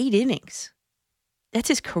 basically 8 innings. That's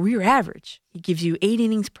his career average. He gives you 8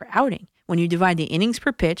 innings per outing when you divide the innings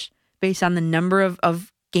per pitch based on the number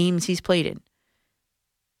of games he's played in.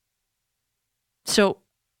 So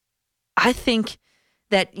I think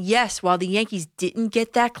that, yes, while the Yankees didn't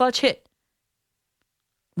get that clutch hit,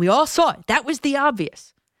 we all saw it. That was the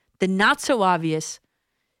obvious. The not so obvious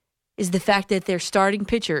is the fact that their starting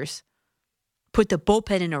pitchers put the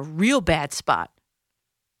bullpen in a real bad spot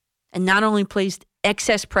and not only placed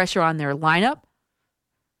excess pressure on their lineup,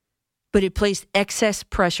 but it placed excess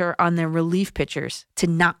pressure on their relief pitchers to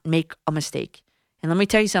not make a mistake. And let me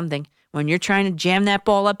tell you something. When you're trying to jam that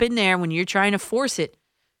ball up in there, when you're trying to force it,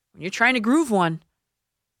 when you're trying to groove one,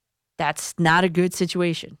 that's not a good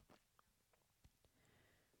situation.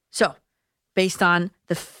 So, based on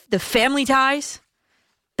the family ties,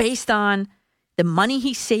 based on the money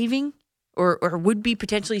he's saving or would be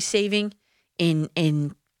potentially saving in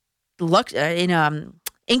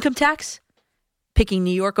income tax, picking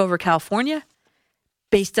New York over California,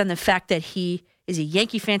 based on the fact that he is a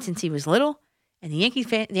Yankee fan since he was little, and the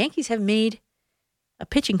Yankees have made a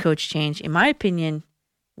pitching coach change, in my opinion,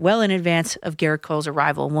 well in advance of Garrett Cole's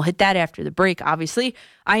arrival. And we'll hit that after the break, obviously.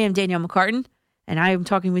 I am Danielle McCartan, and I am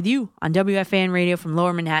talking with you on WFAN Radio from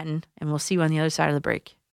Lower Manhattan, and we'll see you on the other side of the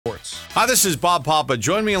break. Hi, this is Bob Papa.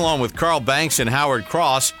 Join me along with Carl Banks and Howard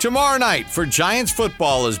Cross tomorrow night for Giants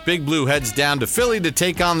football as Big Blue heads down to Philly to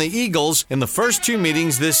take on the Eagles in the first 2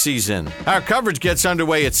 meetings this season. Our coverage gets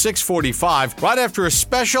underway at 6:45 right after a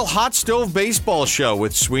special hot stove baseball show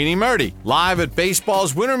with Sweeney Murdy, live at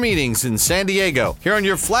baseball's winter meetings in San Diego, here on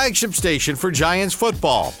your flagship station for Giants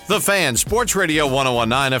football. The Fan, Sports Radio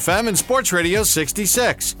 101.9 FM and Sports Radio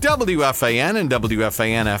 66, WFAN and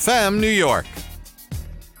WFAN FM, New York.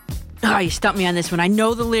 Oh, you stumped me on this one. I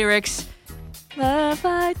know the lyrics. Love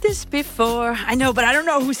like this before. I know, but I don't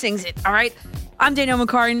know who sings it. All right. I'm Danielle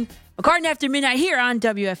McCartan. McCartan After Midnight here on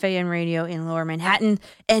WFAN Radio in Lower Manhattan.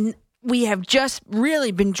 And we have just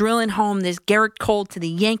really been drilling home this Garrett Cole to the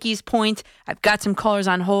Yankees point. I've got some callers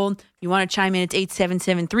on hold. If you want to chime in, it's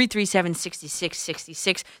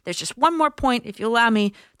 877-337-6666. There's just one more point, if you allow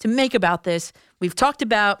me, to make about this. We've talked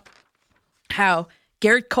about how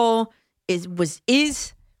Garrett Cole was,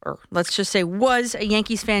 or let's just say was, a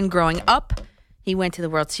Yankees fan growing up, He went to the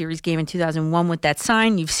World Series game in 2001 with that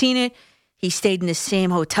sign. You've seen it. He stayed in the same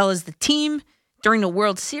hotel as the team during the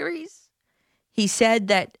World Series. He said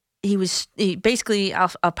that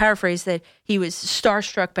I'll paraphrase, that he was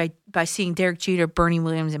starstruck by seeing Derek Jeter, Bernie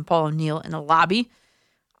Williams, and Paul O'Neill in the lobby.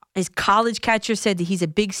 His college catcher said that he's a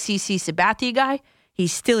big CC Sabathia guy.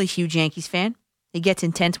 He's still a huge Yankees fan. He gets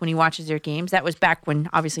intense when he watches their games. That was back when,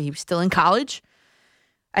 obviously, he was still in college.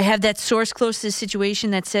 I have that source close to the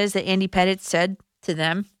situation that says that Andy Pettitte said to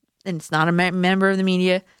them, and it's not a member of the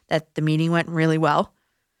media, that the meeting went really well.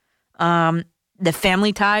 The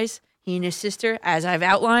family ties, he and his sister, as I've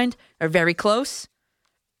outlined, are very close.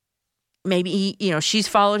 Maybe she's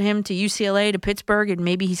followed him to UCLA, to Pittsburgh, and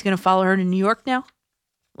maybe he's going to follow her to New York now.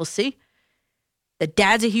 We'll see. The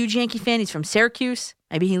dad's a huge Yankee fan. He's from Syracuse.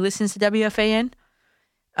 Maybe he listens to WFAN.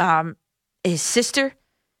 His sister,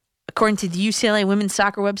 according to the UCLA women's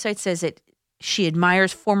soccer website, says that she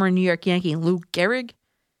admires former New York Yankee Lou Gehrig.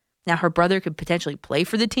 Now her brother could potentially play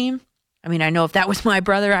for the team. I mean, I know if that was my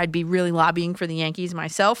brother, I'd be really lobbying for the Yankees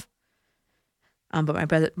myself.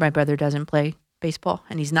 But my brother doesn't play baseball,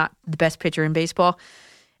 and he's not the best pitcher in baseball.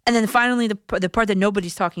 And then finally, the part that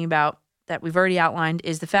nobody's talking about, that we've already outlined,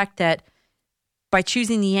 is the fact that by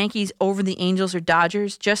choosing the Yankees over the Angels or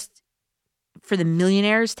Dodgers, just for the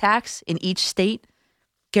millionaires tax in each state,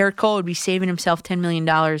 Garrett Cole would be saving himself $10 million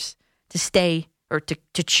to stay or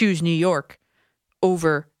to choose New York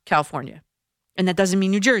over California. And that doesn't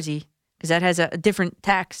mean New Jersey, because that has a different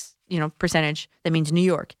tax, percentage. That means New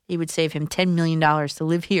York. He would save him $10 million to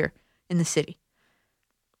live here in the city.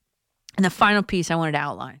 And the final piece I wanted to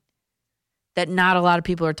outline, that not a lot of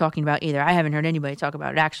people are talking about either. I haven't heard anybody talk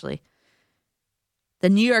about it, actually. The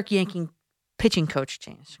New York Yankee pitching coach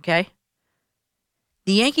change, okay?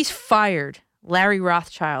 The Yankees fired Larry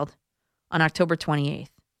Rothschild on October 28th.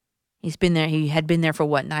 He's been there. He had been there for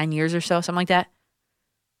 9 years or so, something like that.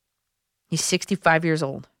 He's 65 years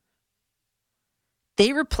old.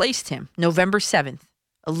 They replaced him November 7th,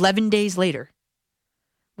 11 days later,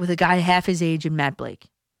 with a guy half his age in Matt Blake.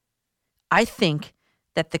 I think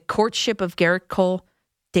that the courtship of Garrett Cole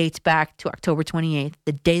dates back to October 28th,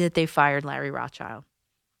 the day that they fired Larry Rothschild.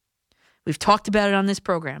 We've talked about it on this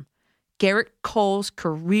program. Garrett Cole's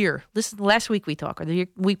career, listen, last week we talked, or the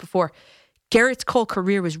week before, Garrett Cole's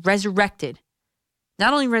career was resurrected.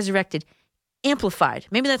 Not only resurrected, amplified.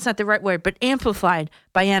 Maybe that's not the right word, but amplified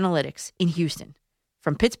by analytics in Houston.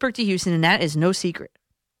 From Pittsburgh to Houston, and that is no secret.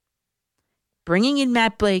 Bringing in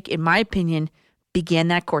Matt Blake, in my opinion, began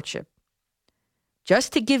that courtship.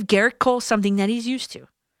 Just to give Garrett Cole something that he's used to,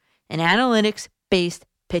 an analytics-based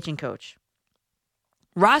pitching coach.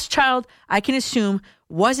 Rothschild, I can assume,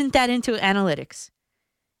 wasn't that into analytics.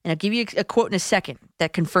 And I'll give you a quote in a second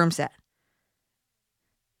that confirms that.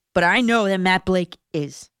 But I know that Matt Blake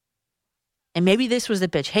is. And maybe this was the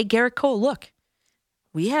pitch. Hey, Garrett Cole, look,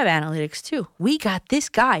 we have analytics too. We got this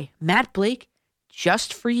guy, Matt Blake,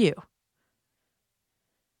 just for you.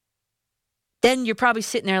 Then you're probably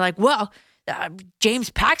sitting there like, well, James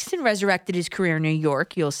Paxton resurrected his career in New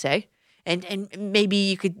York, you'll say. And maybe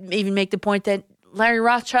you could even make the point that Larry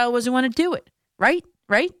Rothschild wasn't want to do it. Right?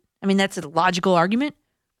 I mean, that's a logical argument.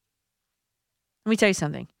 Let me tell you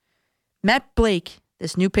something. Matt Blake,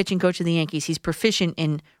 this new pitching coach of the Yankees, he's proficient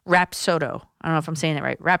in Rapsodo. I don't know if I'm saying that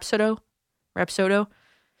right. Rapsodo?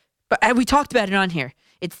 But we talked about it on here.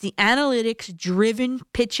 It's the analytics-driven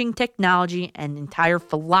pitching technology and entire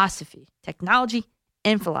philosophy. Technology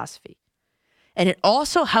and philosophy. And it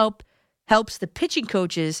also helps the pitching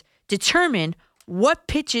coaches determine what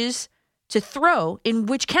pitches to throw in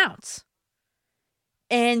which counts.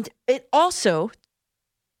 And it also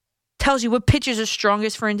tells you what pitches are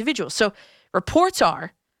strongest for individuals. So reports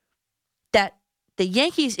are that the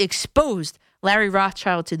Yankees exposed Larry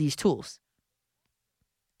Rothschild to these tools.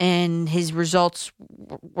 And his results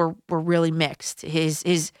were really mixed.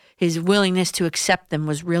 His willingness to accept them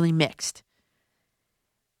was really mixed.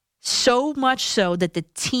 So much so that the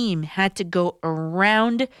team had to go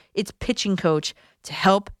around its pitching coach to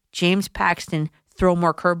help James Paxton throw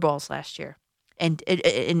more curveballs last year. And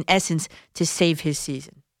in essence, to save his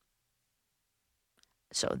season.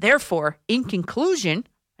 So therefore, in conclusion,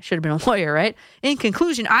 I should have been a lawyer, right? In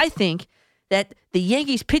conclusion, I think that the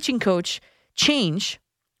Yankees pitching coach change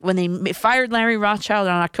when they fired Larry Rothschild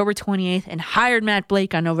on October 28th and hired Matt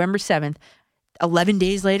Blake on November 7th, 11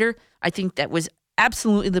 days later, I think that was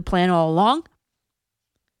absolutely the plan all along.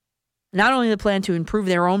 Not only the plan to improve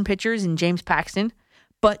their own pitchers in James Paxton,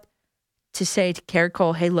 but to say to Garrett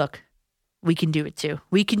Cole, hey, look, we can do it too.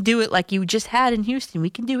 We can do it like you just had in Houston. We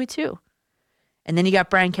can do it too. And then you got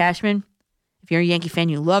Brian Cashman. If you're a Yankee fan,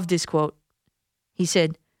 you love this quote. He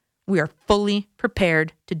said, We are fully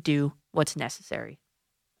prepared to do what's necessary.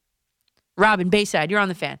 Robin, Bayside, you're on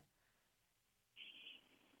the fan.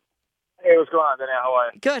 Hey, what's going on, Daniel? How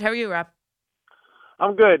are you? Good. How are you, Rob?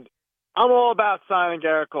 I'm good. I'm all about signing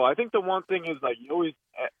Garrett Cole. I think the one thing is, like, you always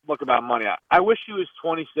look about money. I wish he was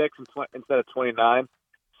 26 instead of 29,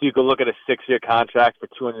 so you could look at a 6-year contract for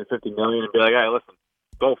 $250 million and be like, hey, listen,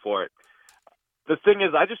 go for it. The thing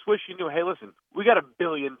is, I just wish you knew, hey, listen, we got $1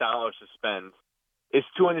 billion to spend. Is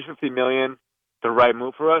 $250 million the right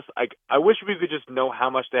move for us? I wish we could just know how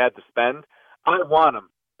much they had to spend. I want him.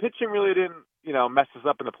 Pitching really didn't, mess us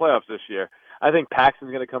up in the playoffs this year. I think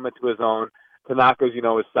Paxton's going to come into his own. Tanaka's,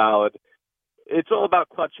 is solid. It's all about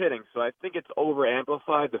clutch hitting, so I think it's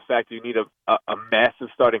over-amplified, the fact that you need a massive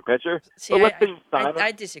starting pitcher. See,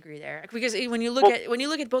 I disagree there, because when you look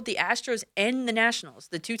at both the Astros and the Nationals,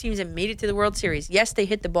 the two teams that made it to the World Series, yes, they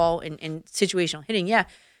hit the ball in situational hitting, yeah,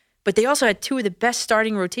 but they also had two of the best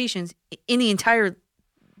starting rotations in the entire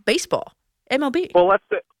baseball, MLB. Well,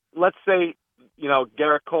 let's say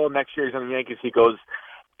Garrett Cole next year he's on the Yankees. He goes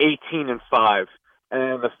 18-5, and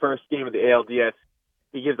in the first game of the ALDS,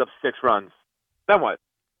 he gives up 6 runs. Then what?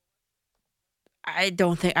 I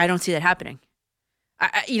don't see that happening.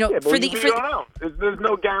 We don't know. There's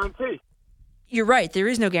no guarantee. You're right. There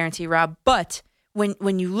is no guarantee, Rob. But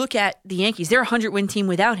when you look at the Yankees, they're a 100-win team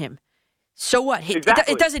without him. So what?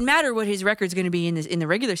 Exactly. It doesn't matter what his record's going to be in the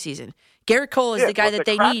regular season. Garrett Cole is the guy that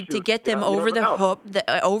they need to get them over the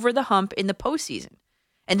hump in the postseason.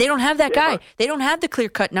 And they don't have that guy. They don't have the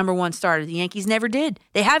clear-cut number one starter. The Yankees never did.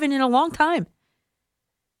 They haven't in a long time.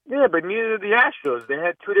 Yeah, but neither did the Astros. They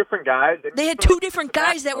had 2 different guys. They had 2 different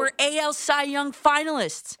guys that were AL Cy Young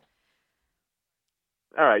finalists.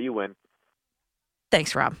 All right, you win.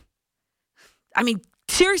 Thanks, Rob. I mean,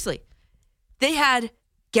 seriously. They had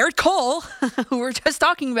Garrett Cole, who we're just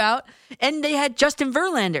talking about, and they had Justin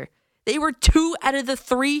Verlander. They were 2 out of the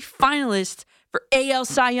 3 finalists for AL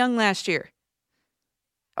Cy Young last year.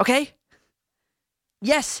 Okay?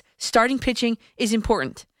 Yes, starting pitching is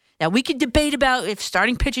important. Now, we could debate about if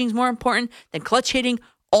starting pitching is more important than clutch hitting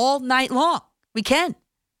all night long. We can.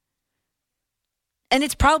 And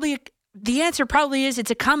the answer probably is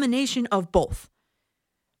it's a combination of both.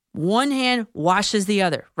 One hand washes the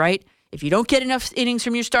other, right? If you don't get enough innings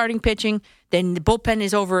from your starting pitching, then the bullpen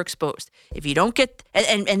is overexposed. If you don't get,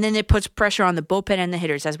 and then it puts pressure on the bullpen and the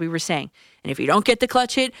hitters, as we were saying. And if you don't get the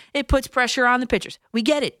clutch hit, it puts pressure on the pitchers. We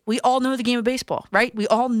get it. We all know the game of baseball, right? We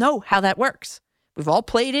all know how that works. We've all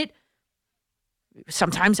played it.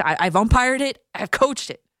 Sometimes I've umpired it. I've coached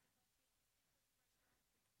it.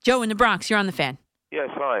 Joe in the Bronx, you're on the fan. Yes,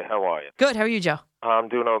 hi. How are you? Good. How are you, Joe? I'm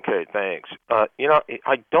doing okay, thanks. I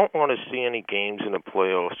don't want to see any games in the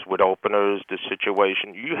playoffs with openers, the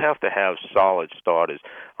situation. You have to have solid starters.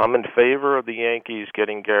 I'm in favor of the Yankees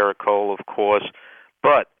getting Garrett Cole, of course,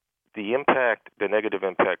 but the negative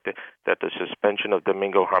impact that the suspension of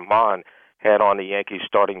Domingo Germán had on the Yankees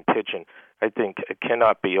starting pitching, I think it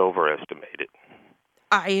cannot be overestimated.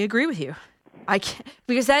 I agree with you. I can't,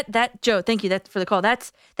 because that Joe, thank you for the call.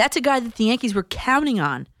 That's a guy that the Yankees were counting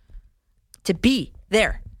on to be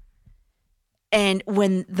there. And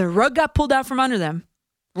when the rug got pulled out from under them,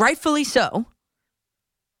 rightfully so,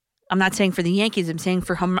 I'm not saying for the Yankees, I'm saying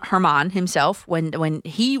for Germán himself, when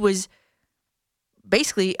he was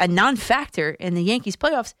basically a non-factor in the Yankees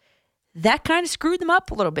playoffs, that kind of screwed them up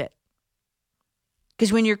a little bit.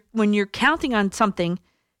 Because when you're counting on something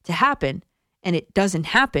to happen and it doesn't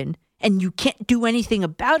happen, and you can't do anything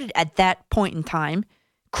about it at that point in time,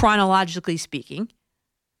 chronologically speaking,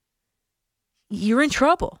 you're in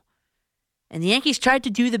trouble. And the Yankees tried to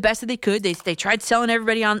do the best that they could. They tried selling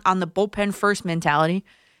everybody on the bullpen first mentality.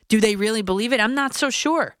 Do they really believe it? I'm not so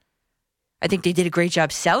sure. I think they did a great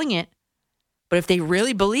job selling it. But if they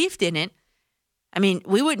really believed in it, I mean,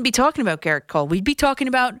 we wouldn't be talking about Garrett Cole. We'd be talking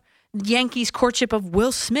about the Yankees' courtship of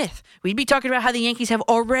Will Smith. We'd be talking about how the Yankees have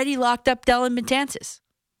already locked up Dellin Betances.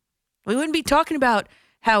 We wouldn't be talking about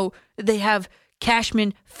how they have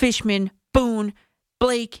Cashman, Fishman, Boone,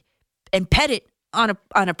 Blake, and Pettit on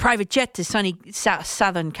a private jet to sunny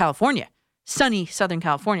Southern California. Sunny Southern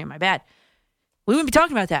California, my bad. We wouldn't be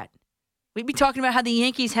talking about that. We'd be talking about how the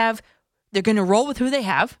Yankees they're going to roll with who they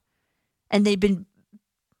have, and they've been,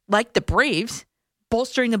 like the Braves,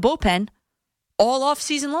 bolstering the bullpen all off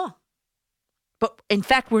season long. But, in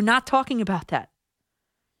fact, we're not talking about that.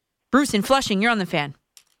 Bruce in Flushing, you're on the fan.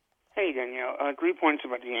 Hey, Danielle. 3 points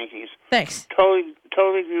about the Yankees. Thanks. Totally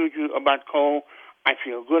agree with you about Cole. I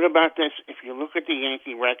feel good about this. If you look at the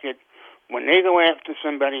Yankee record, when they go after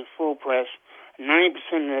somebody full press, 90% of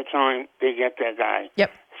the time, they get that guy.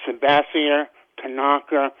 Yep. Sabathia,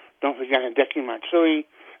 Tanaka, don't forget Hideki Matsui,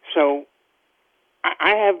 So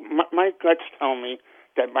I have my guts tell me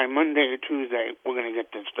that by Monday or Tuesday we're going to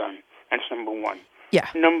get this done. That's number one. Yeah.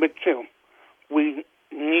 Number two, we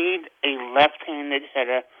need a left-handed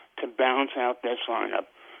hitter to balance out this lineup.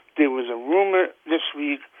 There was a rumor this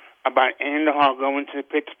week about Andahar going to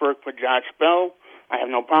Pittsburgh for Josh Bell. I have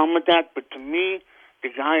no problem with that, but to me, the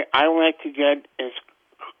guy I like to get is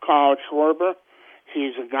Carl Schwarber.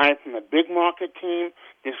 He's a guy from a big market team.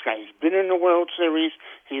 This guy's been in the World Series.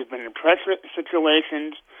 He's been in pressure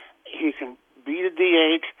situations. He can be the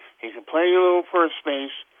DH. He can play a little first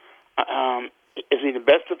base. Is he the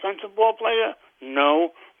best defensive ball player?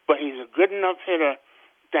 No, but he's a good enough hitter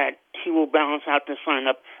that he will balance out this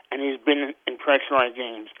lineup, and he's been in pressurized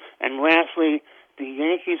games. And lastly, the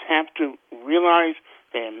Yankees have to realize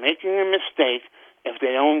they're making a mistake if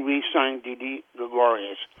they don't re-sign Didi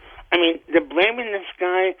Gregorius. I mean, they're blaming this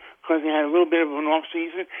guy because he had a little bit of an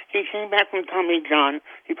off-season. He came back from Tommy John.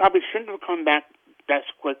 He probably shouldn't have come back that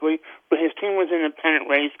quickly, but his team was in a pennant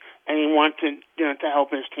race, and he wanted to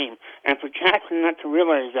help his team. And for Cashman not to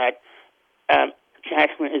realize that,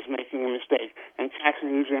 Cashman is making a mistake. And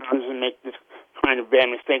Cashman usually doesn't make this kind of bad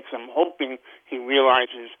mistakes. I'm hoping he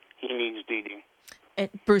realizes he needs Didi.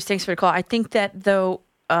 Bruce, thanks for the call. I think that, though,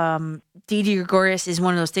 Didi Gregorius is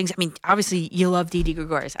one of those things. I mean, obviously, you love Didi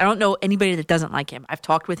Gregorius. I don't know anybody that doesn't like him. I've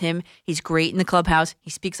talked with him. He's great in the clubhouse.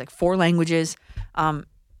 He speaks like 4 languages.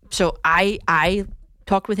 So I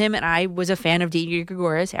talked with him, and I was a fan of Didi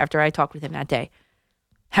Gregorius after I talked with him that day.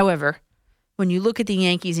 However, when you look at the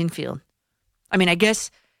Yankees infield, I mean, I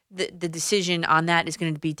guess the decision on that is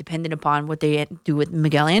going to be dependent upon what they do with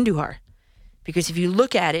Miguel Andujar. Because if you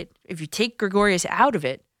look at it, if you take Gregorius out of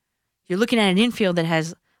it, you're looking at an infield that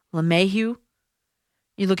has LeMahieu.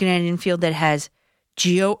 You're looking at an infield that has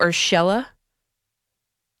Gio Urshela.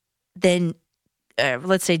 Then,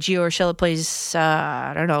 let's say Gio Urshela plays,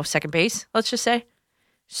 second base, let's just say.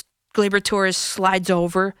 Gleyber Torres slides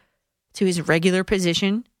over to his regular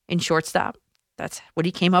position in shortstop. That's what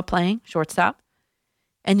he came up playing, shortstop.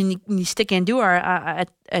 And then you stick Andujar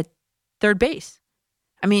at third base.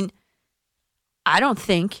 I mean, I don't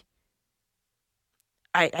think,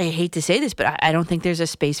 I hate to say this, but I don't think there's a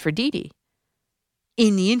space for Didi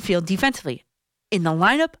in the infield defensively. In the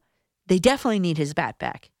lineup, they definitely need his bat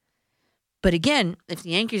back. But again, if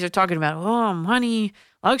the Yankees are talking about, money,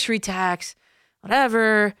 luxury tax,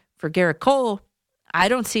 whatever, for Garrett Cole, I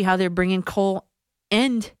don't see how they're bringing Cole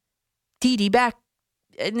and Didi back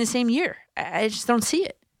in the same year. I just don't see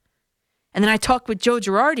it. And then I talked with Joe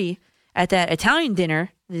Girardi at that Italian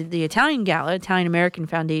dinner, the Italian Gala, Italian-American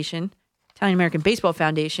Baseball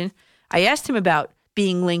Foundation. I asked him about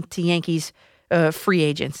being linked to Yankees free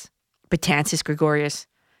agents, Betances, Gregorius.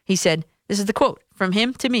 He said, this is the quote from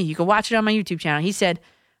him to me. You can watch it on my YouTube channel. He said,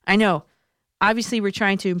 I know, obviously we're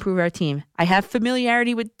trying to improve our team. I have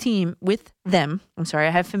familiarity with them,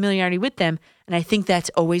 and I think that's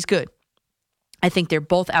always good. I think they're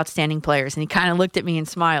both outstanding players. And he kind of looked at me and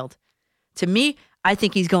smiled. To me, I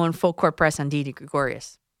think he's going full court press on Didi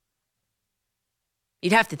Gregorius.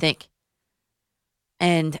 You'd have to think.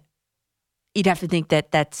 And you'd have to think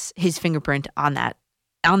that that's his fingerprint on that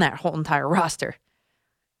whole entire roster.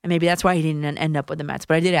 And maybe that's why he didn't end up with the Mets.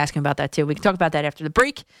 But I did ask him about that, too. We can talk about that after the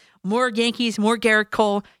break. More Yankees, more Garrett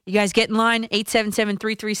Cole. You guys get in line,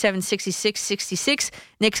 877-337-6666.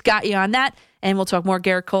 Nick's got you on that. And we'll talk more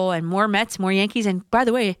Garrett Cole and more Mets, more Yankees. And by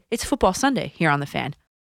the way, it's Football Sunday here on The Fan.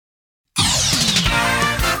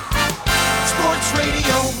 Sports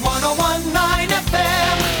Radio 101.9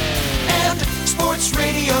 FM and Sports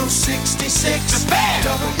Radio 66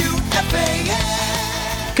 WFAN.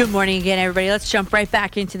 Good morning again, everybody. Let's jump right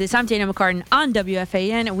back into this. I'm Dana McCartan on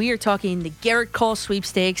WFAN, and we are talking the Garrett Cole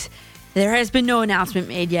sweepstakes. There has been no announcement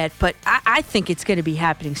made yet, but I think it's going to be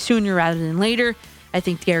happening sooner rather than later. I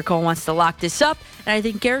think Garrett Cole wants to lock this up, and I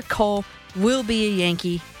think Garrett Cole will be a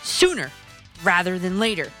Yankee sooner rather than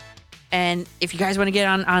later. And if you guys want to get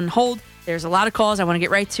on hold, there's a lot of calls. I want to get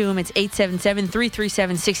right to them. It's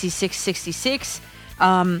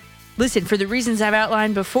 877-337-6666. Listen, for the reasons I've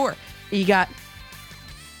outlined before, you got,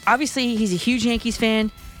 obviously, he's a huge Yankees fan.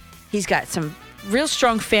 He's got some real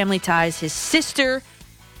strong family ties. His sister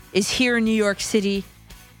is here in New York City,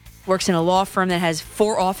 works in a law firm that has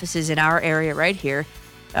 4 offices in our area right here.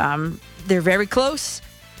 They're very close.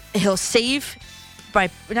 He'll save.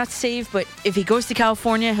 But if he goes to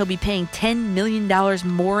California, he'll be paying $10 million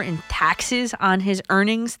more in taxes on his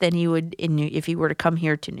earnings than he would if he were to come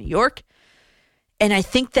here to New York. And I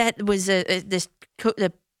think that was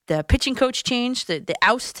the pitching coach change, the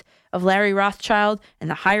oust of Larry Rothschild and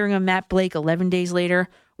the hiring of Matt Blake 11 days later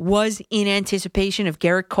was in anticipation of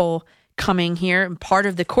Garrett Cole coming here and part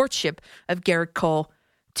of the courtship of Garrett Cole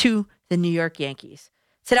to the New York Yankees.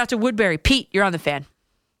 Let's head out to Woodbury. Pete, you're on the fan.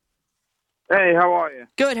 Hey, how are you?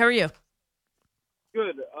 Good. How are you?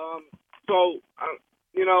 Good.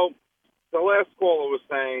 You know, the last caller was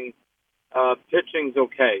saying pitching's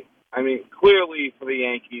okay. I mean, clearly for the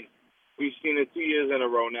Yankees, we've seen it 2 years in a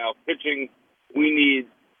row now. Pitching, we need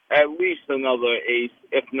at least another ace,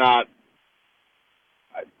 if not,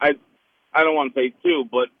 I don't want to say two,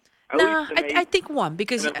 but at least an ace. I think one,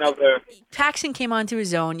 because Paxton came onto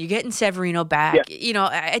his own. You're getting Severino back. Yeah. You know,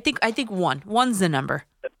 I think one. One's the number.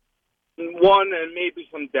 One and maybe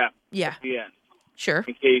some depth Yeah. at the end. Sure.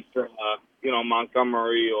 In case,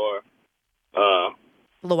 Montgomery or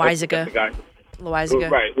Loizaga.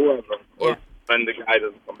 Right, whoever. Or when the guy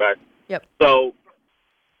doesn't come back. Yep. So,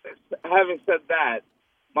 having said that,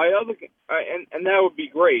 my other and that would be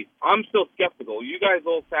great. I'm still skeptical. You guys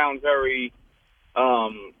all sound very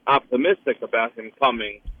optimistic about him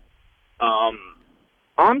coming.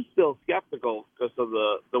 I'm still skeptical because of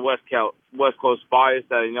the West Coast bias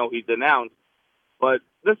that I know he denounced. But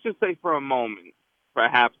let's just say for a moment,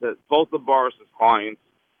 perhaps, that both of Boris's clients,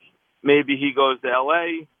 maybe he goes to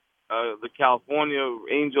L.A., the California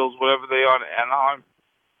Angels, whatever they are in Anaheim,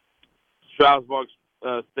 Strasburg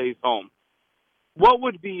stays home. What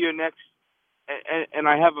would be your next, and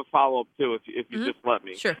I have a follow-up too, if you just let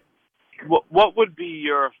me. Sure. What would be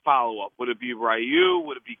your follow-up? Would it be Ryu?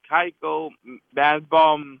 Would it be Keiko? Mad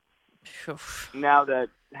Bum? Now that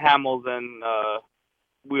Hamels and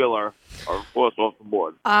Wheeler are forced off the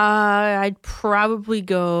board. I'd probably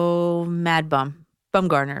go Mad Bum.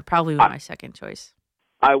 Bumgarner, probably my second choice.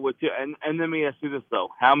 I would too. And let me ask you this though: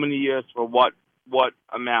 how many years for what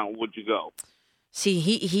amount would you go? See,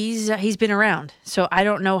 he's been around, so I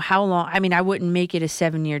don't know how long. I mean, I wouldn't make it a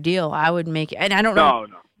 7-year deal. I would make it, and I don't know.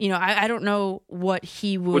 No. You know, I don't know what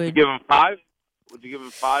he would. Would you give him 5? Would you give him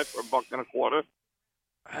 5 for $1.25?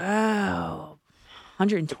 Oh,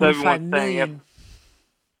 $125 million.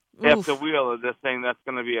 After Wheeler, they're saying that's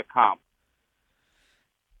going to be a comp.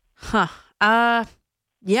 Huh.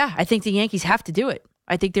 Yeah, I think the Yankees have to do it.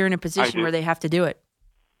 I think they're in a position where they have to do it.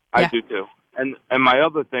 I do too. And my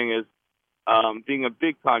other thing is, being a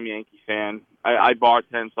big time Yankee fan, I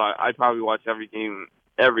bartend, so I probably watch every game.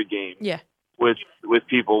 Yeah. With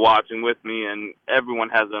people watching with me, and everyone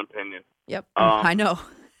has an opinion. Yep, I know.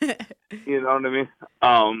 You know what I mean?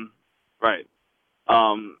 Right.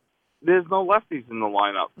 There's no lefties in the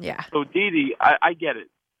lineup. Yeah. So Didi, I get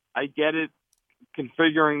it. I get it.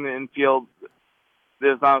 Configuring the infield,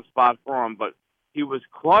 there's not a spot for him, but he was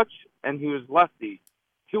clutch and he was lefty.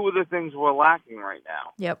 Two of the things we're lacking right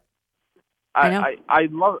now. Yep. I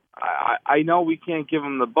know we can't give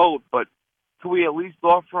him the boat, but can we at least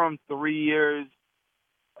offer him 3 years,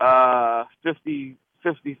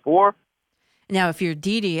 54? Now, if you're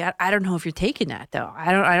Didi, I don't know if you're taking that though.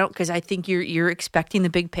 I don't, because I think you're expecting the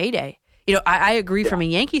big payday. You know, I agree from a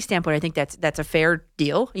Yankee standpoint. I think that's a fair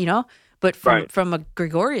deal. You know, but from a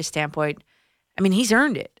Gregorius standpoint, I mean, he's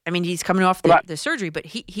earned it. I mean, he's coming off the surgery, but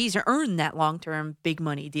he's earned that long-term big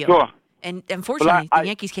money deal. Sure. And unfortunately, the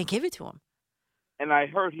Yankees can't give it to him. And I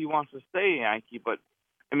heard he wants to stay a Yankee, but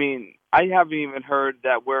I mean, I haven't even heard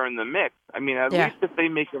that we're in the mix. I mean, at least if they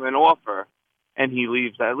make him an offer and he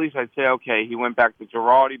leaves, at least I'd say, okay, he went back to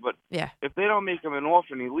Girardi. But if they don't make him an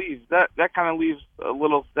offer and he leaves, that kind of leaves a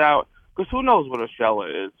little sour. Because who knows what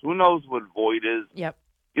Urshela is? Who knows what Voit is? Yep.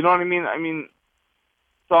 You know what I mean?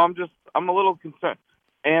 So I'm a little concerned.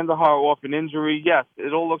 And the Hart off an injury, yes,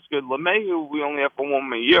 it all looks good. LeMahieu, we only have for 1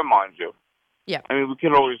 more year, mind you. Yeah. I mean, we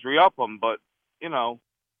could always re-up him, but, you know,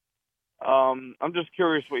 I'm just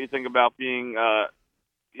curious what you think about being,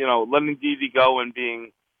 letting Didi go and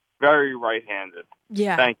being very right-handed.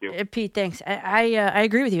 Yeah. Thank you. Pete, thanks. I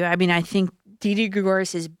agree with you. I mean, I think Didi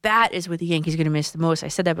Gregorius' bat is what the Yankees are going to miss the most. I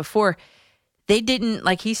said that before. They didn't,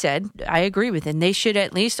 like he said, I agree with him. They should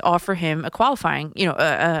at least offer him a qualifying,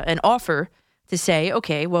 an offer to say,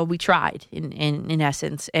 okay, well, we tried in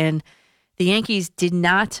essence. And the Yankees did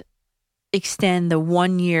not extend the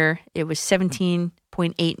 1 year. It was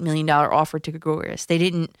 $17.8 million offer to Gregorius. They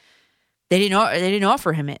didn't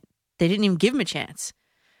offer him it. They didn't even give him a chance.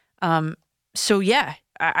 So yeah,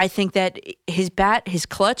 I think that his bat, his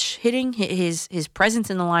clutch hitting, his presence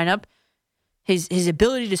in the lineup, his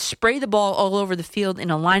ability to spray the ball all over the field in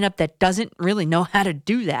a lineup that doesn't really know how to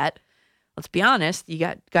do that. Let's be honest. You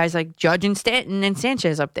got guys like Judge and Stanton and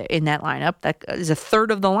Sanchez up there in that lineup. That is a third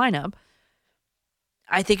of the lineup.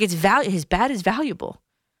 I think his bat is valuable.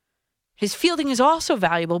 His fielding is also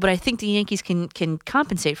valuable, but I think the Yankees can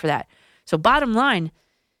compensate for that. So bottom line,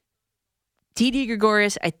 Didi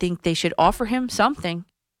Gregorius, I think they should offer him something.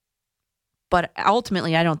 But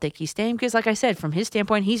ultimately, I don't think he's staying because, like I said, from his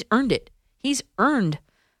standpoint, he's earned it. He's earned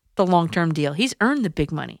the long-term deal. He's earned the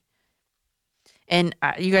big money. And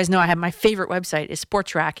you guys know I have my favorite website is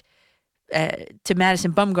SportTrack. To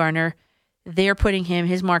Madison Bumgarner, they're putting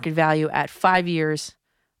his market value at 5 years,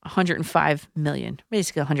 $105 million,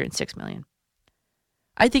 basically $106 million.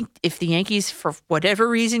 I think if the Yankees, for whatever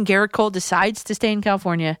reason, Garrett Cole decides to stay in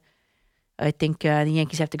California, I think the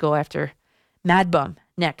Yankees have to go after Mad Bum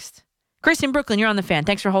next. Chris in Brooklyn, you're on the Fan.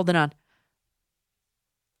 Thanks for holding on.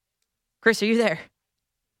 Chris, are you there?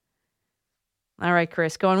 All right,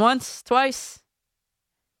 Chris. Going once, twice.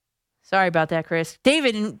 Sorry about that, Chris.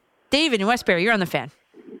 David in Westbury, you're on the Fan.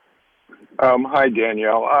 Hi,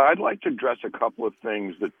 Danielle. I'd like to address a couple of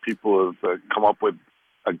things that people have come up with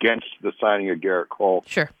against the signing of Garrett Cole.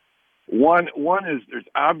 Sure. One is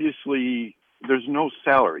there's no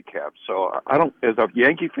salary cap, so I don't. As a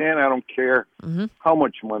Yankee fan, I don't care how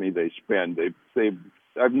much money they spend.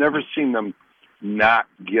 I've never seen them not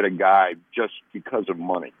get a guy just because of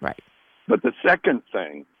money. Right. But the second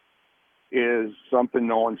thing is something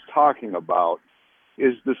no one's talking about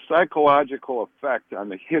is the psychological effect on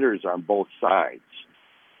the hitters on both sides.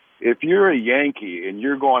 If you're a Yankee and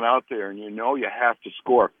you're going out there and you know you have to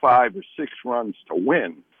score 5 or 6 runs to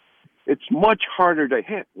win, it's much harder to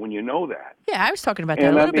hit when you know that. Yeah, I was talking about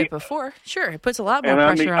that a little bit before. Sure, it puts a lot more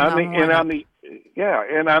pressure on the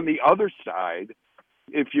and on the other side,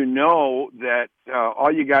 if you know that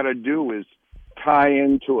all you got to do is tie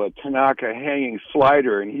into a Tanaka hanging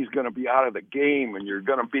slider and he's going to be out of the game and you're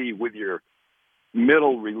going to be with your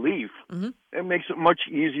middle relief, it makes it much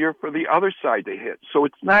easier for the other side to hit. So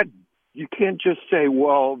it's not, you can't just say,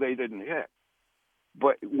 well, they didn't hit.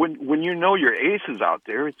 But when you know your ace is out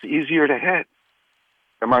there, it's easier to hit.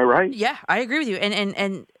 Am I right? Yeah, I agree with you.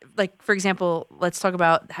 And like, for example, let's talk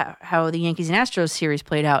about how the Yankees and Astros series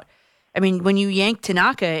played out. I mean, when you yank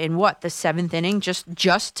Tanaka in the 7th inning,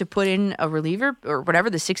 just to put in a reliever or whatever,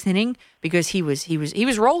 the 6th inning, because he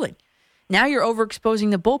was rolling. Now you're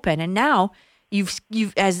overexposing the bullpen, and now you've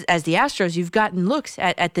as the Astros, you've gotten looks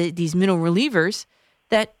at these middle relievers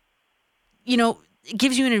that, you know, it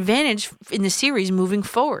gives you an advantage in the series moving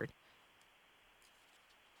forward.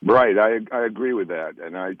 Right, I agree with that,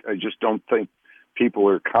 and I just don't think people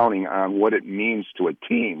are counting on what it means to a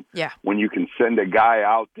team when you can send a guy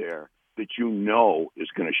out there that you know is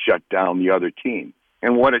going to shut down the other team,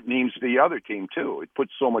 and what it means to the other team too. It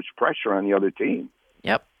puts so much pressure on the other team.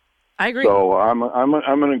 Yep, I agree. So I'm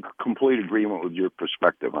in complete agreement with your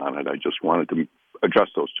perspective on it. I just wanted to address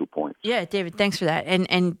those 2 points. Yeah, David, thanks for that.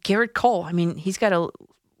 And Garrett Cole, I mean, he's got a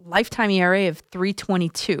lifetime ERA of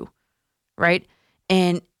 3.22, right?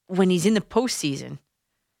 And when he's in the postseason,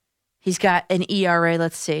 he's got an ERA,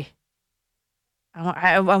 let's see.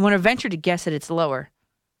 I want to venture to guess that it's lower.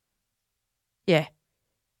 Yeah.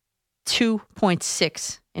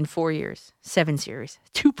 2.6 in 4 years, 7 series.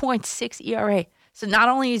 2.6 ERA. So not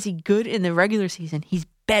only is he good in the regular season, he's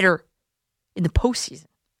better in the postseason.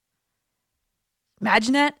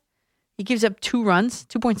 Imagine that. He gives up 2 runs,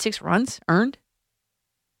 2.6 runs earned.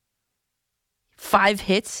 5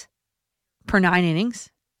 hits per 9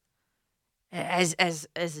 innings. As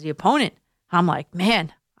the opponent, I'm like,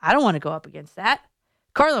 man, I don't want to go up against that.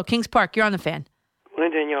 Carlo, Kings Park, you're on the Fan.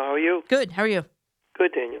 Morning, Danielle. How are you? Good. How are you?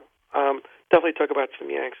 Good, Daniel. Definitely talk about some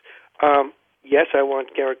Yanks. Yes, I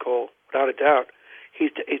want Garrett Cole, without a doubt.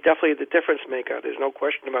 He's definitely the difference maker. There's no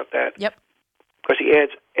question about that. Yep. Because he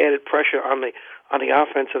adds added pressure on the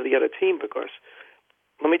offense of the other team. Because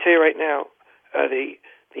let me tell you right now, the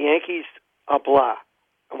Yankees are blah,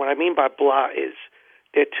 and what I mean by blah is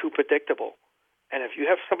they're too predictable. And if you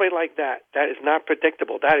have somebody like that, that is not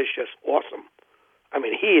predictable. That is just awesome. I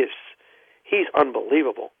mean, he's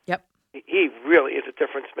unbelievable. Yep. He really is a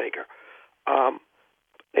difference maker.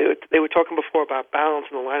 They were talking before about balance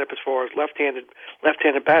in the lineup as far as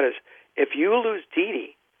left-handed batters. If you lose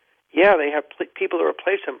Didi, yeah, they have people to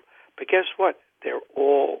replace him, but guess what? They're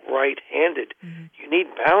all right-handed. Mm-hmm. You need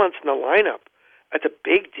balance in the lineup. That's a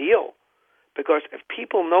big deal because if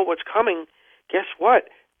people know what's coming, guess what?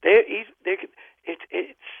 It's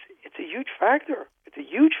a huge factor. It's a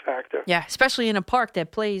huge factor. Yeah, especially in a park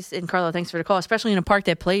that plays, and Carlo, thanks for the call, especially in a park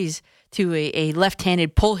that plays to a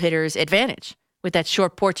left-handed pull hitter's advantage with that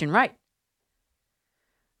short porch and right.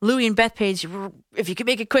 Louie and Bethpage, if you could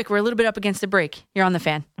make it quick, we're a little bit up against the break. You're on the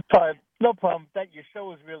Fan. Fine. No problem. Your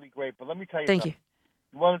show is really great, but let me tell you Thank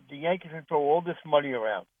something. The Yankees can throw all this money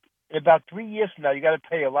around. In about 3 years from now, you got to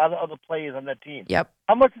pay a lot of other players on that team. Yep.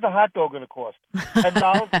 How much is a hot dog going to cost?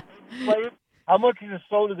 $10 players? How much is a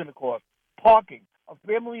soda going to cost? Parking. A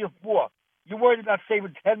family of 4. You're worried about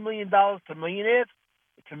saving $10 million to millionaires?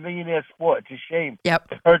 It's a millionaire sport. It's a shame. Yep.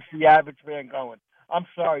 It hurts the average fan going. I'm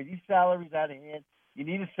sorry. These salaries out of hand. You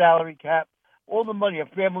need a salary cap. All the money, a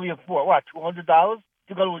family of four. What, $200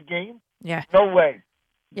 to go to a game? Yeah. No way.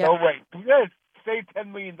 Yep. No way. Yes, save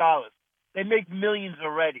 $10 million. They make millions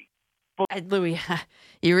already. Louis,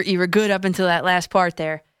 you were good up until that last part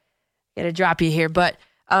there. Got to drop you here. But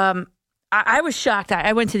I was shocked.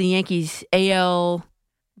 I went to the Yankees ALDS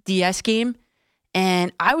game,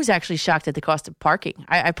 and I was actually shocked at the cost of parking.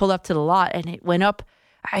 I pulled up to the lot, and it went up.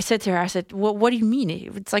 I said to her, well, what do you mean?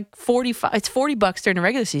 It's like $45. It's $40 during the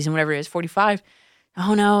regular season, whatever it is, 45.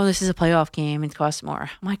 Oh, no, this is a playoff game. It costs more.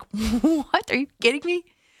 I'm like, what? Are you kidding me?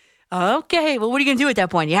 Okay, well, what are you going to do at that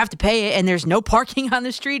point? You have to pay it, and there's no parking on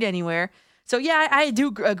the street anywhere. So, yeah, I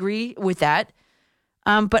do agree with that.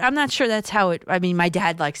 But I'm not sure that's how it, I mean, my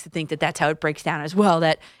dad likes to think that that's how it breaks down as well,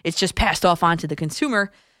 that it's just passed off onto the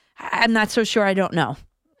consumer. I'm not so sure. I don't know.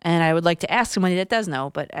 And I would like to ask somebody that does know,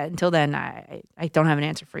 but until then, I don't have an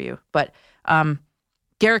answer for you. But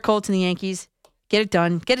Garrett Cole to the Yankees, get it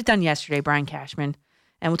done. Get it done yesterday, Brian Cashman.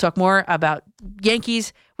 And we'll talk more about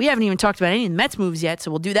Yankees. We haven't even talked about any of the Mets moves yet,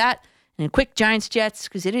 so we'll do that. And a quick Giants-Jets,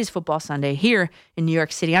 because it is football Sunday here in New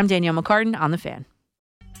York City. I'm Danielle McCartan on The Fan.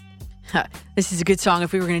 This is a good song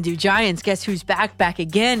if we were going to do Giants. Guess who's back? Back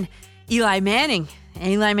again. Eli Manning.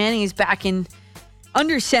 And Eli Manning is back in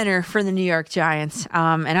under center for the New York Giants.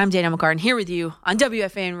 And I'm Danielle McCartan here with you on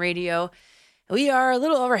WFAN Radio. We are a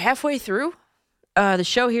little over halfway through the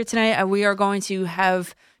show here tonight. We are going to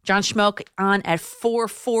have John Schmelk on at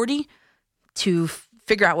 4:40 to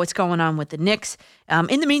figure out what's going on with the Knicks.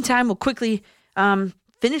 In the meantime, we'll quickly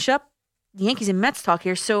finish up the Yankees and Mets talk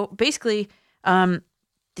here. So basically, the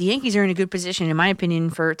Yankees are in a good position, in my opinion,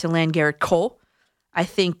 to land Garrett Cole. I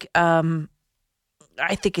think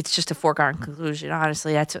it's just a foregone conclusion.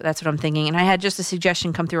 Honestly, that's what I'm thinking. And I had just a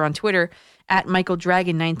suggestion come through on Twitter at Michael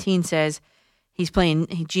Dragon 19 says. He's playing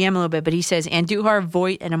GM a little bit, but he says, Andujar,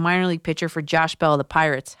 Voit, and a minor league pitcher for Josh Bell of the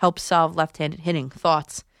Pirates helps solve left-handed hitting.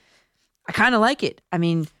 Thoughts? I kind of like it. I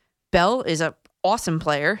mean, Bell is an awesome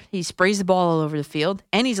player. He sprays the ball all over the field,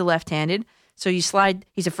 and he's a left-handed. So he's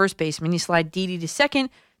a first baseman. You slide Didi to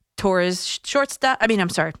second, Torres shortstop.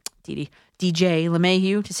 DJ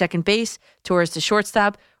LeMahieu to second base, Torres to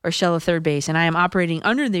shortstop, or Shell to third base. And I am operating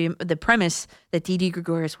under the premise that Didi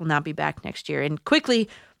Gregorius will not be back next year. And quickly,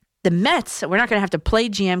 the Mets, we're not going to have to play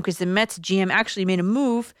GM because the Mets GM actually made a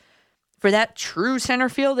move for that true center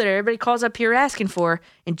field that everybody calls up here asking for,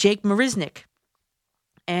 and Jake Marisnick.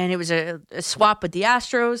 And it was a swap with the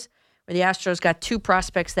Astros, where the Astros got two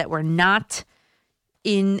prospects that were not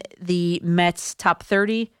in the Mets top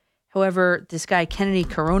 30. However, this guy, Kennedy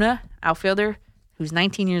Corona, outfielder, who's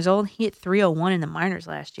 19 years old, he hit .301 in the minors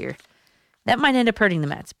last year. That might end up hurting the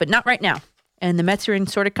Mets, but not right now. And the Mets are in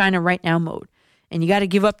sort of kind of right now mode. And you got to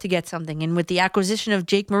give up to get something. And with the acquisition of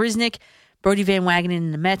Jake Marisnick, Brodie Van Wagenen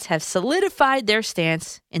and the Mets have solidified their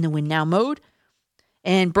stance in the win now mode.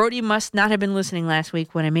 And Brodie must not have been listening last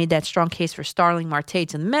week when I made that strong case for Starling Marte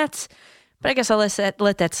to the Mets. But I guess I'll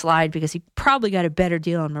let that slide because he probably got a better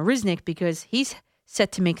deal on Marisnick because he's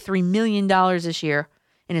set to make $3 million this year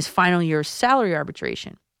in his final year of salary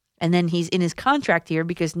arbitration. And then he's in his contract year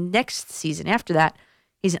because next season after that,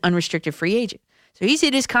 he's an unrestricted free agent. So he's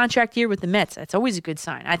hit his contract year with the Mets. That's always a good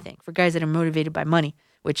sign, I think, for guys that are motivated by money,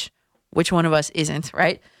 which one of us isn't,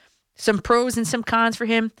 right? Some pros and some cons for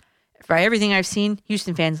him. By everything I've seen,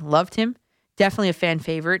 Houston fans loved him. Definitely a fan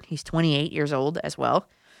favorite. He's 28 years old as well.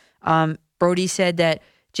 Brodie said that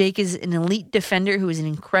Jake is an elite defender who is an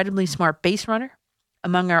incredibly smart base runner.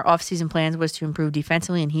 Among our offseason plans was to improve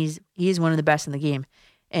defensively, and he is one of the best in the game.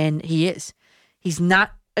 And he is. He's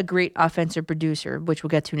not a great offensive producer, which we'll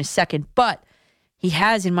get to in a second, but he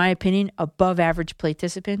has, in my opinion, above average plate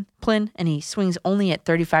discipline, and he swings only at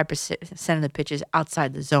 35% of the pitches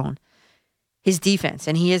outside the zone. His defense,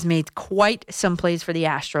 and he has made quite some plays for the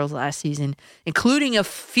Astros last season, including a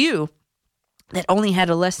few that only had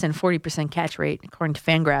a less than 40% catch rate, according to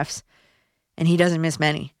Fangraphs, and he doesn't miss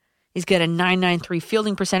many. He's got a .993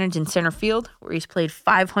 fielding percentage in center field, where he's played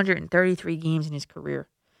 533 games in his career.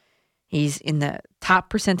 He's in the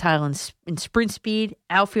top percentile in sprint speed,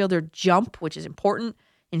 outfielder jump, which is important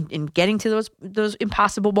in getting to those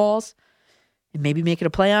impossible balls and maybe making a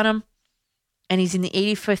play on them. And he's in the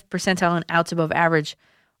 85th percentile in outs above average.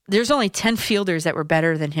 There's only 10 fielders that were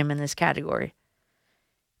better than him in this category.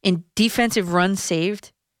 In defensive runs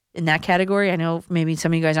saved in that category, I know maybe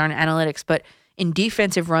some of you guys aren't analytics, but in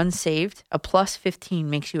defensive runs saved, a plus 15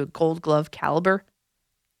 makes you a Gold Glove caliber.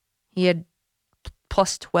 He had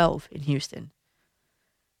plus 12 in Houston.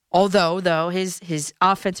 Although his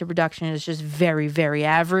offensive production is just very, very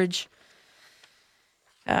average.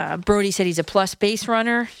 Brody said he's a plus base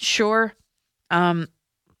runner. Sure.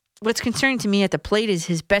 What's concerning to me at the plate is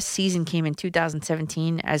his best season came in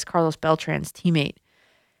 2017 as Carlos Beltran's teammate.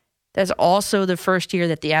 That's also the first year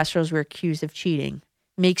that the Astros were accused of cheating.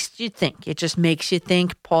 Makes you think. It just makes you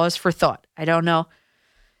think. Pause for thought. I don't know.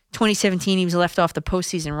 2017, he was left off the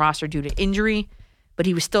postseason roster due to injury, but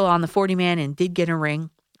he was still on the 40-man and did get a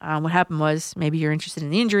ring. What happened was, maybe you're interested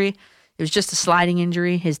in the injury, it was just a sliding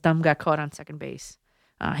injury. His thumb got caught on second base.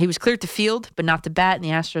 He was cleared to field, but not to bat, and the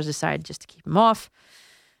Astros decided just to keep him off.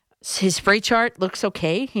 His spray chart looks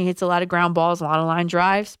okay. He hits a lot of ground balls, a lot of line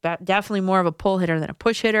drives. Definitely more of a pull hitter than a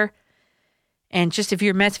push hitter. And just if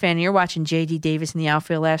you're a Mets fan and you're watching J.D. Davis in the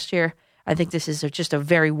outfield last year, I think this is just a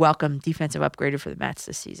very welcome defensive upgrader for the Mets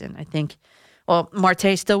this season. I think,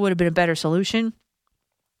 Marte still would have been a better solution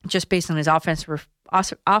just based on his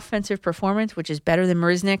offensive performance, which is better than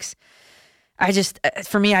Marisnik's. I just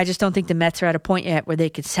don't think the Mets are at a point yet where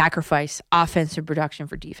they could sacrifice offensive production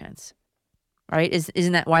for defense. Right?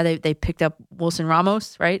 Isn't that why they picked up Wilson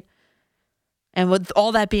Ramos, right? And with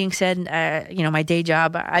all that being said, my day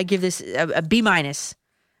job, I give this a B-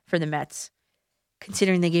 for the Mets,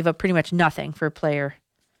 considering they gave up pretty much nothing for a player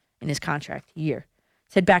in his contract year.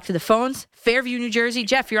 Let's head back to the phones. Fairview, New Jersey.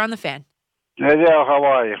 Jeff, you're on the fan. Hey, Dale, how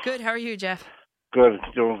are you? Good. How are you, Jeff? Good.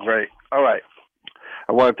 Doing great. All right.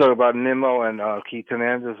 I want to talk about Nimmo and Keith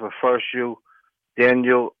Hernandez. But first,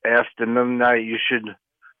 Daniel, after midnight, you should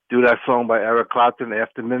do that song by Eric Clapton,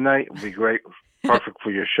 After Midnight. It would be great. Perfect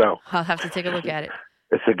for your show. I'll have to take a look at it.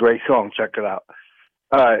 It's a great song. Check it out.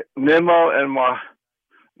 All right. Nimmo and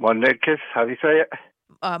Marnikas. How do you say it?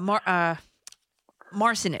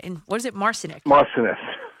 Marcinek. What is it? Marcinek.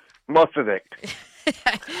 Marcinek.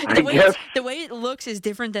 The way it looks is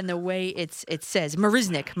different than the way it says.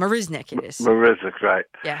 Marisnik it is. Marisnik, right.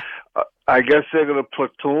 Yeah. I guess they're going to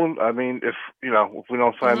platoon. I mean, if we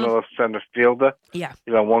don't sign another center fielder, yeah.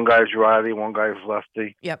 One guy's righty, one guy's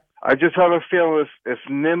lefty. Yep. I just have a feeling if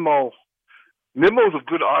Nimmo's a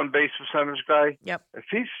good on-base percentage guy. Yep. If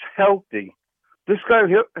he's healthy, this guy,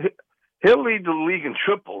 he'll lead the league in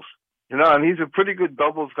triples, and he's a pretty good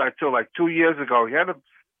doubles guy too. Like 2 years ago, he had a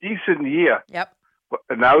decent year. Yep.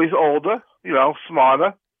 But now he's older,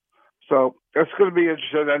 smarter. So that's going to be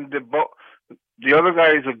interesting. And the other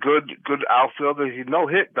guy is a good outfielder. He's no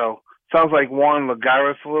hit, though. Sounds like Juan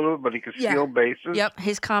Lagares a little bit, but he can steal bases. Yep,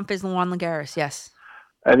 his comp is Juan Lagares, yes.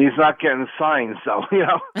 And he's not getting signs, so,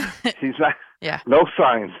 he's not. Yeah. No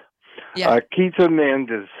signs. Yeah. Keith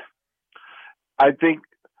Hernandez. I think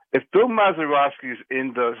if Bill Mazeroski's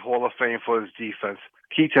in the Hall of Fame for his defense,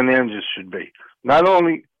 Keith Hernandez should be. Not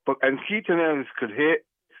only, and Keith Hernandez could hit.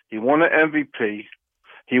 He won an MVP.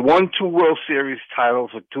 He won 2 World Series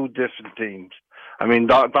titles with 2 different teams. I mean,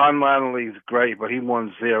 Don Mattingly's great, but he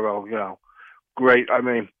won 0, Great. I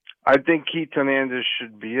mean, I think Keith Hernandez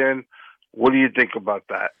should be in. What do you think about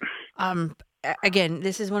that? Again,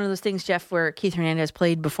 this is one of those things, Jeff, where Keith Hernandez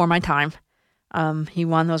played before my time. He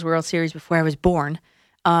won those World Series before I was born.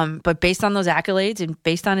 But based on those accolades and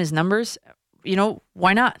based on his numbers,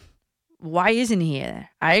 why not? Why isn't he there?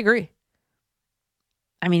 I agree.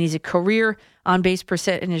 I mean, he's a career on-base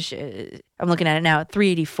percentage. I'm looking at it now at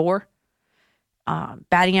 384.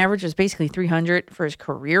 Batting average was basically 300 for his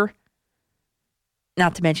career.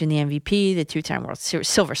 Not to mention the MVP, the 2-time World Series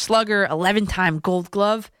Silver Slugger, 11-time Gold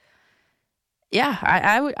Glove. Yeah,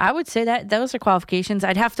 I would say that those are qualifications.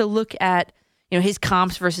 I'd have to look at his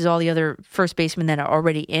comps versus all the other first basemen that are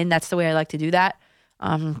already in. That's the way I like to do that,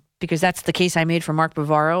 because that's the case I made for Mark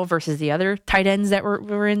Bavaro versus the other tight ends that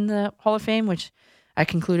were in the Hall of Fame, which I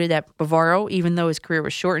concluded that Bavaro, even though his career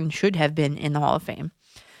was shortened, should have been in the Hall of Fame.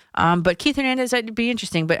 But Keith Hernandez, that'd be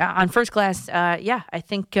interesting. But on first class, I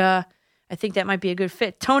think that might be a good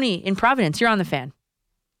fit. Tony in Providence, you're on the fan.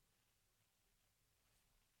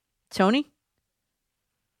 Tony?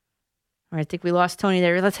 All right, I think we lost Tony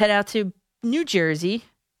there. Let's head out to New Jersey.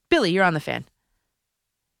 Billy, you're on the fan.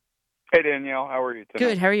 Hey, Danielle. How are you tonight?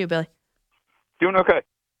 Good. How are you, Billy? Doing okay.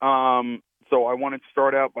 So I wanted to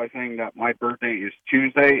start out by saying that my birthday is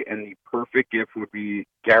Tuesday, and the perfect gift would be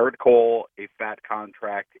Garrett Cole, a fat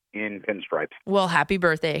contract in pinstripes. Well, happy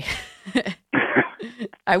birthday.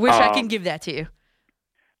 I wish I can give that to you.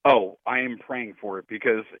 Oh, I am praying for it,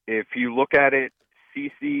 because if you look at it,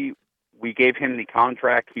 CC, we gave him the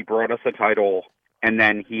contract, he brought us a title, and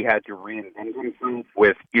then he had to reinvent himself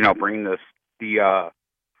with, bringing the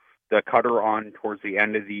cutter on towards the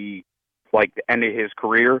end of the end of his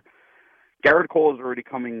career. Garrett Cole is already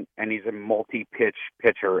coming, and he's a multi-pitch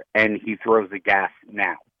pitcher, and he throws the gas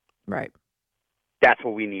now. Right. That's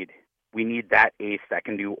what we need. We need that ace that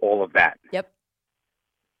can do all of that. Yep.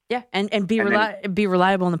 Yeah, and be And be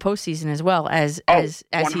reliable in the postseason as well as he is.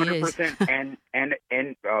 100%. And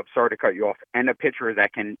sorry to cut you off. And a pitcher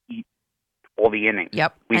that can eat all the innings.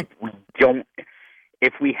 Yep. We don't.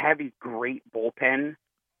 If we have a great bullpen,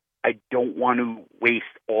 I don't want to waste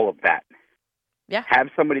all of that. Yeah. Have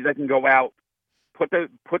somebody that can go out, put the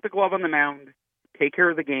glove on the mound, take care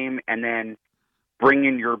of the game, and then bring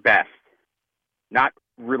in your best. Not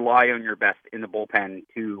rely on your best in the bullpen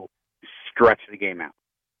to stretch the game out.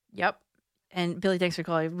 Yep. And Billy, thanks for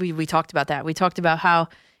calling. We talked about that. We talked about how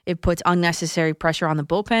it puts unnecessary pressure on the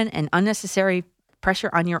bullpen and unnecessary pressure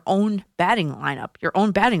on your own batting lineup, your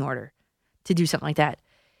own batting order to do something like that.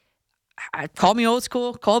 Call me old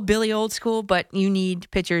school, call Billy old school, but you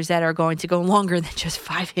need pitchers that are going to go longer than just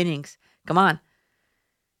 5 innings. Come on.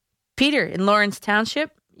 Peter in Lawrence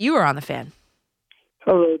Township, you are on the Fan.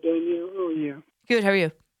 Hello, Daniel. How are you? Good. How are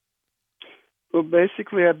you? Well,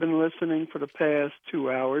 basically, I've been listening for the past 2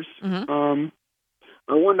 hours. Mm-hmm.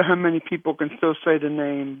 I wonder how many people can still say the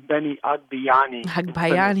name Benny Agbayani.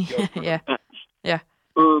 Yeah. Yeah.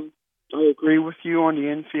 I agree with you on the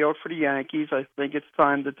infield for the Yankees. I think it's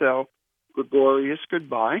time to tell Gregorius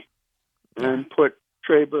goodbye and put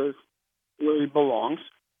Traber where he belongs.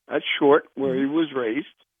 That's short, where he was raised.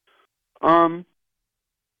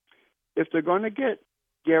 If they're going to get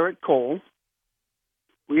Garrett Cole,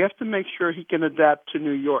 we have to make sure he can adapt to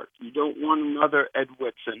New York. You don't want another Ed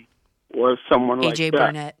Whitson or someone like that. AJ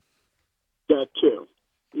Burnett. That too.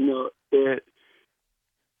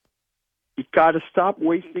 You've got to stop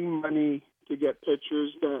wasting money to get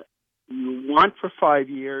pitchers that you want for 5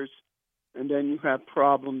 years, and then you have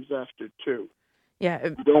problems after 2. Yeah.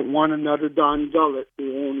 You don't want another Don Gullett who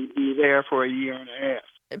will only be there for a year and a half.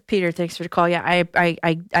 Peter, thanks for the call. Yeah,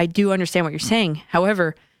 I do understand what you're saying.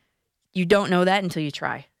 However, you don't know that until you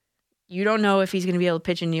try. You don't know if he's going to be able to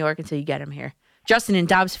pitch in New York until you get him here. Justin in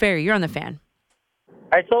Dobbs Ferry, you're on the Fan.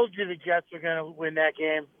 I told you the Jets were going to win that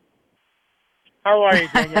game. How are you,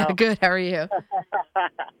 Danielle? Good. How are you?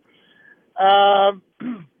 I'm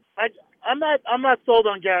not sold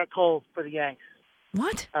on Garrett Cole for the Yanks.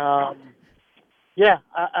 What? Yeah,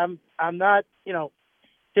 I'm not. You know,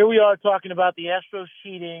 here we are talking about the Astros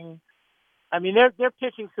cheating. I mean, they're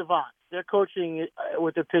pitching savants. Their coaching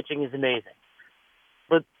with their pitching is amazing.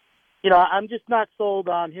 But I'm just not sold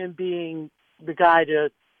on him being the guy to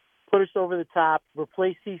put us over the top,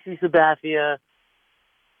 replace CC Sabathia.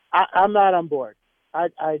 I'm not on board.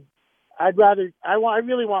 I'd rather. I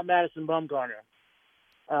really want Madison Bumgarner.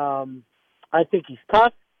 I think he's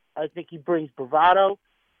tough. I think he brings bravado.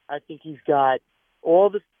 I think he's got all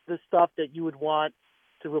the stuff that you would want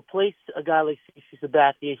to replace a guy like CC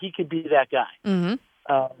Sabathia. He could be that guy. Mm-hmm.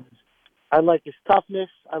 I like his toughness.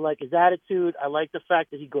 I like his attitude. I like the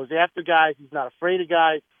fact that he goes after guys. He's not afraid of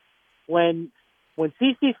guys. When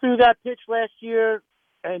CC threw that pitch last year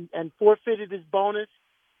and forfeited his bonus,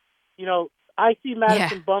 I see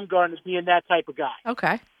Madison Bumgarner being that type of guy.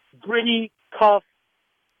 Okay. Gritty, tough.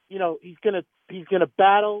 He's gonna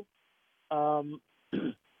battle.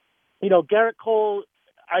 Garrett Cole.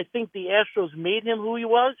 I think the Astros made him who he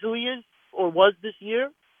is this year.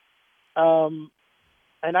 And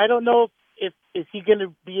I don't know if is he going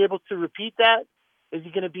to be able to repeat that. Is he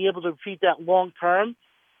going to be able to repeat that long term?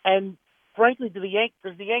 And frankly, do we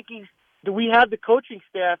have the coaching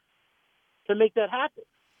staff to make that happen?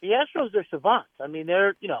 The Astros are savants. I mean,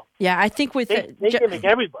 they're, Yeah, I think with... They can make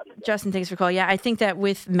everybody. Justin, thanks for calling. Yeah, I think that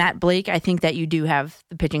with Matt Blake, I think that you do have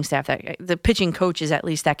the pitching staff, the pitching coaches at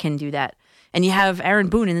least, that can do that. And you have Aaron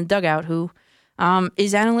Boone in the dugout who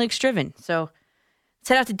is analytics driven. So let's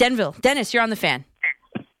head out to Denville. Dennis, you're on the Fan.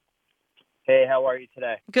 Hey, how are you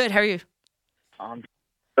today? Good. How are you?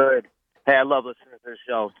 Good. Hey, I love listening to this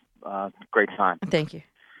show. Great time. Thank you.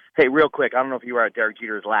 Hey, real quick, I don't know if you were at Derek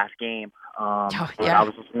Jeter's last game. But I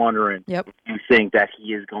was just wondering if you think that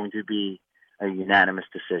he is going to be a unanimous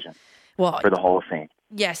decision for the Hall of Fame.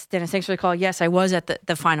 Yes, Dennis, thanks for the call. Yes, I was at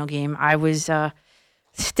the final game. I was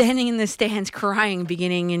standing in the stands crying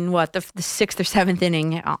beginning in the 6th or 7th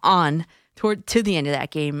inning to the end of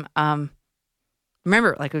that game.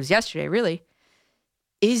 Remember, like it was yesterday, really.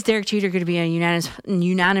 Is Derek Jeter going to be a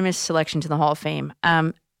unanimous selection to the Hall of Fame?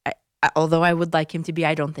 Although I would like him to be,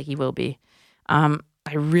 I don't think he will be.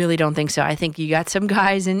 I really don't think so. I think you got some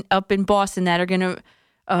guys up in Boston that are going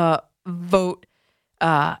to vote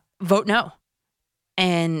no.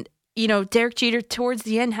 And, Derek Jeter towards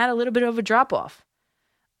the end had a little bit of a drop-off.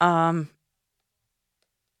 I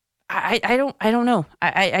don't know.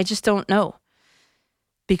 I just don't know.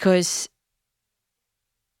 Because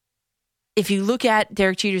if you look at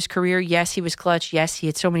Derek Jeter's career, yes, he was clutch. Yes, he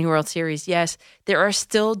had so many World Series. Yes, there are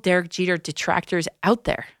still Derek Jeter detractors out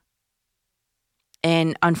there.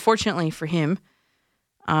 And unfortunately for him,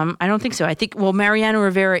 I don't think so. I think, Mariano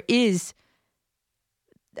Rivera is,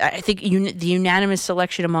 I think, the unanimous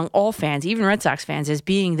selection among all fans, even Red Sox fans, as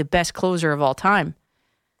being the best closer of all time.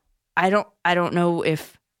 I don't know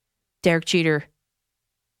if Derek Jeter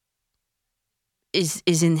is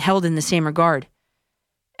held in the same regard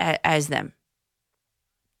as them,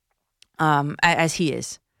 as he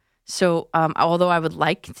is. So, although I would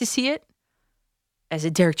like to see it, as a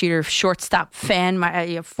Derek Jeter shortstop fan,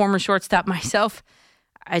 a former shortstop myself,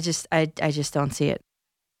 I just don't see it.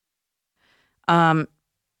 And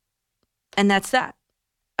that's that.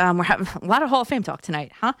 We're having a lot of Hall of Fame talk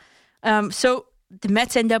tonight, huh? So the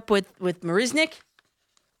Mets end up with Marisnik,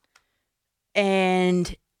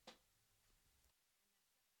 and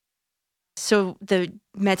so the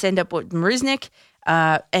Mets end up with Marisnik.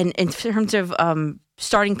 And in terms of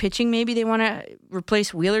starting pitching, maybe they want to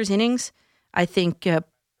replace Wheeler's innings. I think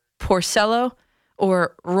Porcello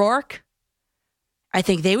or Rourke, I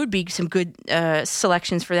think they would be some good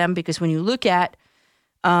selections for them, because when you look at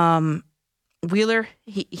Wheeler,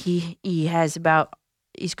 he has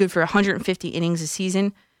he's good for 150 innings a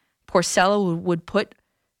season. Porcello would put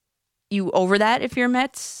you over that if you're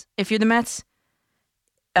the Mets.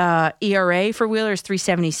 ERA for Wheeler is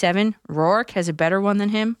 3.77. Rourke has a better one than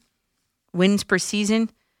him. Wins per season,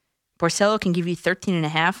 Porcello can give you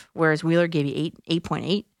 13.5, whereas Wheeler gave you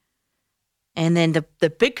 8.8. And then the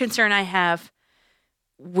big concern I have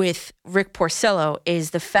with Rick Porcello is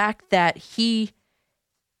the fact that he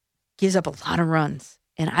gives up a lot of runs.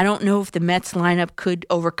 And I don't know if the Mets lineup could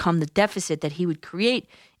overcome the deficit that he would create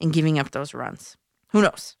in giving up those runs. Who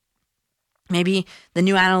knows? Maybe the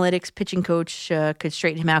new analytics pitching coach could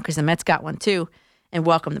straighten him out, because the Mets got one too, and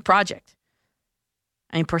welcome the project.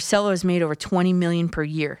 I mean, Porcello has made over $20 million per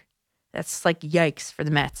year. That's like yikes for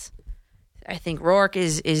the Mets. I think Rourke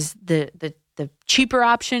is the cheaper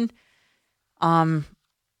option, and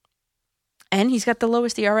he's got the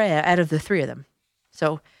lowest ERA out of the three of them.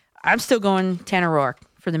 So I'm still going Tanner Rourke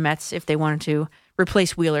for the Mets if they wanted to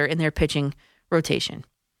replace Wheeler in their pitching rotation.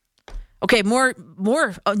 Okay, more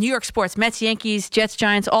New York sports. Mets, Yankees, Jets,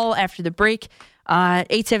 Giants, all after the break.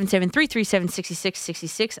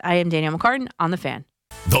 877-337-6666. I am Danielle McCartan on The Fan.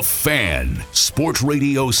 The Fan, Sports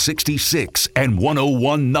Radio 66 and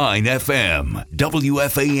 101.9 FM,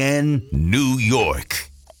 WFAN, New York.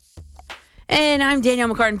 And I'm Danielle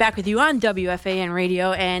McCartan, back with you on WFAN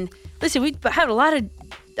Radio. And listen, we had a lot of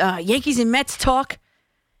Yankees and Mets talk,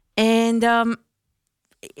 and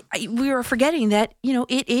we were forgetting that,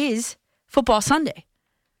 it is Football Sunday.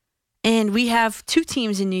 And we have two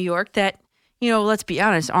teams in New York that, let's be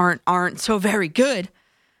honest, aren't so very good.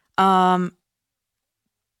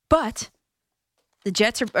 But the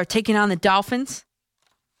Jets are taking on the Dolphins,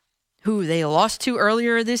 who they lost to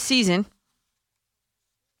earlier this season.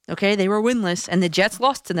 Okay, they were winless, and the Jets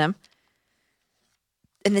lost to them.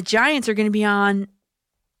 And the Giants are going to be on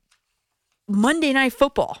Monday Night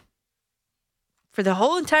Football for the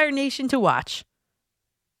whole entire nation to watch.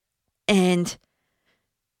 And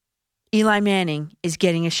Eli Manning is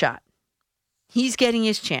getting a shot. He's getting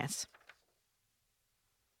his chance.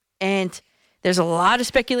 And there's a lot of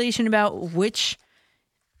speculation about which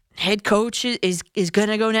head coach is going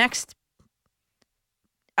to go next.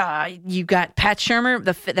 You got Pat Shurmur,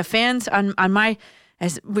 the fans on my,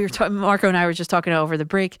 as we were talking, Marco and I were just talking over the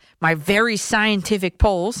break, my very scientific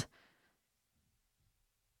polls.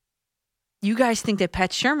 You guys think that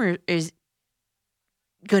Pat Shurmur is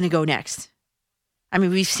going to go next? I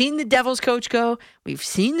mean, we've seen the Devils coach go. We've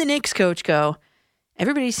seen the Knicks coach go.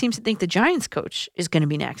 Everybody seems to think the Giants coach is going to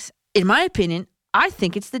be next. In my opinion, I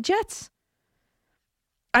think it's the Jets.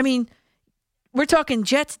 I mean, we're talking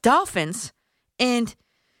Jets-Dolphins, and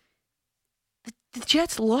the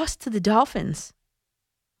Jets lost to the Dolphins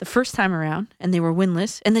the first time around, and they were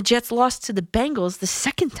winless, and the Jets lost to the Bengals the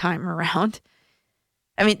second time around.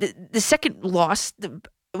 I mean, the second loss,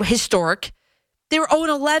 historic, they were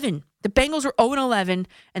 0-11. The Bengals were 0-11,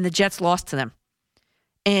 and the Jets lost to them.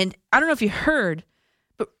 And I don't know if you heard,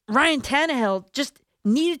 but Ryan Tannehill just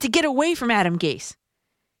needed to get away from Adam Gase.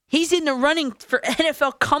 He's in the running for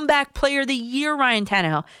NFL Comeback Player of the Year, Ryan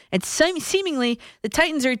Tannehill. And seemingly, the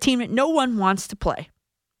Titans are a team that no one wants to play.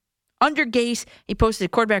 Under Gase, he posted a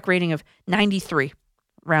quarterback rating of 93.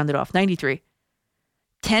 Rounded off, 93.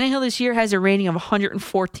 Tannehill this year has a rating of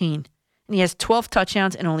 114. And he has 12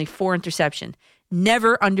 touchdowns and only 4 interceptions.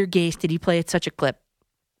 Never under Gase did he play at such a clip.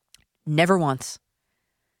 Never once.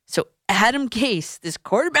 So Adam Gase, this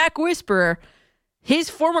quarterback whisperer, his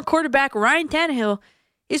former quarterback, Ryan Tannehill,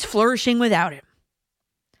 is flourishing without him.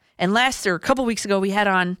 And a couple weeks ago, we had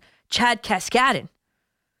on Chad Cascadin,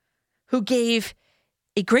 who gave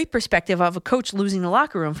a great perspective of a coach losing the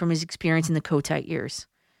locker room from his experience in the Kotite years.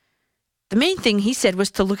 The main thing he said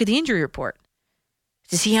was to look at the injury report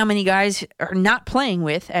to see how many guys are not playing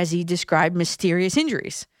with, as he described, mysterious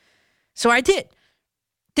injuries. So I did.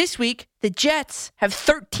 This week, the Jets have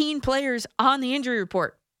 13 players on the injury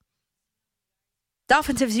report.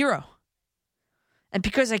 Dolphins have 0. And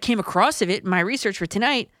because I came across it in my research for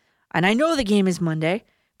tonight, and I know the game is Monday,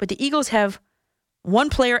 but the Eagles have 1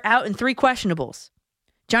 player out and 3 questionables.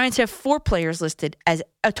 Giants have 4 players listed as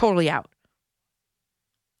totally out.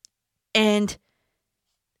 And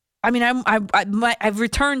I mean, I've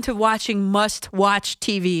returned to watching must-watch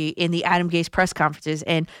TV in the Adam Gase press conferences,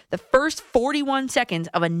 and the first 41 seconds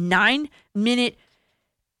of a 9-minute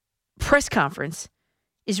press conference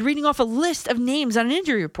is reading off a list of names on an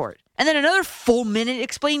injury report, and then another full minute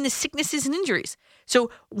explaining the sicknesses and injuries.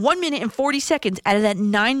 So 1 minute and 40 seconds out of that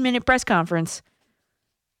 9-minute press conference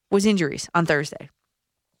was injuries on Thursday.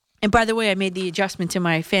 And by the way, I made the adjustment to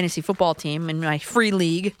my fantasy football team in my free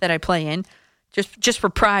league that I play in. Just for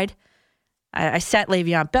pride, I sat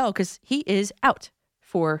Le'Veon Bell because he is out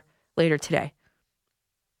for later today.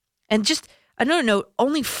 And just another note,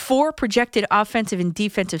 only 4 projected offensive and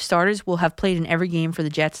defensive starters will have played in every game for the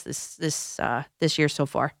Jets this year so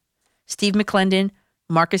far. Steve McClendon,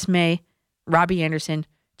 Marcus May, Robbie Anderson,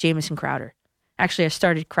 Jamison Crowder. Actually, I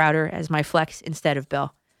started Crowder as my flex instead of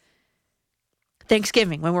Bell.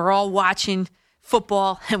 Thanksgiving, when we're all watching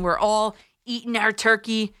football and we're all eating our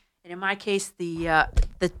turkey, and in my case, the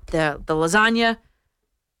lasagna,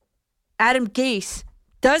 Adam Gase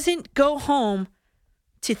doesn't go home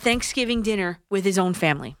to Thanksgiving dinner with his own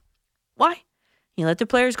family. Why? He let the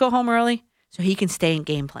players go home early so he can stay in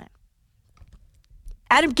game plan.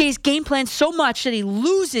 Adam Gase game plans so much that he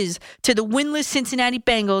loses to the winless Cincinnati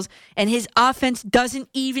Bengals, and his offense doesn't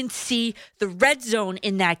even see the red zone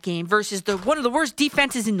in that game versus one of the worst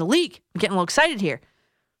defenses in the league. I'm getting a little excited here.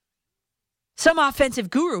 Some offensive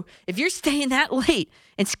guru, if you're staying that late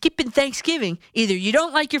and skipping Thanksgiving, either you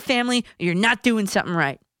don't like your family or you're not doing something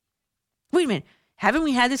right. Wait a minute. Haven't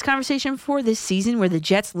we had this conversation before this season where the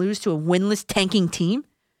Jets lose to a winless tanking team?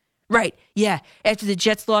 Right, yeah, after the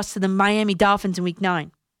Jets lost to the Miami Dolphins in Week 9.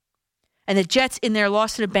 And the Jets, in their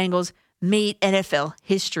loss to the Bengals, made NFL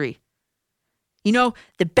history. You know,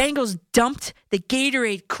 the Bengals dumped the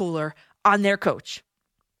Gatorade cooler on their coach.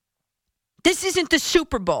 This isn't the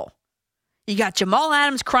Super Bowl. You got Jamal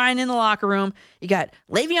Adams crying in the locker room. You got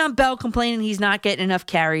Le'Veon Bell complaining he's not getting enough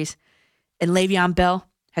carries. And Le'Veon Bell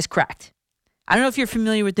has cracked. I don't know if you're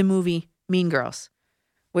familiar with the movie Mean Girls,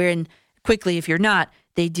 wherein, quickly, if you're not,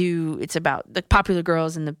 it's about the popular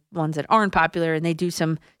girls and the ones that aren't popular, and they do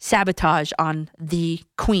some sabotage on the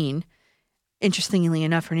queen. Interestingly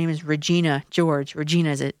enough, her name is Regina George.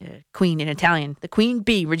 Regina is a queen in Italian. The Queen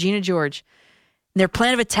Bee, Regina George. And their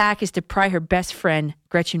plan of attack is to pry her best friend,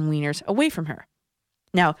 Gretchen Wieners, away from her.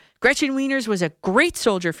 Now, Gretchen Wieners was a great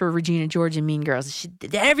soldier for Regina George in Mean Girls. She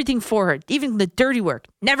did everything for her, even the dirty work,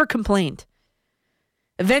 never complained.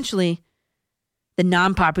 Eventually, the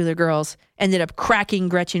non-popular girls ended up cracking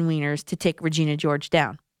Gretchen Wieners to take Regina George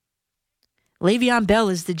down. Le'Veon Bell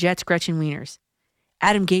is the Jets' Gretchen Wieners.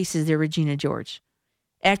 Adam Gase is their Regina George.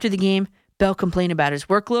 After the game, Bell complained about his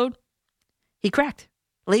workload. He cracked.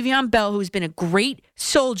 Le'Veon Bell, who's been a great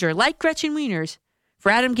soldier, like Gretchen Wieners,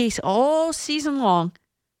 for Adam Gase all season long,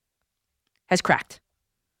 has cracked.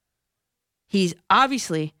 He's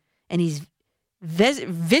obviously, and he's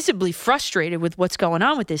visibly frustrated with what's going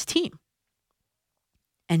on with this team.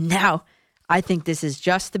 And now, I think this is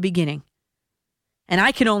just the beginning. And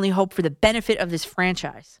I can only hope for the benefit of this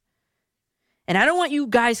franchise. And I don't want you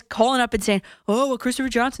guys calling up and saying, oh, well, Christopher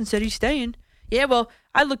Johnson said he's staying. Yeah, well,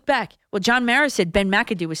 I look back. Well, John Mara said Ben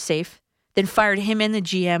McAdoo was safe, then fired him and the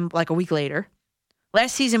GM like a week later.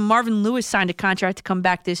 Last season, Marvin Lewis signed a contract to come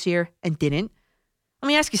back this year and didn't. Let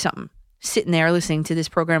me ask you something. Sitting there listening to this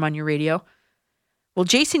program on your radio. Will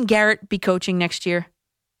Jason Garrett be coaching next year?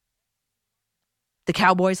 The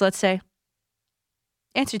Cowboys, let's say?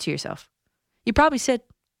 Answer to yourself. You probably said,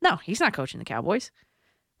 no, he's not coaching the Cowboys.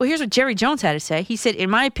 Well, here's what Jerry Jones had to say. He said, in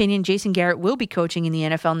my opinion, Jason Garrett will be coaching in the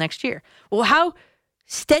NFL next year. Well, how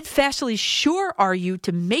steadfastly sure are you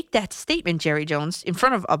to make that statement, Jerry Jones, in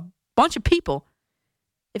front of a bunch of people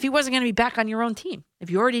if he wasn't going to be back on your own team, if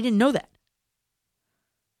you already didn't know that?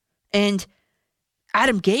 And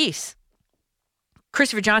Adam Gase,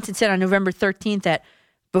 Christopher Johnson said on November 13th that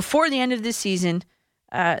before the end of this season,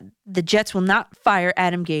 the Jets will not fire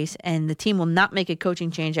Adam Gase, and the team will not make a coaching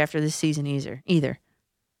change after this season either.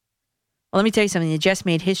 Well, let me tell you something. The Jets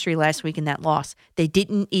made history last week in that loss. They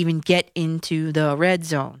didn't even get into the red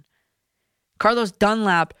zone. Carlos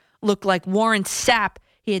Dunlap looked like Warren Sapp.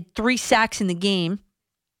 He had 3 sacks in the game,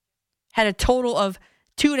 had a total of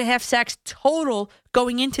 2.5 sacks total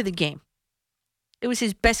going into the game. It was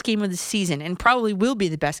his best game of the season and probably will be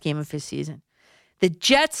the best game of his season. The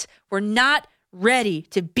Jets were not ready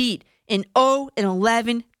to beat an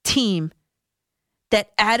 0-11 team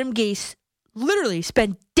that Adam Gase literally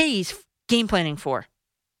spent days game planning for.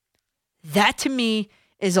 That to me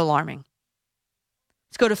is alarming.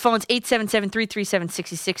 Let's go to phones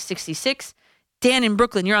 877-337-6666. Dan in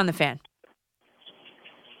Brooklyn, you're on the fan.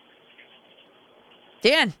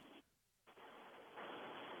 Dan.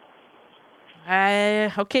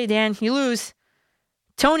 Okay, Dan, you lose.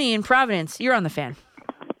 Tony in Providence, you're on the fan.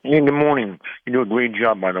 Yeah, good morning. You do a great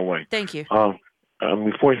job, by the way. Thank you.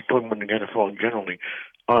 Before you talk about the NFL generally,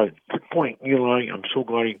 quick point, Eli, I'm so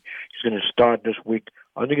glad he's going to start this week.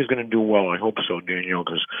 I think he's going to do well. I hope so, Danielle,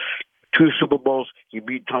 because 2 Super Bowls, he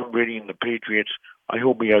beat Tom Brady and the Patriots. I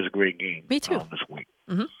hope he has a great game. Me too. This week.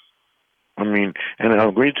 Mm-hmm. I mean, and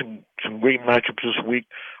some great matchups this week.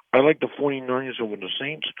 I like the 49ers over the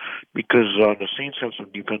Saints because the Saints have some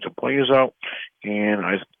defensive players out, and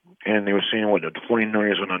they were saying the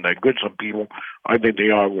 49ers are not that good. Some people, I think they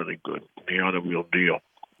are really good. They are the real deal.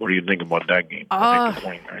 What do you think about that game? I think the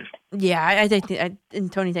 49ers. Yeah, I think,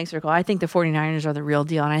 and Tony, thanks for the call. I think the 49ers are the real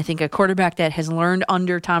deal, and I think a quarterback that has learned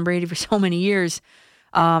under Tom Brady for so many years,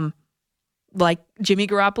 like Jimmy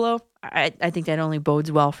Garoppolo, I think that only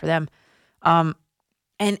bodes well for them. And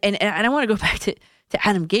I want to go back to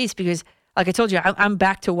Adam Gase because, like I told you, I'm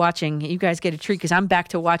back to watching. You guys get a treat because I'm back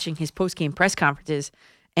to watching his post-game press conferences.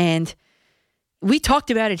 And we talked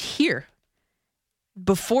about it here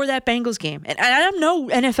before that Bengals game. And I'm no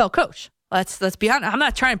NFL coach. Let's be honest. I'm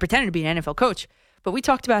not trying to pretend to be an NFL coach. But we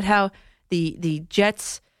talked about how the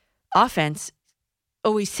Jets offense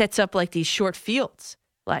always sets up like these short fields.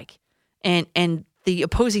 And the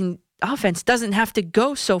opposing offense doesn't have to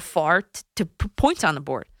go so far to put points on the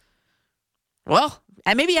board. Well,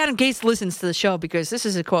 and maybe Adam Gase listens to the show because this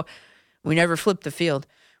is a quote. We never flipped the field.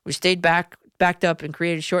 We stayed backed up and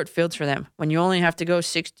created short fields for them. When you only have to go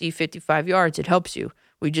 60, 55 yards, it helps you.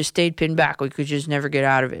 We just stayed pinned back. We could just never get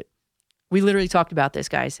out of it. We literally talked about this,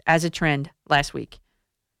 guys, as a trend last week.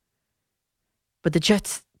 But the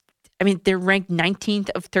Jets, they're ranked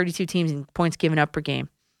 19th of 32 teams in points given up per game.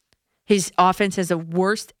 His offense has the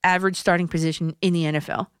worst average starting position in the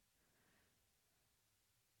NFL.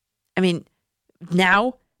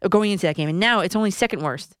 Now, going into that game, and now it's only second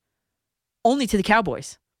worst, only to the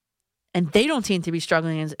Cowboys. And they don't seem to be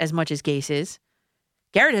struggling as much as Gase is.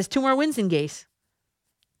 Garrett has 2 more wins than Gase.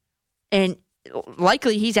 And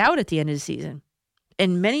likely he's out at the end of the season.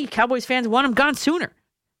 And many Cowboys fans want him gone sooner.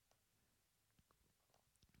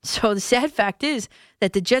 So the sad fact is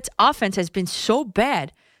that the Jets' offense has been so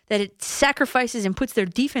bad that it sacrifices and puts their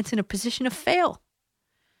defense in a position to fail.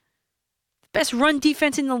 Best run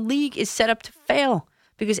defense in the league is set up to fail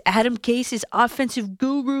because Adam Gase's offensive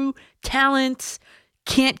guru talents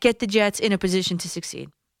can't get the Jets in a position to succeed.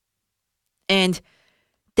 And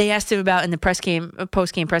they asked him about in the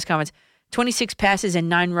post-game press conference, 26 passes and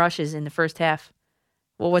 9 rushes in the first half.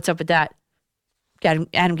 Well, what's up with that? Adam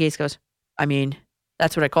Gase goes,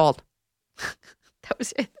 that's what I called. That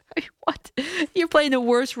was it. What? You're playing the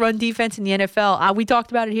worst run defense in the NFL. We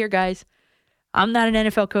talked about it here, guys. I'm not an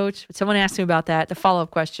NFL coach, but someone asked him about that, the follow-up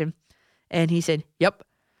question, and he said, yep.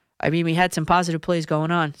 We had some positive plays going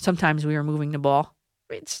on. Sometimes we were moving the ball.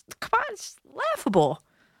 It's laughable.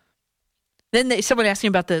 Then someone asked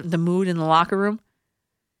him about the mood in the locker room.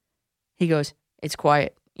 He goes, it's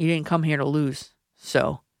quiet. You didn't come here to lose.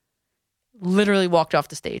 So, literally walked off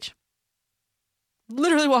the stage.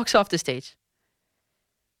 Literally walks off the stage.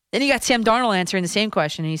 Then you got Sam Darnold answering the same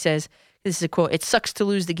question, and he says, this is a quote, it sucks to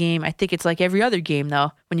lose the game. I think it's like every other game,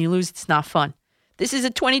 though. When you lose, it's not fun. This is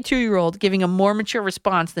a 22-year-old giving a more mature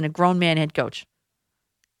response than a grown man head coach.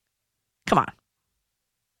 Come on.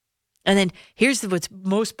 And then here's what's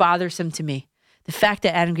most bothersome to me. The fact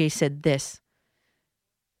that Adam Gase said this.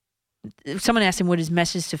 Someone asked him what his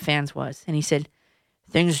message to fans was, and he said,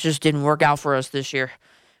 things just didn't work out for us this year.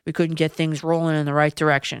 We couldn't get things rolling in the right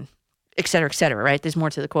direction, et cetera, right? There's more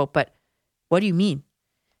to the quote, but what do you mean?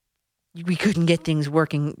 We couldn't get things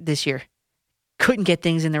working this year. Couldn't get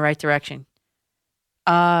things in the right direction.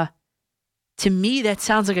 To me, that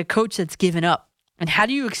sounds like a coach that's given up. And how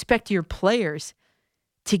do you expect your players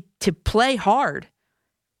to play hard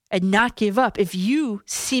and not give up if you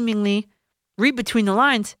seemingly, read between the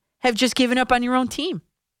lines, have just given up on your own team?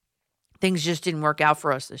 Things just didn't work out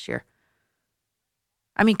for us this year.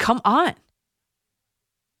 Come on.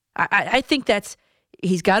 I think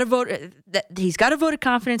he's got a vote of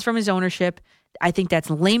confidence from his ownership. I think that's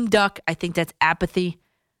lame duck. I think that's apathy.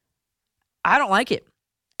 I don't like it.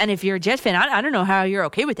 And if you're a Jets fan, I don't know how you're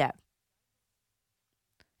okay with that.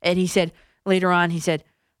 And he said, later on,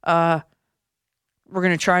 we're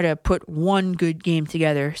going to try to put one good game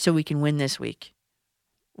together so we can win this week.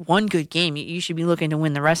 One good game. You should be looking to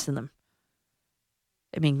win the rest of them.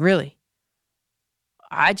 I mean, really.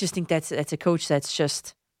 I just think that's a coach that's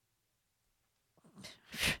just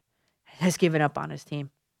has given up on his team.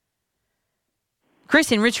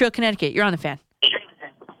 Chris in Richfield, Connecticut, you're on the fan.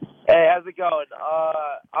 Hey, how's it going?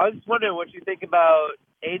 I was just wondering what you think about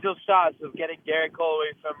Angels' shots of getting Garrett Cole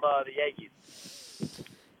away from the Yankees.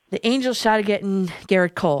 The Angels' shot of getting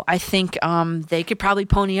Garrett Cole. I think they could probably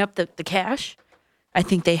pony up the cash. I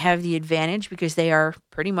think they have the advantage because they are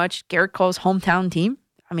pretty much Garrett Cole's hometown team.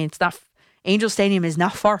 I mean, it's not Angel Stadium is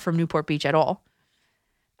not far from Newport Beach at all.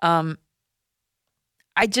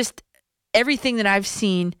 Everything that I've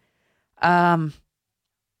seen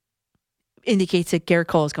indicates that Garrett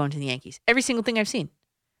Cole is going to the Yankees. Every single thing I've seen.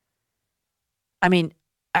 I mean,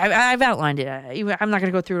 I've outlined it. I'm not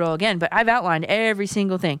going to go through it all again, but I've outlined every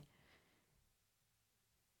single thing.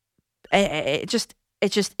 In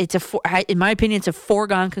my opinion, it's a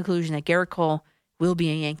foregone conclusion that Garrett Cole will be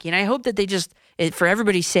a Yankee. And I hope that they for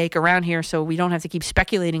everybody's sake around here, so we don't have to keep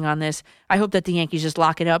speculating on this, I hope that the Yankees just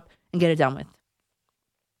lock it up and get it done with.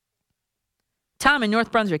 Tom in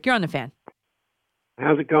North Brunswick, you're on the fan.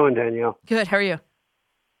 How's it going, Danielle? Good. How are you?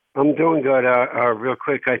 I'm doing good. Real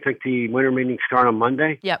quick, I think the winter meetings start on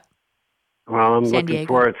Monday. Yep. Well, I'm San looking Diego.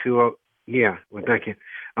 forward to. Thank you.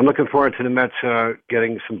 I'm looking forward to the Mets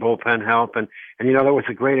getting some bullpen help, and that was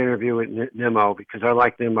a great interview with Nimmo because I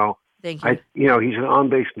like Nimmo. Thank you. He's an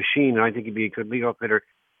on-base machine, and I think he'd be a good leadoff hitter.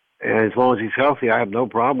 And as long as he's healthy, I have no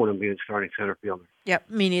problem with him being starting center fielder. Yep,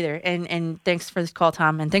 me neither. And thanks for this call,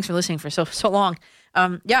 Tom, and thanks for listening for so long.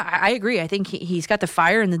 I agree. I think he's got the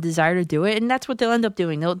fire and the desire to do it, and that's what they'll end up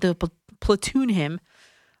doing. They'll platoon him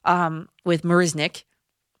with Marisnik,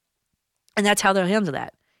 and that's how they'll handle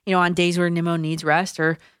that. On days where Nimmo needs rest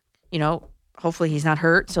or, hopefully he's not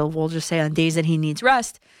hurt, so we'll just say on days that he needs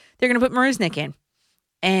rest, they're going to put Marisnik in.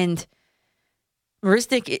 And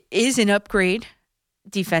Marisnik is an upgrade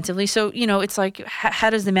defensively. So, it's like,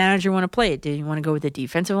 how does the manager want to play it? Do you want to go with a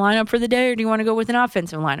defensive lineup for the day or do you want to go with an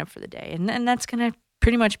offensive lineup for the day? And that's going to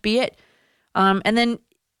pretty much be it. And then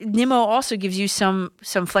Nimmo also gives you some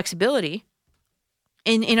flexibility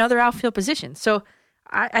in other outfield positions. So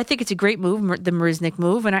I think it's a great move, the Marisnik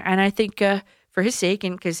move. And I think for his sake,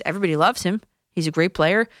 and because everybody loves him, he's a great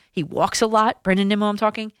player. He walks a lot. Brendan Nimmo, I'm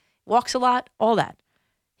talking, walks a lot, all that.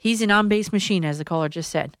 He's an on-base machine, as the caller just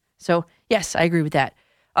said. So, yes, I agree with that.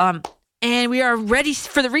 And we are ready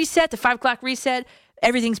for the reset, the 5 o'clock reset.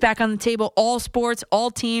 Everything's back on the table. All sports, all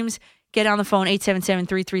teams. Get on the phone,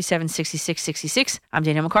 877-337-6666. I'm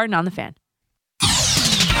Daniel McCartan on The Fan.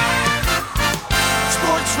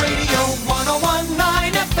 Sports Radio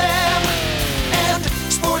 101.9 FM and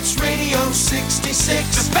Sports Radio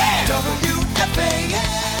 66 WFAN.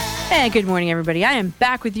 And good morning, everybody. I am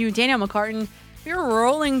back with you, Daniel McCartan. We're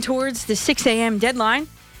rolling towards the 6 a.m. deadline,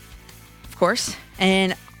 of course.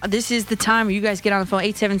 And this is the time where you guys get on the phone,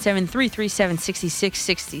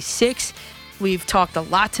 877-337-6666. We've talked a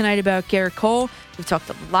lot tonight about Garrett Cole. We've talked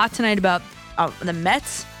a lot tonight about the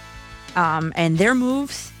Mets and their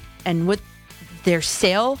moves and what their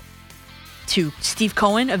sale to Steve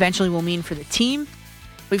Cohen eventually will mean for the team.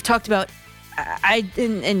 We've talked about,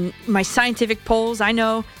 in my scientific polls, I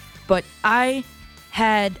know, but I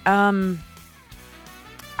had run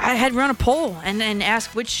a poll and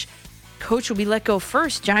asked which coach will be let go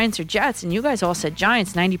first, Giants or Jets, and you guys all said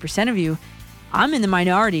Giants, 90% of you. I'm in the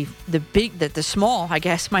minority, the small, I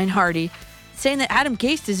guess, minority, saying that Adam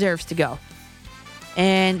Gase deserves to go.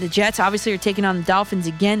 And the Jets obviously are taking on the Dolphins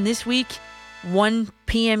again this week. 1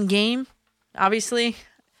 p.m. game, obviously,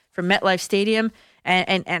 from MetLife Stadium.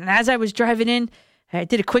 And as I was driving in, I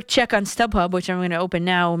did a quick check on StubHub, which I'm going to open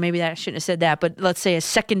now. Maybe I shouldn't have said that, but let's say a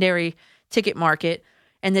secondary ticket market.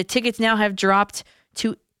 And the tickets now have dropped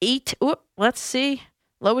to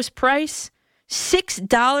lowest price,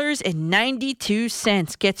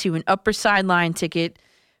 $6.92 gets you an upper sideline ticket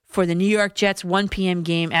for the New York Jets 1 p.m.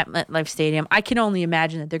 game at MetLife Stadium. I can only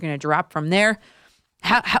imagine that they're going to drop from there.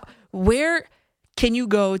 Where can you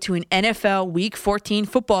go to an NFL Week 14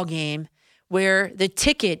 football game where the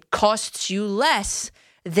ticket costs you less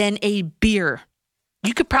than a beer?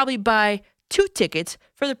 You could probably buy 2 tickets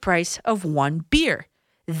for the price of 1 beer.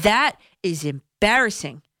 That is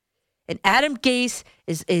embarrassing. And Adam Gase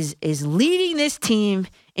is leading this team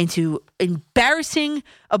into embarrassing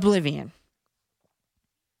oblivion.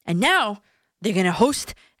 And now they're going to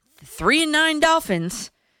host the 3-9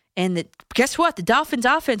 Dolphins. And guess what? The Dolphins'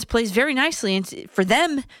 offense plays very nicely for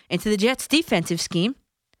them into the Jets' defensive scheme.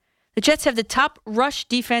 The Jets have the top rush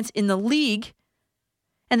defense in the league,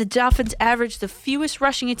 and the Dolphins average the fewest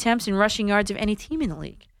rushing attempts and rushing yards of any team in the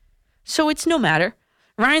league. So it's no matter.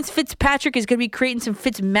 Ryan Fitzpatrick is going to be creating some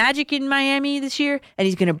Fitz magic in Miami this year, and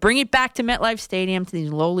he's going to bring it back to MetLife Stadium to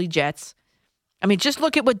these lowly Jets. I mean, just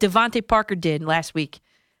look at what Devontae Parker did last week.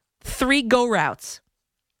 3 go routes.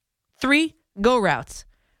 3 go routes.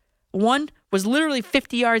 One was literally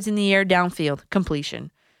 50 yards in the air downfield completion.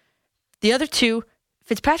 The other 2,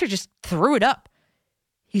 Fitzpatrick just threw it up.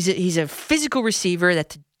 He's a physical receiver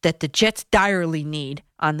that the Jets direly need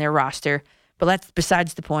on their roster, but that's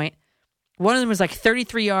besides the point. One of them was like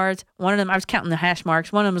 33 yards. One of them, I was counting the hash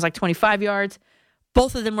marks. One of them was like 25 yards.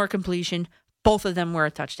 Both of them were completion. Both of them were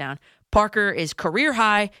a touchdown. Parker is career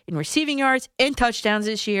high in receiving yards and touchdowns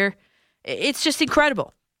this year. It's just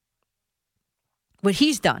incredible what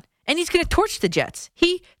he's done. And he's going to torch the Jets.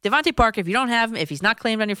 Devontae Parker, if you don't have him, if he's not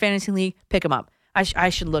claimed on your fantasy league, pick him up. I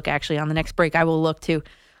should look, actually, on the next break. I will look, too.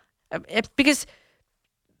 Because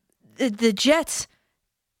the Jets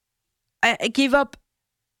gave up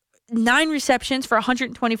 9 receptions for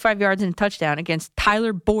 125 yards and a touchdown against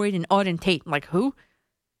Tyler Boyd and Auden Tate. I'm like, who?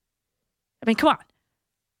 I mean, come on.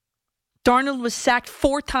 Darnold was sacked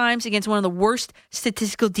 4 times against one of the worst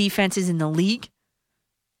statistical defenses in the league.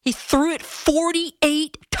 He threw it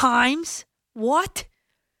 48 times. What?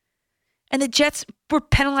 And the Jets were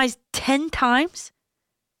penalized 10 times?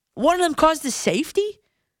 One of them caused a safety?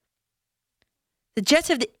 The Jets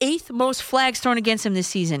have the 8th most flags thrown against them this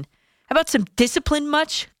season. How about some discipline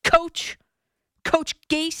much, Coach? Coach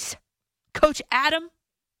Gase? Coach Adam?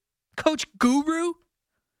 Coach Guru?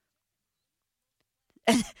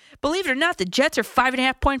 And believe it or not, the Jets are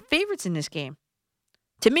 5.5-point favorites in this game.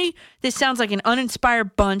 To me, this sounds like an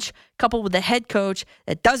uninspired bunch coupled with a head coach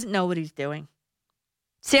that doesn't know what he's doing.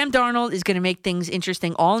 Sam Darnold is going to make things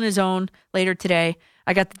interesting all on his own later today.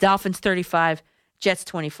 I got the Dolphins 35, Jets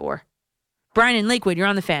 24. Brian in Lakewood, you're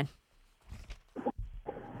on the fan.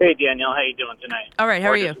 Hey, Danielle. How you doing tonight? All right, how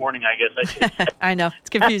are you? This morning, I guess I should say. I know. It's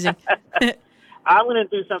confusing. I'm going to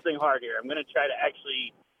do something hard here. I'm going to try to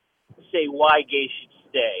actually say why Gase should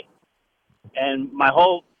stay. And my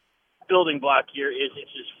whole building block here is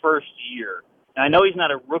it's his first year. Now, I know he's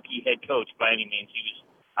not a rookie head coach by any means. He was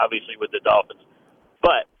obviously with the Dolphins.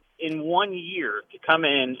 But in 1 year, to come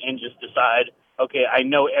in and just decide, okay, I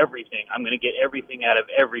know everything. I'm going to get everything out of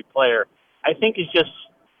every player, I think is just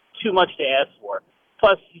too much to ask for.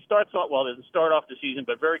 Plus, he starts off, well, doesn't start off the season,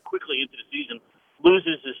 but very quickly into the season,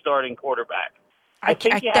 loses his starting quarterback. I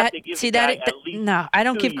think you have to give the guy at least no, I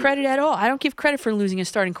don't give years. credit at all. I don't give credit for losing a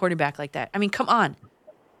starting quarterback like that. I mean, come on.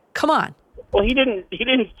 Well, he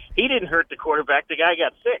didn't hurt the quarterback. The guy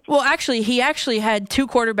got sick. Well, actually, he had 2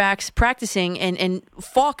 quarterbacks practicing, and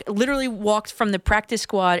Falk literally walked from the practice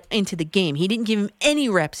squad into the game. He didn't give him any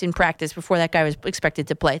reps in practice before that guy was expected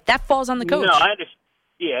to play. That falls on the coach. No, I understand.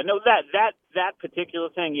 Yeah, no, that particular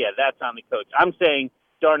thing, yeah, that's on the coach. I'm saying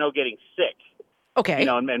Darnold getting sick. Okay. You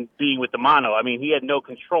know, and being with the mono. I mean, he had no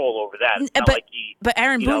control over that. It's not like he, but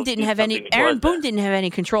Aaron Boone didn't have any. Aaron Boone didn't have any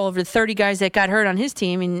control over the 30 guys that got hurt on his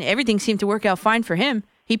team, and everything seemed to work out fine for him.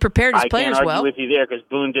 He prepared his players well. I can't argue with you there because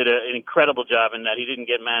Boone did an incredible job in that he didn't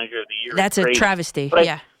get Manager of the Year. That's a travesty. But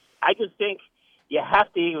yeah. I just think you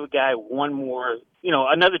have to give a guy one more,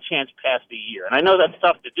 another chance past the year. And I know that's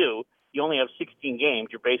tough to do. You only have 16 games.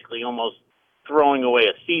 You're basically almost throwing away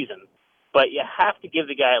a season. But you have to give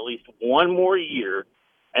the guy at least one more year.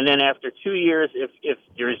 And then after 2 years, if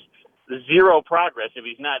there's zero progress, if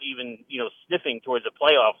he's not even, sniffing towards a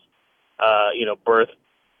playoff, berth,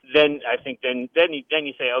 then I think then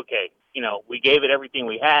you say, okay, we gave it everything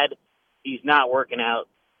we had. He's not working out.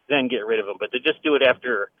 Then get rid of him. But to just do it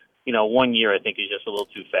after, 1 year, I think is just a little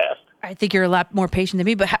too fast. I think you're a lot more patient than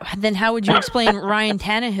me. But then how would you explain Ryan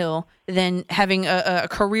Tannehill then having a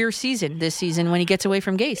career season this season when he gets away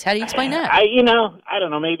from Gase? How do you explain that? I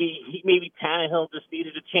don't know. Maybe Tannehill just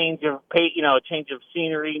needed a change of a change of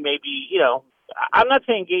scenery. Maybe I'm not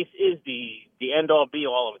saying Gase is the end all be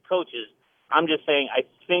all of the coaches. I'm just saying I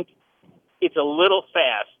think it's a little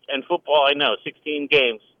fast. And football, I know, 16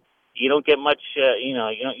 games, you don't get much.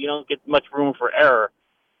 You don't get much room for error.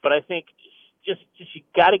 But I think just you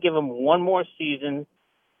got to give him one more season,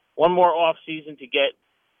 one more off season to get,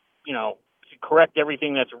 to correct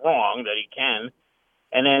everything that's wrong that he can,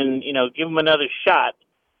 and then give him another shot.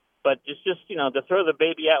 But just to throw the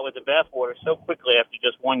baby out with the bathwater so quickly after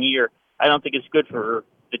just 1 year, I don't think it's good for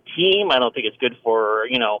the team. I don't think it's good for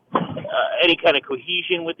any kind of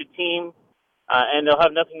cohesion with the team. and they'll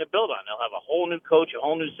have nothing to build on. They'll have a whole new coach, a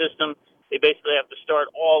whole new system. They basically have to start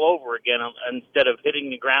all over again instead of hitting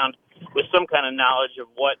the ground with some kind of knowledge of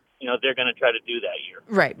what they're going to try to do that year.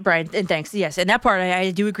 Right, Brian, and thanks. Yes, and that part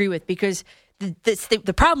I do agree with, because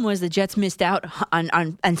the problem was the Jets missed out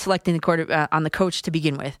on selecting on the coach to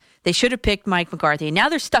begin with. They should have picked Mike McCarthy, and now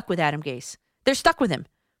they're stuck with Adam Gase. They're stuck with him.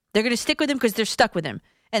 They're going to stick with him because they're stuck with him,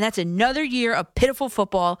 and that's another year of pitiful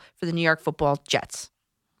football for the New York Football Jets.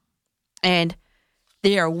 And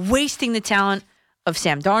they are wasting the talent of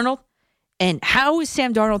Sam Darnold. And how is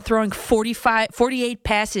Sam Darnold throwing 48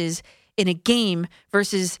 passes in a game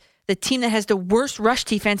versus the team that has the worst rush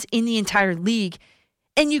defense in the entire league?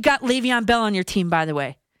 And you got Le'Veon Bell on your team, by the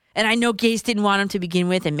way. And I know Gase didn't want him to begin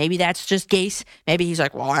with, and maybe that's just Gase. Maybe he's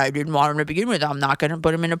like, well, I didn't want him to begin with. I'm not going to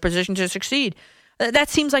put him in a position to succeed. That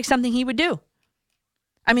seems like something he would do.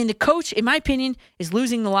 I mean, the coach, in my opinion, is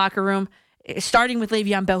losing the locker room, starting with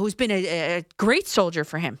Le'Veon Bell, who's been a great soldier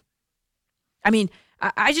for him. I mean,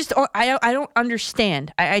 I don't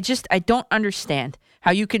understand. I don't understand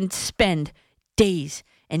how you can spend days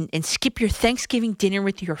and skip your Thanksgiving dinner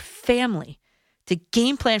with your family to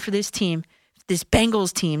game plan for this team, this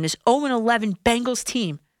Bengals team, this 0-11 Bengals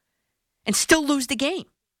team, and still lose the game.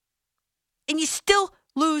 And you still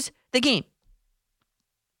lose the game.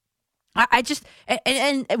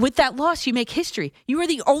 And with that loss, you make history. You are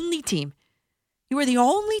the only team. You are the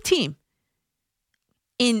only team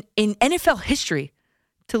in NFL history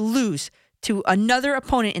to lose to another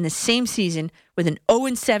opponent in the same season with an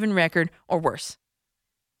 0-7 record or worse.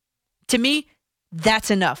 To me, that's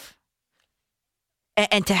enough.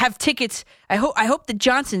 And to have tickets, I hope the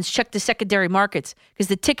Johnsons check the secondary markets, because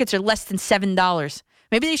the tickets are less than $7.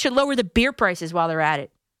 Maybe they should lower the beer prices while they're at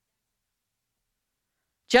it.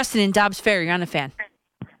 Justin in Dobbs Ferry, you're on the Fan.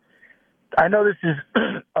 I know this is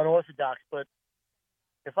unorthodox, but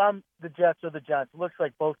if I'm the Jets or the Giants, it looks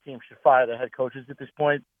like both teams should fire their head coaches at this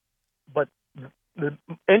point. But the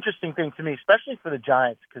interesting thing to me, especially for the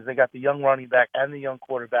Giants, because they got the young running back and the young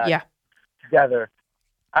quarterback together,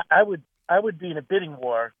 I would be in a bidding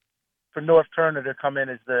war for North Turner to come in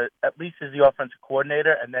as at least as the offensive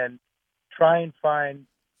coordinator, and then try and find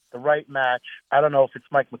the right match. I don't know if it's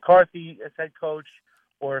Mike McCarthy as head coach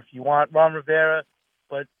or if you want Ron Rivera,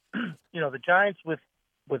 but the Giants with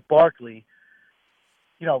Barkley,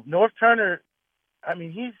 North Turner, I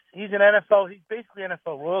mean, he's an NFL, he's basically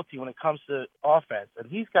NFL royalty when it comes to offense, and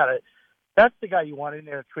that's the guy you want in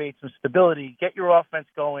there to create some stability, get your offense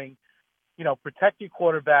going, protect your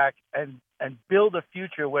quarterback, and build a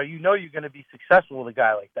future where you're going to be successful with a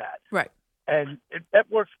guy like that. Right. And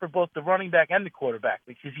that works for both the running back and the quarterback,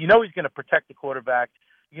 because he's going to protect the quarterback.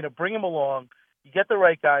 You're going to bring him along. You get the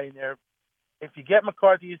right guy in there. If you get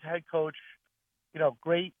McCarthy as head coach,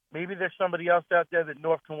 great. Maybe there's somebody else out there that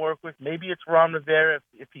North can work with. Maybe it's Ron Rivera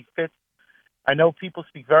if he fits. I know people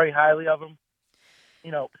speak very highly of him.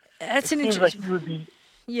 That's it an seems interesting. like he would be.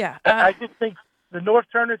 Yeah. I just think the North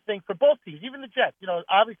Turner thing for both teams, even the Jets.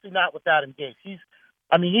 Obviously not with Adam Gase. He's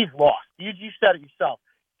lost. You said it yourself.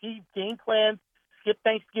 He game planned, skip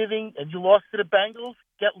Thanksgiving, and you lost to the Bengals.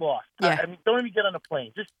 Get lost. Yeah. Don't even get on a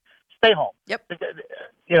plane. Just stay home. Yep.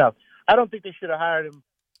 I don't think they should have hired him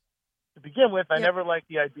to begin with. I never liked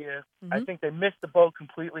the idea. Mm-hmm. I think they missed the boat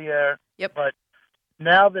completely there. Yep. But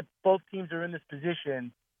now that both teams are in this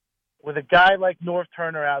position, with a guy like North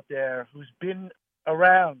Turner out there who's been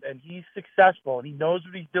around and he's successful and he knows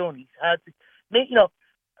what he's doing, he's had to,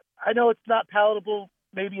 I know it's not palatable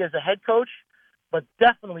maybe as a head coach, but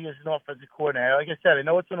definitely as an offensive coordinator. Like I said, I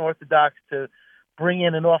know it's unorthodox to bring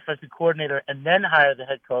in an offensive coordinator and then hire the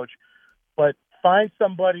head coach, but find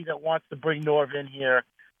somebody that wants to bring Norv in here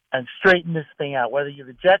and straighten this thing out, whether you're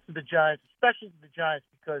the Jets or the Giants, especially the Giants,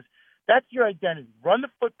 because that's your identity. Run the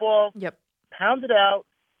football, pound it out,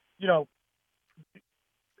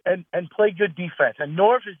 and play good defense. And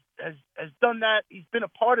Norv has done that. He's been a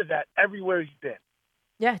part of that everywhere he's been.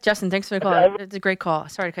 Yeah, Justin, thanks for the call. It's a great call.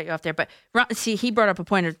 Sorry to cut you off there. But he brought up a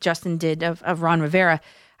point, Justin did, of Ron Rivera.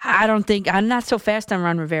 I'm not so fast on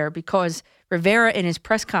Ron Rivera, because Rivera in his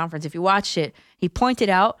press conference, if you watched it, he pointed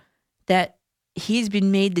out that he's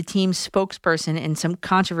been made the team's spokesperson in some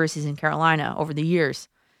controversies in Carolina over the years.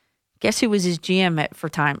 Guess who was his GM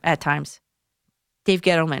at times? Dave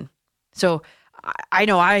Gettleman. So I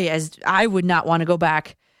know I would not want to go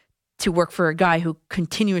back to work for a guy who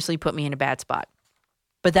continuously put me in a bad spot.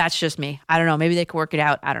 But that's just me. I don't know. Maybe they could work it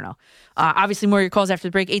out. I don't know. Obviously, more of your calls after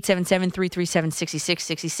the break.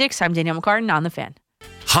 877-337-6666. I'm Danielle McCartan on The Fan.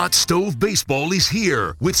 Hot Stove Baseball is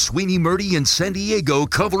here with Sweeney Murdy and San Diego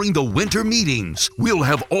covering the winter meetings. We'll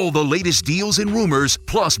have all the latest deals and rumors,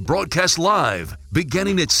 plus broadcast live,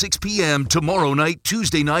 beginning at 6 p.m. tomorrow night,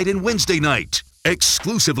 Tuesday night, and Wednesday night.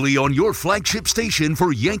 Exclusively on your flagship station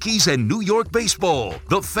for Yankees and New York baseball.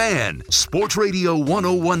 The Fan, Sports Radio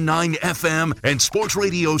 1019 FM and Sports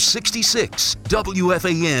Radio 66,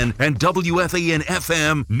 WFAN and WFAN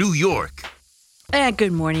FM, New York. And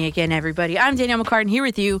good morning again, everybody. I'm Danielle McCartan here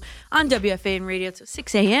with you on WFAN Radio till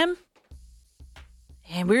 6 a.m.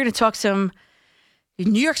 And we're going to talk some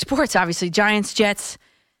New York sports, obviously. Giants, Jets,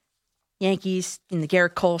 Yankees in the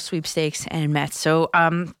Garrett Cole sweepstakes, and Mets. So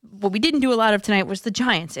what we didn't do a lot of tonight was the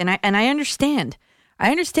Giants. And I understand.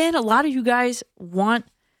 I understand a lot of you guys want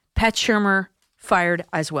Pat Shurmur fired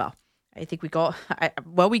as well. I think we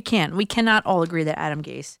can. We cannot all agree that Adam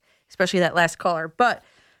Gase, especially that last caller,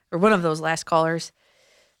 or one of those last callers.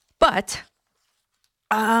 But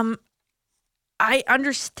I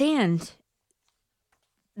understand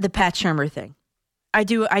the Pat Shurmur thing. I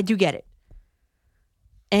do get it.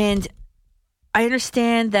 And I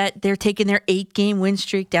understand that they're taking their 8-game win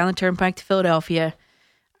streak down the turnpike to Philadelphia.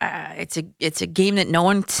 It's a game that no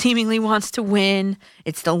one seemingly wants to win.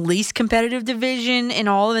 It's the least competitive division in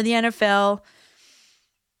all of the NFL.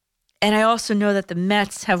 And I also know that the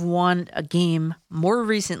Mets have won a game more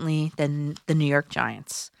recently than the New York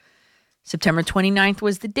Giants. September 29th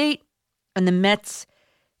was the date, and the Mets,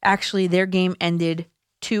 actually, their game ended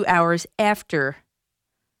 2 hours after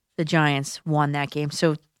the Giants won that game.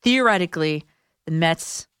 So theoretically, the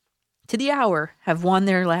Mets, to the hour, have won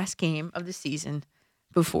their last game of the season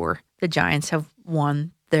before the Giants have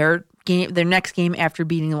won their next game after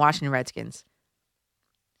beating the Washington Redskins.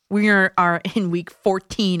 We are in week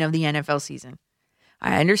 14 of the NFL season.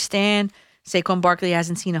 I understand Saquon Barkley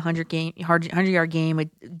hasn't seen a 100-yard game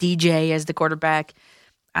with DJ as the quarterback.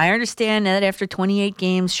 I understand that after 28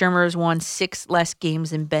 games, Shurmur has won 6 less games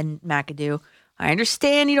than Ben McAdoo. I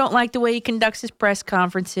understand you don't like the way he conducts his press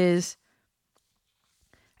conferences.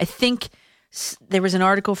 I think there was an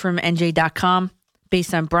article from NJ.com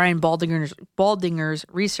based on Brian Baldinger's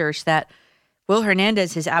research that Will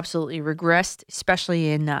Hernandez has absolutely regressed,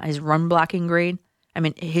 especially in his run blocking grade. I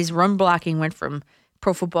mean, his run blocking went from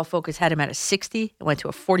Pro Football Focus had him at a 60. It went to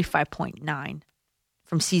a 45.9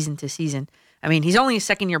 from season to season. I mean, he's only a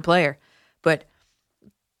second-year player, but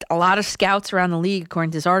a lot of scouts around the league,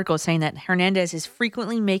 according to this article, is saying that Hernandez is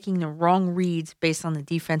frequently making the wrong reads based on the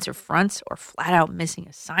defensive fronts or flat-out missing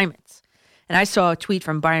assignments. And I saw a tweet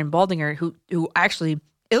from Brian Baldinger who actually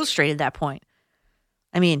illustrated that point.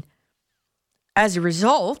 I mean, as a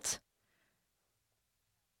result,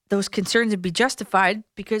 those concerns would be justified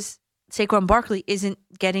because Saquon Barkley isn't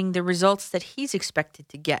getting the results that he's expected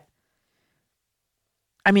to get.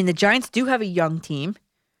 I mean, the Giants do have a young team.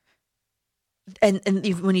 And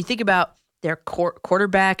when you think about their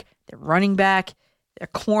quarterback, their running back, their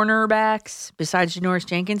cornerbacks, besides Janoris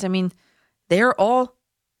Jenkins, I mean, they're all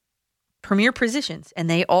premier positions, and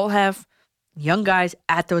they all have young guys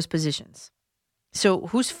at those positions. So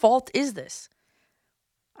whose fault is this?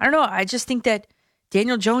 I don't know. I just think that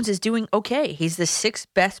Daniel Jones is doing okay. He's the 6th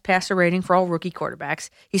best passer rating for all rookie quarterbacks.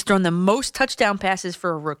 He's thrown the most touchdown passes for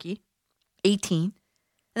a rookie, 18. And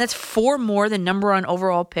that's 4 more than number 1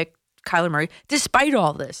 overall pick Kyler Murray, despite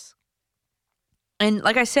all this. And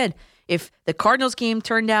like I said, if the Cardinals game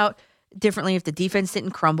turned out differently, if the defense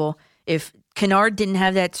didn't crumble, if Kennard didn't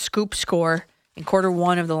have that scoop score in quarter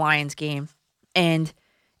 1 of the Lions game, and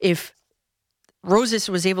if Rosas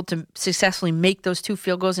was able to successfully make those 2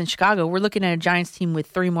 field goals in Chicago, we're looking at a Giants team with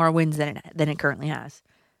 3 more wins than it currently has.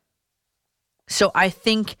 So I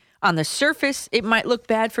think on the surface, it might look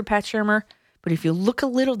bad for Pat Shurmur, but if you look a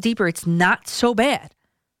little deeper, it's not so bad.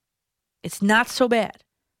 It's not so bad.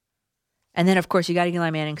 And then, of course, you got Eli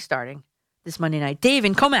Manning starting this Monday night. Dave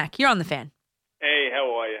in Comac, you're on the Fan. Hey,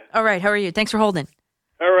 how are you? All right, how are you? Thanks for holding.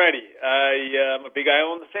 All righty. I'm a big eye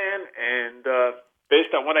on the Fan, and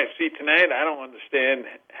based on what I see tonight, I don't understand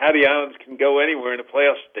how the Islanders can go anywhere in the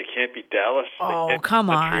playoffs. They can't beat Dallas. Oh, come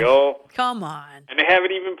on. Montreal. Come on. And they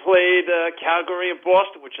haven't even played Calgary and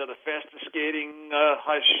Boston, which are the fastest skating,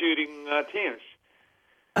 high shooting teams.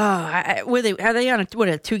 Are they on a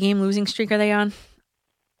 2-game losing streak? Are they on?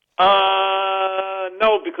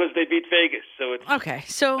 No, because they beat Vegas, so it's okay.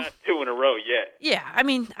 So not 2 in a row yet. Yeah, I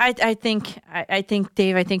mean, I think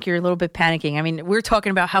Dave, I think you're a little bit panicking. I mean, we're talking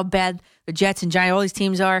about how bad the Jets and Giants, all these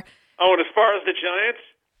teams are. Oh, and as far as the Giants,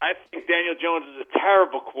 I think Daniel Jones is a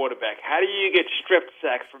terrible quarterback. How do you get strip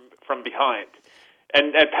sacked from behind?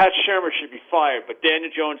 And Pat Shermer should be fired, but Daniel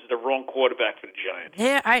Jones is the wrong quarterback for the Giants.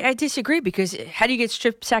 Yeah, I disagree because how do you get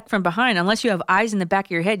strip sacked from behind unless you have eyes in the back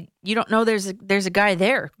of your head? You don't know there's a guy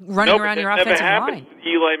there running around your offensive line.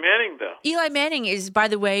 Eli Manning, though. Eli Manning is, by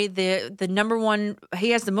the way, the number one.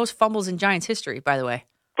 He has the most fumbles in Giants history, by the way.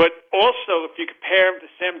 But also, if you compare him to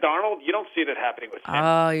Sam Darnold, you don't see that happening with Sam.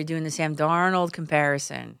 Oh, you're doing the Sam Darnold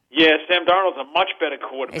comparison. Yeah, Sam Darnold's a much better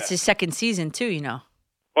quarterback. It's his second season, too, you know.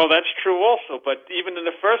 Well, that's true also, but even in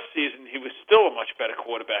the first season, he was still a much better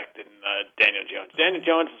quarterback than Daniel Jones. Daniel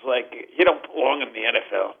Jones is like, he don't belong in the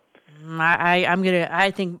NFL.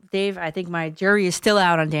 I think my jury is still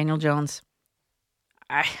out on Daniel Jones.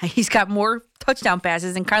 He's got more touchdown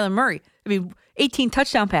passes than Kyler Murray. 18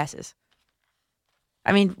 touchdown passes.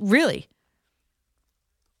 Really.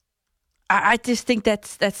 I just think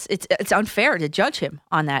it's unfair to judge him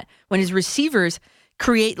on that when his receivers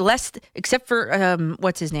create less, except for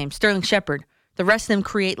what's his name, Sterling Shepard. The rest of them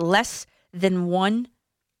create less than 1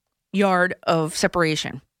 yard of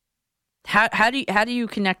separation. How do you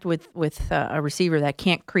connect with a receiver that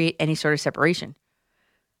can't create any sort of separation?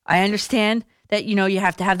 I understand that you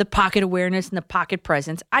have to have the pocket awareness and the pocket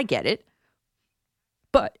presence. I get it,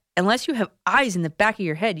 but unless you have eyes in the back of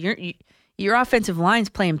your head, your offensive line's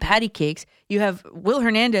playing patty cakes. You have Will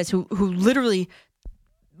Hernandez who literally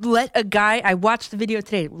let a guy, I watched the video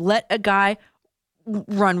today, let a guy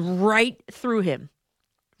run right through him,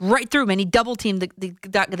 and he double-teamed the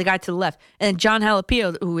guy to the left. And then John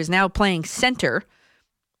Jalapeno, who is now playing center,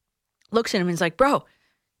 looks at him and is like, bro,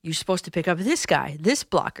 you're supposed to pick up this guy, this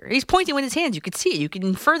blocker. He's pointing with his hands. You could see it. You could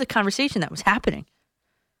infer the conversation that was happening.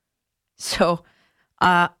 So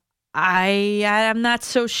I'm not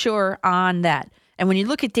so sure on that. And when you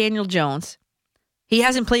look at Daniel Jones, he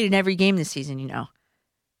hasn't played in every game this season,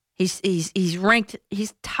 He's ranked,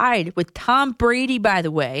 he's tied with Tom Brady, by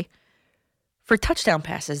the way, for touchdown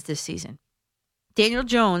passes this season. Daniel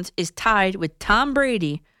Jones is tied with Tom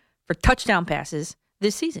Brady for touchdown passes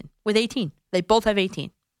this season with 18. They both have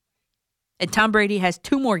 18. And Tom Brady has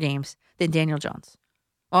 2 more games than Daniel Jones.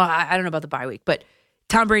 Well, I don't know about the bye week, but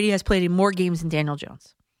Tom Brady has played in more games than Daniel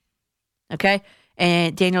Jones. Okay?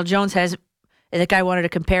 And Daniel Jones that guy wanted to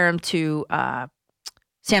compare him to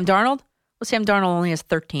Sam Darnold. Well, Sam Darnold only has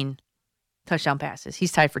 13 touchdown passes.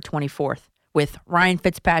 He's tied for 24th with Ryan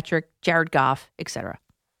Fitzpatrick, Jared Goff, etc.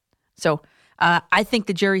 So I think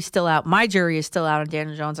the jury's still out. My jury is still out on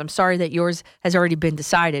Daniel Jones. I'm sorry that yours has already been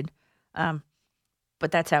decided, but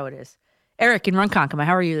that's how it is. Eric in Ronkonkoma,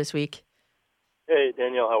 how are you this week? Hey,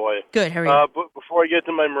 Danielle, how are you? Good, how are you? But before I get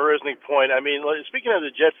to my Marisnik point, speaking as a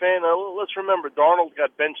Jet fan, let's remember Darnold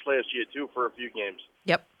got benched last year, too, for a few games.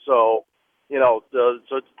 Yep. So,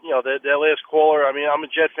 that last caller, I'm a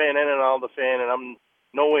Jet fan and an Islander fan, and I'm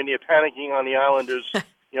nowhere near panicking on the Islanders,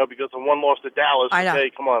 because of one loss to Dallas. I know. Okay,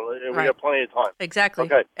 come on. We got plenty of time. Exactly.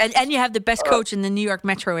 Okay. And you have the best coach in the New York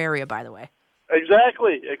metro area, by the way.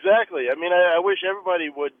 Exactly. I wish everybody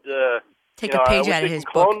would take a page out of his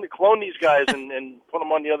book. Clone these guys and put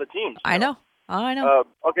them on the other teams. I know. I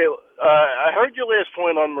heard your last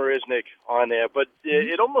point on Marisnik on there, but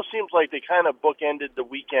it almost seems like they kind of bookended the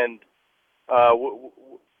weekend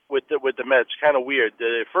with the Mets. Kind of weird.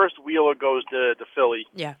 The first Wheeler goes to Philly.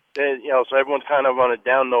 Yeah. Then, so everyone's kind of on a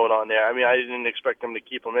down note on there. I didn't expect them to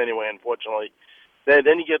keep him anyway, unfortunately.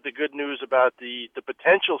 Then you get the good news about the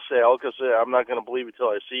potential sale, because I'm not going to believe it till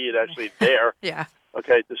I see it actually there. Yeah.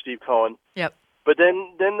 Okay, to Steve Cohen. Yep. But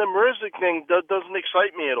then the Marisnik thing doesn't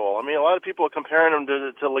excite me at all. A lot of people are comparing him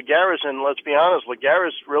to Lagares, and let's be honest,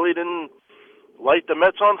 Lagares really didn't light the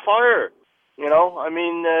Mets on fire.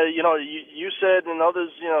 You said, and others,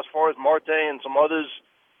 as far as Marte and some others,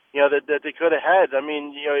 that they could have had.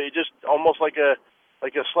 It just almost like a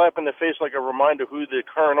slap in the face, like a reminder who the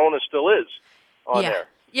current owner still is on there.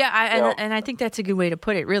 Yeah, and I think that's a good way to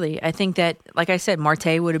put it, really. I think that, like I said,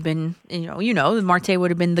 Marte would have been, Marte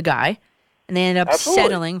would have been the guy, and they ended up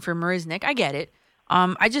settling for Marisnik. I get it.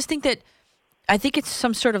 I just think that, I think it's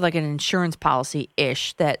some sort of like an insurance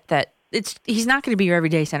policy-ish that he's not going to be your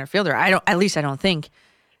everyday center fielder. I don't think.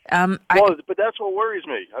 But that's what worries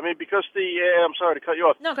me. Because I'm sorry to cut you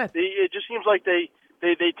off. No, go ahead. It just seems like they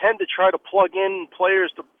tend to try to plug in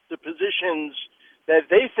players to positions that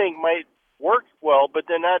they think might work well, but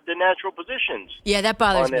they're not the natural positions. Yeah, that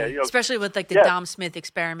bothers me, especially with the Dom Smith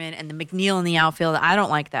experiment and the McNeil in the outfield. I don't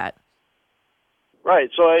like that. Right.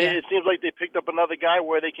 So it seems like they picked up another guy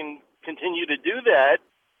where they can continue to do that,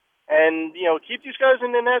 and keep these guys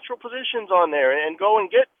in their natural positions on there, and go and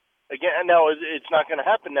get again. Now it's not going to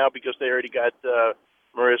happen now because they already got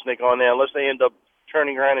Marisnik on there, unless they end up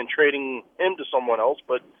turning around and trading him to someone else.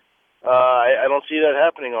 But I don't see that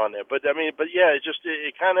happening on there. But yeah,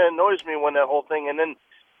 it kind of annoys me when that whole thing. And then,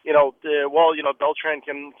 Beltran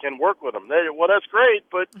can work with him. Well, that's great,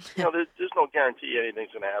 but there's no guarantee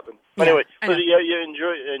anything's going to happen. But anyway, you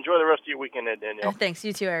enjoy the rest of your weekend, Danielle. Thanks,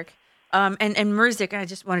 you too, Eric. And Merzlik, I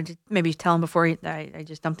just wanted to maybe tell him before I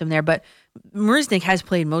just dumped him there, but Merzlik has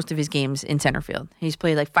played most of his games in center field. He's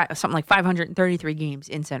played something like 533 games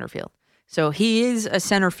in center field. So he is a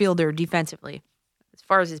center fielder defensively. As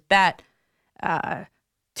far as his bat,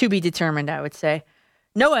 to be determined, I would say.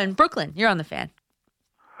 Noah in Brooklyn, you're on the Fan.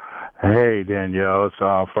 Hey, Danielle,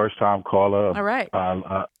 it's first time caller. All right.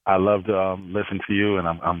 I love to listen to you, and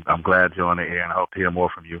I'm glad you're on the air, and I hope to hear more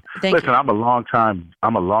from you. Thank you. I'm a long time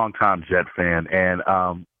Jet fan, and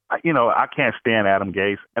I can't stand Adam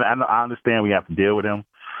Gase, and I understand we have to deal with him,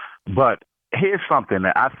 but here's something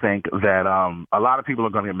that I think that a lot of people are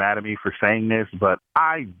going to get mad at me for saying this, but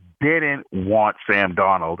I didn't want Sam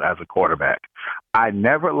Darnold as a quarterback. I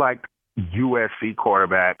never liked USC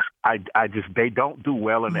quarterbacks. They don't do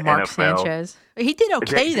well in the Mark NFL. Sanchez. He did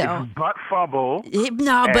okay, though. Butt fumble.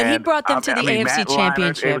 But he brought them to the AFC Matt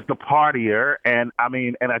Championship. Leinart, it was the partier, and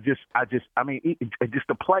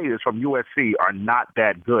the players from USC are not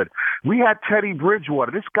that good. We had Teddy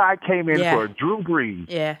Bridgewater. This guy came in for Drew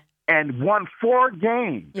Brees. And won 4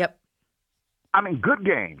 games. Yep. Good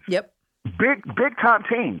games. Yep. Big time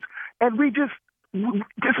teams. And we just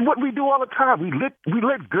what we do all the time. We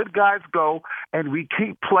let good guys go, and we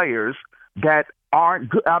keep players that aren't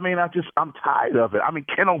good. I'm tired of it.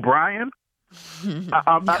 Ken O'Brien.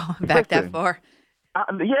 Back that far.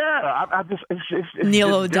 It's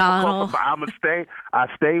Neil O'Donnell. I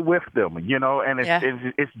stay with them, and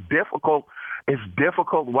it's difficult. It's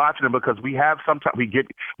difficult watching them because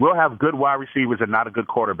we'll have good wide receivers and not a good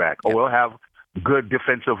quarterback, or we'll have good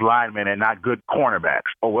defensive linemen and not good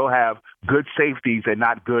cornerbacks, or we'll have good safeties and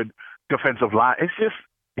not good defensive line.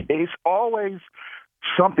 It's always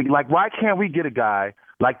something. Like, why can't we get a guy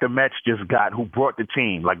like the Mets just got who brought the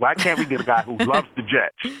team? Like, why can't we get a guy who loves the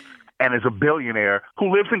Jets and is a billionaire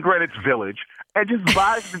who lives in Greenwich Village and just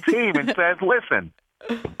buys the team and says, listen,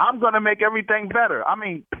 I'm going to make everything better.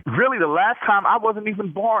 Really, the last time I wasn't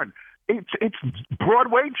even born. It's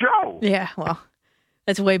Broadway Joe. Yeah, well,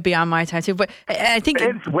 that's way beyond my time, too. But I think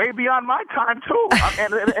it's way beyond my time, too.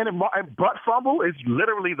 and Butt Fumble is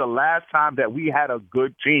literally the last time that we had a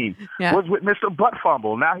good team was with Mr. Butt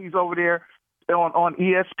Fumble. Now he's over there on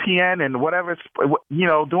ESPN and whatever,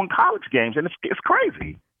 doing college games, and it's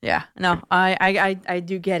crazy. Yeah, no, I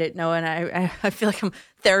do get it, Noah, and I feel like I'm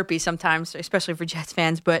therapy sometimes, especially for Jets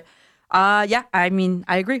fans. But I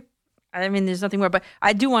agree. There's nothing more. But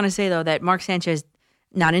I do want to say, though, that Mark Sanchez,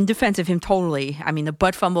 not in defense of him totally. The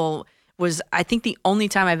butt fumble was, I think, the only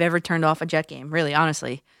time I've ever turned off a Jet game, really,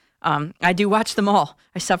 honestly. I do watch them all.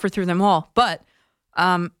 I suffer through them all. But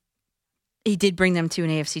he did bring them to an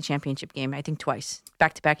AFC Championship game, I think twice,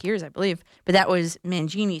 back-to-back years, I believe. But that was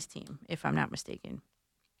Mangini's team, if I'm not mistaken.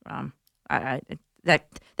 That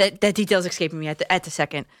detail's escaping me at the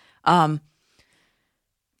second.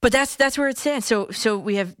 But that's where it stands. So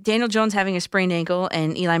we have Daniel Jones having a sprained ankle,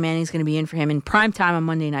 and Eli Manning's going to be in for him in prime time on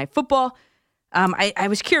Monday Night Football. I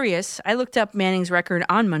was curious. I looked up Manning's record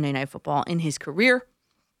on Monday Night Football in his career.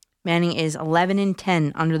 Manning is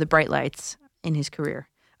 11-10 under the bright lights in his career,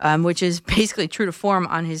 which is basically true to form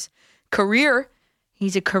on his career.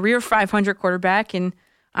 He's a career 500 quarterback, and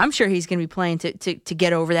I'm sure he's going to be playing to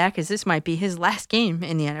get over that because this might be his last game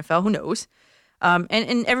in the NFL. Who knows?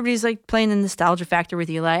 And everybody's like playing the nostalgia factor with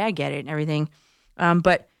Eli. I get it and everything.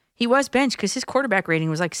 But he was benched because his quarterback rating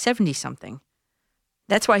was like 70-something.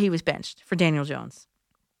 That's why he was benched for Daniel Jones.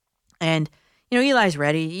 And, Eli's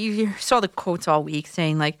ready. You saw the quotes all week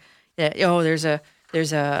saying like, there's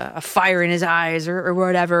a fire in his eyes or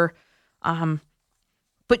whatever.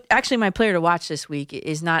 But actually my player to watch this week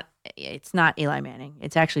is not Eli Manning.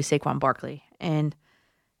 It's actually Saquon Barkley. And,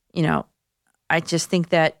 I just think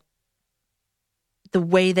that the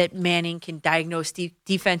way that Manning can diagnose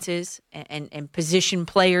defenses and position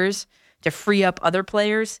players to free up other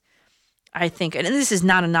players, I think, and this is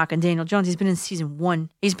not a knock on Daniel Jones. He's been in season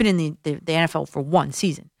 1. He's been in the NFL for 1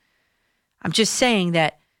 season. I'm just saying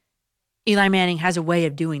that Eli Manning has a way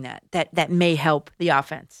of doing that may help the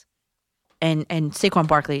offense. And Saquon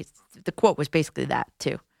Barkley, the quote was basically that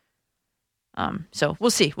too. So we'll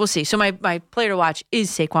see. So my player to watch is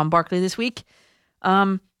Saquon Barkley this week.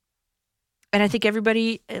 And I think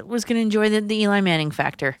everybody was going to enjoy the Eli Manning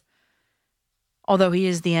factor. Although he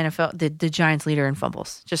is the NFL, the Giants leader in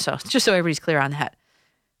fumbles. Just so everybody's clear on that.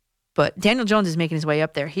 But Daniel Jones is making his way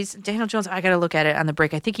up there. Daniel Jones. I got to look at it on the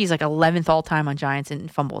break. I think he's like 11th all time on Giants in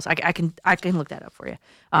fumbles. I can look that up for you.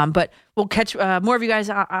 But we'll catch more of you guys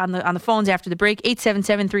on the phones after the break.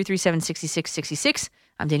 877-337-6666.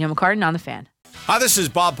 I'm Danielle McCartan on the Fan. Hi, this is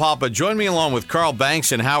Bob Papa. Join me along with Carl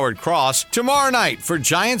Banks and Howard Cross tomorrow night for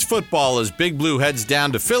Giants football as Big Blue heads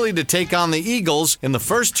down to Philly to take on the Eagles in the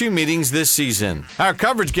first 2 meetings this season. Our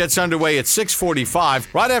coverage gets underway at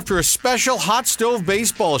 6:45 right after a special hot stove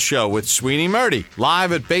baseball show with Sweeney Murdy,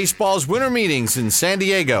 live at baseball's winter meetings in San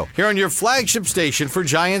Diego, here on your flagship station for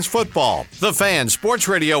Giants football. The Fan, Sports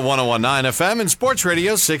Radio 101.9 FM and Sports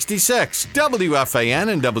Radio 66, WFAN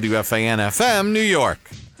and WFAN-FM, New York.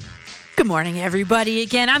 Good morning, everybody.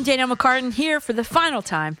 Again, I'm Danielle McCartan here for the final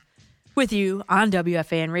time with you on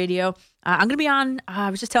WFAN Radio. I'm going to be on,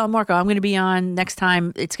 I was just telling Marco, I'm going to be on next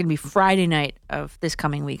time. It's going to be Friday night of this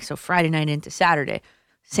coming week. So Friday night into Saturday.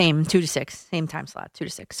 Same 2 to 6, same time slot, 2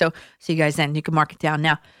 to 6. So see you guys then. You can mark it down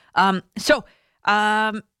now.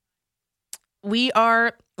 We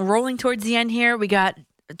are rolling towards the end here.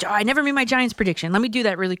 I never made my Giants prediction. Let me do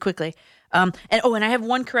that really quickly. And I have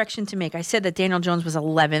one correction to make. I said that Daniel Jones was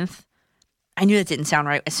 11th. I knew that didn't sound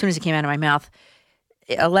right as soon as it came out of my mouth.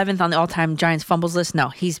 11th on the all-time Giants fumbles list. No,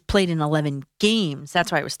 he's played in 11 games.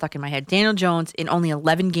 That's why it was stuck in my head. Daniel Jones in only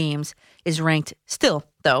 11 games is ranked still,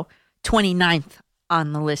 though, 29th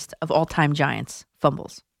on the list of all-time Giants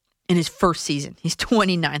fumbles in his first season. He's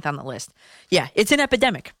 29th on the list. Yeah, it's an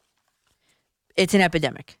epidemic. It's an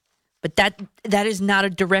epidemic. But that is not a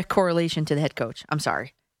direct correlation to the head coach. I'm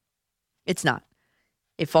sorry. It's not.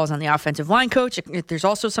 It falls on the offensive line coach. There's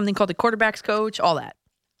also something called the quarterback's coach, all that.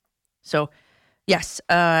 So, yes,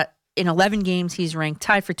 in 11 games, he's ranked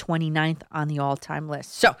tied for 29th on the all-time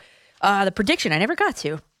list. So, the prediction I never got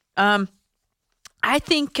to. I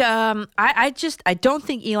think I don't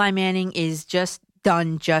think Eli Manning is just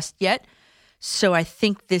done just yet. So I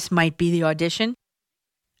think this might be the audition.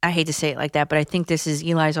 I hate to say it like that, but I think this is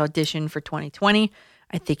Eli's audition for 2020.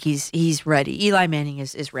 I think he's ready. Eli Manning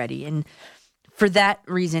is ready, and for that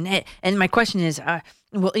reason, and my question is,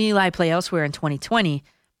 will Eli play elsewhere in 2020?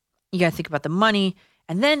 You got to think about the money.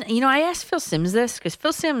 And then, I asked Phil Simms this because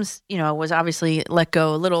Phil Simms, was obviously let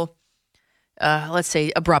go a little, let's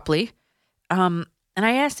say, abruptly. And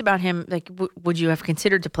I asked about him, like, would you have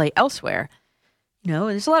considered to play elsewhere?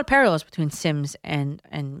 There's a lot of parallels between Simms and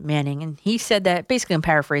Manning. And he said that, basically I'm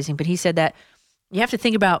paraphrasing, but he said that you have to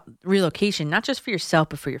think about relocation, not just for yourself,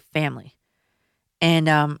 but for your family.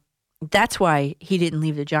 And that's why he didn't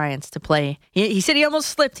leave the Giants to play. He said he almost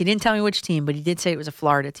slipped. He didn't tell me which team, but he did say it was a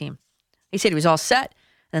Florida team. He said he was all set.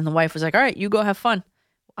 And then the wife was like, all right, you go have fun.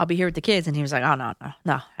 I'll be here with the kids. And he was like, oh,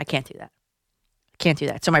 no, I can't do that. I can't do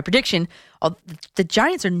that. So my prediction, the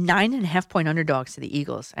Giants are 9.5-point underdogs to the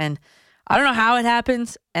Eagles. And I don't know how it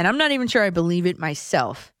happens, and I'm not even sure I believe it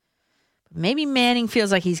myself. But maybe Manning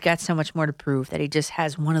feels like he's got so much more to prove that he just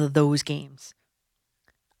has one of those games.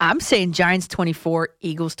 I'm saying Giants 24,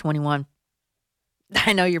 Eagles 21.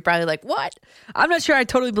 I know you're probably like, what? I'm not sure I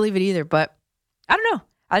totally believe it either, but I don't know.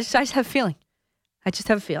 I just have a feeling.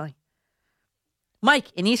 Mike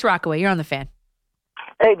in East Rockaway, you're on the Fan.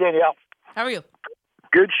 Hey, Danielle. How are you?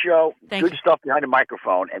 Good show. Thank Good you. stuff behind the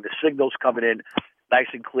microphone, and the signal's coming in nice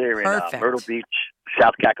and clear in Myrtle Beach,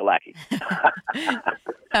 South Kakalaki.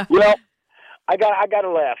 I got to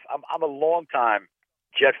laugh. I'm a long time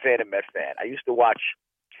Jet fan and Met fan. I used to watch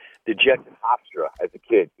the Jets and Hofstra as a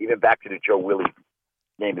kid, even back to the Joe Willie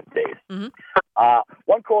Namath days. Mm-hmm.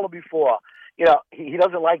 One caller before, he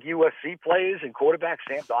doesn't like USC players and quarterbacks.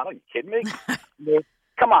 Sam Darnold, you kidding me? I mean,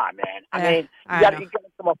 come on, man. You got to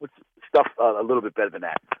come up with stuff a little bit better than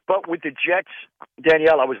that. But with the Jets,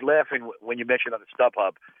 Danielle, I was laughing when you mentioned on the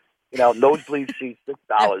StubHub, nosebleed seats,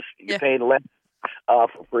 $6. You're paying less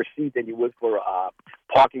for a seat than you would for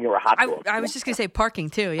parking or a hot dog. I was just going to say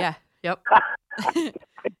parking too, yeah. Yep.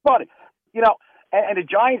 It's funny. And the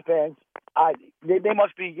Giant fans, they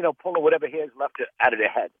must be, pulling whatever hairs left out of their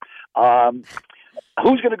head.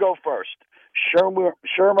 Who's going to go first, Shermer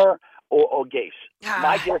or Gase?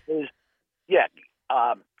 My guess is,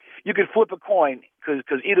 you could flip a coin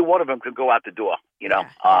because either one of them could go out the door,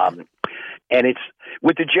 and it's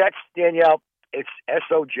with the Jets, Danielle, it's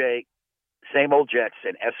SOJ, same old Jets,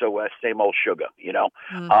 and SOS, same old sugar,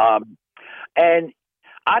 and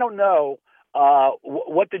I don't know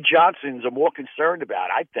what the Johnsons are more concerned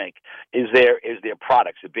about. I think is their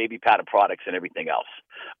products, the baby powder products, and everything else.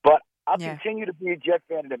 But I'll continue to be a Jet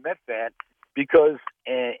fan and a Met fan because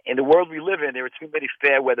in the world we live in, there are too many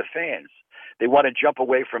fair weather fans. They want to jump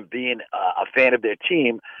away from being a fan of their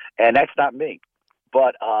team, and that's not me.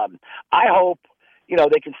 But I hope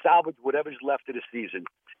they can salvage whatever's left of the season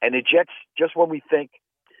And the Jets, just when we think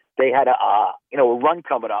they had a run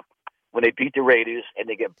coming up, when they beat the Raiders and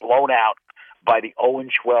they get blown out by the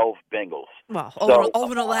 0-12 Bengals. Well, So,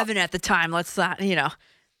 0-11 at the time. Let's not, 0-11.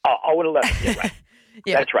 Yeah, right.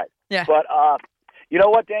 Yeah. That's right. Yeah. But you know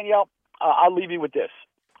what, Danielle? I'll leave you with this.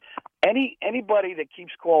 Anybody that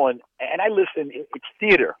keeps calling, and I listen, it's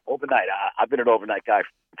theater overnight. I've been an overnight guy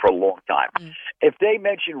for a long time. If they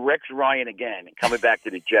mention Rex Ryan again and coming back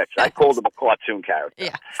to the Jets, I called him a cartoon character.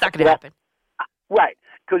 Yeah, it's not going to happen. Right,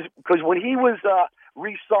 because when he was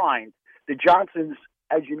re-signed, the Johnsons,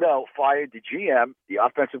 as you know, fired the GM, the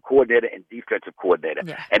offensive coordinator, and defensive coordinator,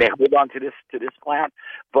 and they hold on to this plan.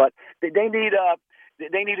 But they need a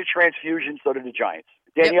transfusion. So do the Giants.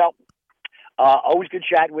 Danielle, always good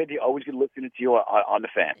chatting with you. Always good listening to you on the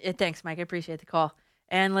Fan. Yeah, thanks, Mike. I appreciate the call.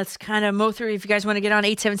 And let's kind of mow through. If you guys want to get on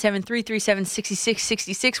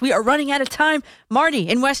 877-337-6666, we are running out of time. Marty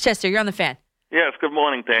in Westchester, you're on the Fan. Yes, good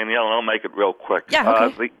morning, Danielle, and I'll make it real quick. Yeah,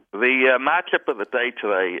 okay. The matchup of the day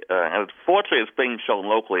today, and unfortunately it's being shown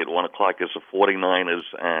locally at 1 o'clock, is the 49ers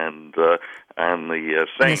and the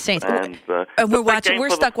Saints. And we're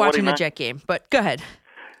stuck watching the Jet game, but go ahead.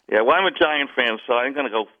 Yeah, well, I'm a Giant fan, so I'm going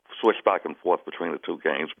to go switch back and forth between the two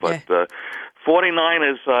games. But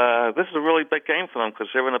 49ers, this is a really big game for them because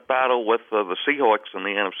they're in a battle with the Seahawks in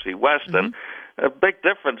the NFC West, and a big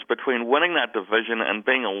difference between winning that division and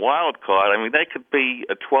being a wild card. I mean, they could be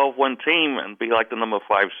a 12-win team and be like the number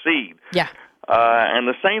 5 seed. Yeah. And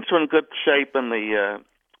the Saints are in good shape in the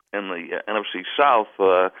NFC South,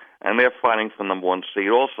 and they're fighting for number 1 seed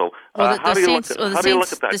also. Well, how do you look at that game?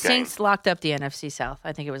 The Saints locked up the NFC South.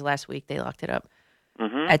 I think it was last week they locked it up.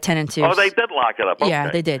 Mm-hmm. At 10-2. Oh, they did lock it up. Okay. Yeah,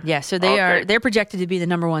 they did. Yeah, so they're projected to be the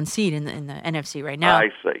number 1 seed in the NFC right now. I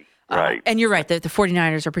see. Right. And you're right. The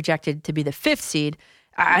 49ers are projected to be the 5th seed.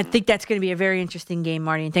 I think that's going to be a very interesting game,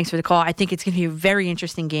 Marty. And thanks for the call. I think it's going to be a very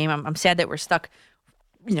interesting game. I'm sad that we're stuck,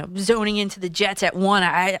 zoning into the Jets at 1.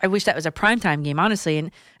 I wish that was a primetime game, honestly.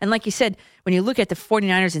 And like you said, when you look at the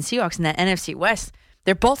 49ers and Seahawks in that NFC West,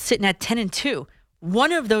 they're both sitting at 10-2.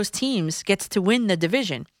 One of those teams gets to win the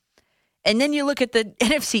division. And then you look at the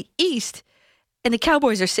NFC East, and the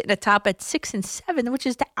Cowboys are sitting atop at 6-7, which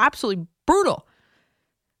is absolutely brutal.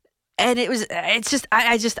 And I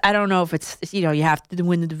don't know if it's, you have to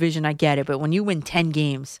win the division. I get it. But when you win 10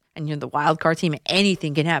 games and you're the wild card team,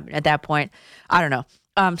 anything can happen at that point. I don't know.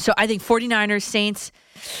 So I think 49ers, Saints,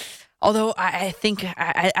 although I think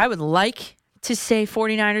I would like to say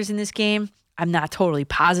 49ers in this game, I'm not totally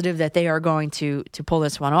positive that they are going to pull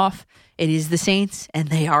this one off. It is the Saints, and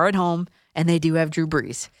they are at home, and they do have Drew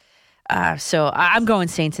Brees. So I'm going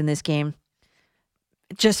Saints in this game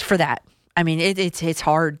just for that. I mean, it's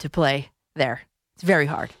hard to play there. It's very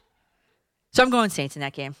hard. So I'm going Saints in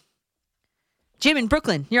that game. Jim in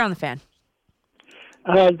Brooklyn, you're on the Fan.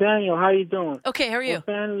 Daniel, how you doing? Okay, how are you? I'm a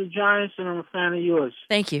fan of the Giants, and I'm a fan of yours.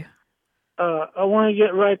 Thank you. I want to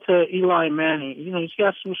get right to Eli Manning. He's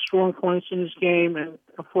got some strong points in this game, and,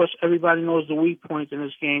 of course, everybody knows the weak points in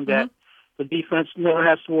this game, that the defense never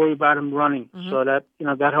has to worry about him running. So that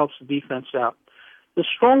that helps the defense out. The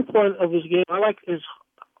strong point of his game, I like his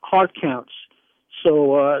hard counts.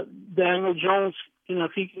 So Daniel Jones,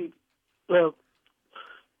 if he can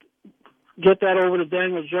get that over to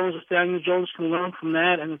Daniel Jones, if Daniel Jones can learn from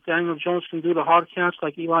that, and if Daniel Jones can do the hard counts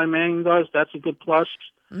like Eli Manning does, that's a good plus.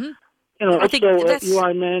 I think that's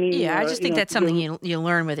Eli Manning. Yeah, I just think that's something you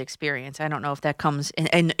learn with experience. I don't know if that comes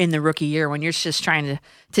in the rookie year when you're just trying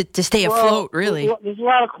to stay afloat. Really, there's a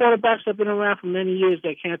lot of quarterbacks that have been around for many years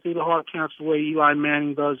that can't do the hard counts the way Eli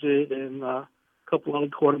Manning does it, and a couple other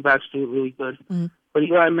quarterbacks do it really good. But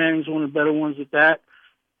Eli Manning's one of the better ones at that.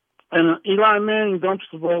 And Eli Manning dumps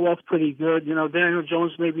the ball off pretty good. Daniel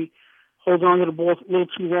Jones maybe holds on to the ball a little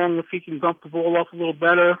too long. If he can dump the ball off a little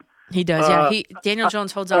better. He does, yeah. Daniel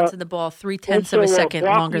Jones holds on to the ball 0.3 of a second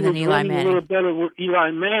longer than Eli Manning. A little better with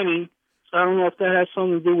Eli Manning, so I don't know if that has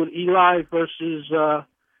something to do with Eli versus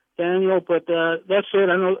Daniel, but that's it.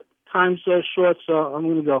 I know time's short, so I'm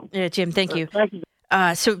going to go. Yeah, Jim, thank you. Thank you.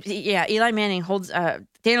 Eli Manning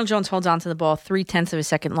Daniel Jones holds on to the ball 0.3 of a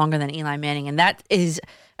second longer than Eli Manning, and that is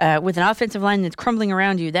with an offensive line that's crumbling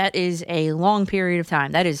around you. That is a long period of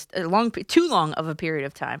time. That is too long of a period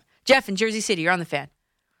of time. Jeff in Jersey City, you're on the Fan.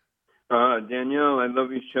 Danielle, I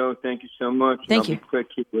love your show. Thank you so much. Thank you. I'll be quick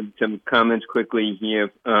with some comments quickly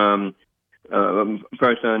here. First on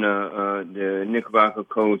the Knickerbocker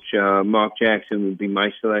coach, Mark Jackson would be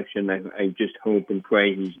my selection. I just hope and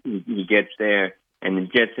pray he gets there. And the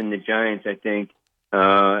Jets and the Giants, I think,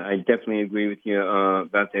 I definitely agree with you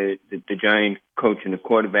about the Giant coach and the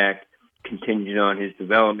quarterback contingent on his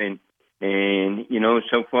development. And,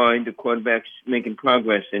 so far the quarterback's making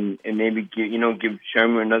progress, and maybe, give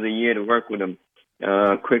Shermer another year to work with him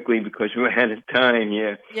quickly because we're out of time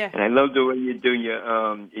here. Yeah. And I love the way you do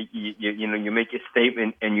your, you make your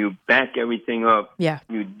statement and you back everything up. Yeah.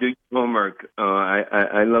 You do your homework.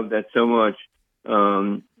 I love that so much.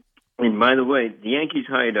 And by the way, the Yankees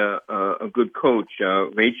hired a good coach,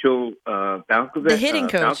 Rachel Balkovec. The hitting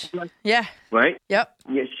coach. Yeah. Right? Yep.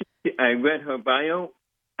 Yeah, I read her bio.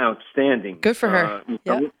 Outstanding. Good for her.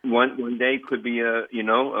 Yep. One day could be a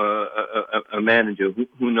manager.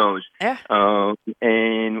 Who knows? Yeah.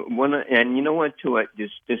 And you know what? Too, I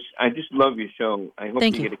just love your show. I hope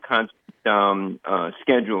you get a constant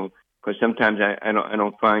schedule because sometimes I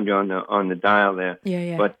don't find you on the dial there.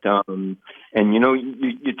 Yeah. But and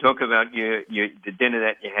you talk about the dinner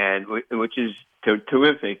that you had, which is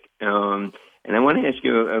terrific. And I want to ask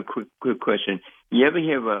you a quick question. You ever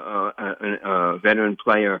hear of a veteran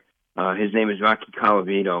player? His name is Rocky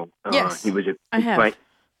Colavito. Yes, he was I have.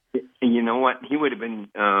 You know what? He would have been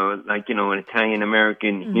an Italian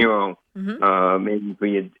American hero. Maybe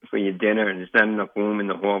for your dinner, and there's not enough room in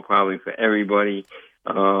the hall probably for everybody.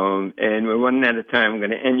 And we're running out of time. I'm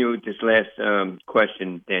going to end you with this last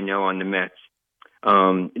question, Danielle, on the Mets.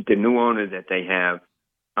 The new owner that they have.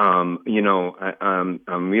 I'm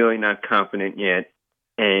really not confident yet.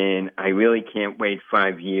 And I really can't wait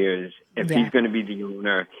 5 years. If he's going to be the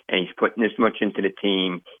owner and he's putting this much into the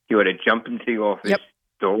team, he ought to jump into the office,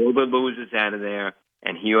 throw all the losers out of there,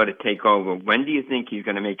 and he ought to take over. When do you think he's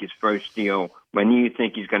going to make his first deal? When do you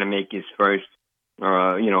think he's going to make his first,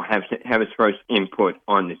 have his first input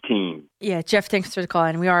on the team? Yeah, Jeff, thanks for the call.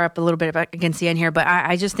 And we are up a little bit against the end here, but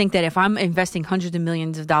I just think that if I'm investing hundreds of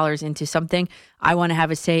millions of dollars into something, I want to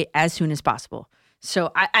have a say as soon as possible.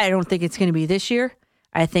 So I don't think it's going to be this year.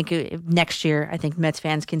 I think next year, I think Mets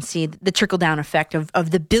fans can see the trickle-down effect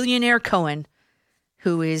of the billionaire Cohen,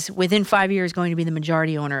 who is within 5 years going to be the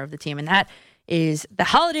majority owner of the team. And that is the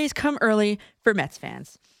holidays come early for Mets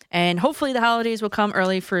fans. And hopefully the holidays will come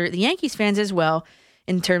early for the Yankees fans as well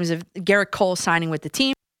in terms of Garrett Cole signing with the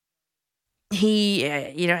team. He,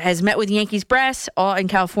 has met with Yankees brass all in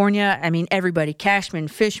California. I mean, everybody, Cashman,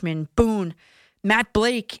 Fishman, Boone, Matt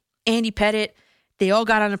Blake, Andy Pettitte. They all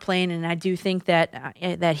got on a plane, and I do think that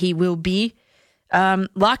he will be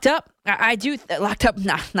locked up. Locked up,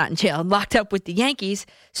 not in jail, locked up with the Yankees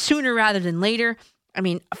sooner rather than later. I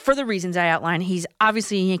mean, for the reasons I outlined, he's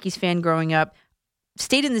obviously a Yankees fan growing up,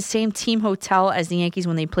 stayed in the same team hotel as the Yankees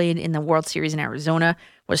when they played in the World Series in Arizona,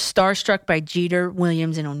 was starstruck by Jeter,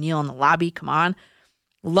 Williams, and O'Neill in the lobby. Come on.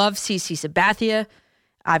 Love CC Sabathia.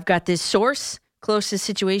 I've got this source close to the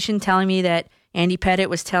situation telling me that Andy Pettitte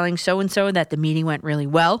was telling so-and-so that the meeting went really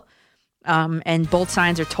well, and both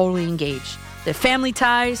sides are totally engaged. The family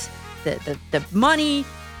ties, the money,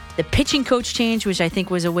 the pitching coach change, which I think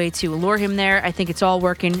was a way to lure him there. I think it's all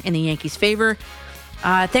working in the Yankees' favor.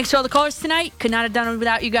 Thanks to all the callers tonight. Could not have done it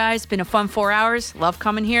without you guys. Been a fun 4 hours. Love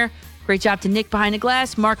coming here. Great job to Nick behind the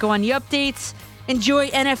glass, Marco on the updates. Enjoy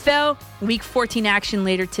NFL Week 14 action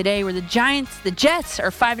later today, where the Jets are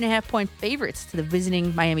 5.5-point favorites to the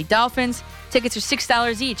visiting Miami Dolphins. Tickets are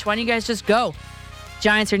 $6 each. Why don't you guys just go?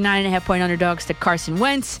 Giants are 9.5-point underdogs to Carson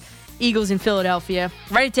Wentz. Eagles in Philadelphia.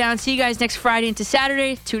 Write it down. See you guys next Friday into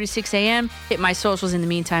Saturday, 2 to 6 a.m. Hit my socials in the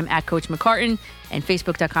meantime at Coach McCartan and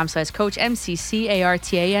Facebook.com/Coach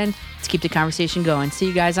MCCARTAN to keep the conversation going. See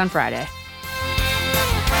you guys on Friday.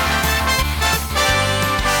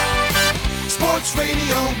 Sports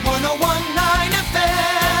Radio 101.9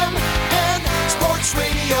 FM and Sports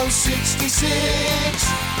Radio 66.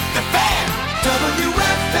 The Fan,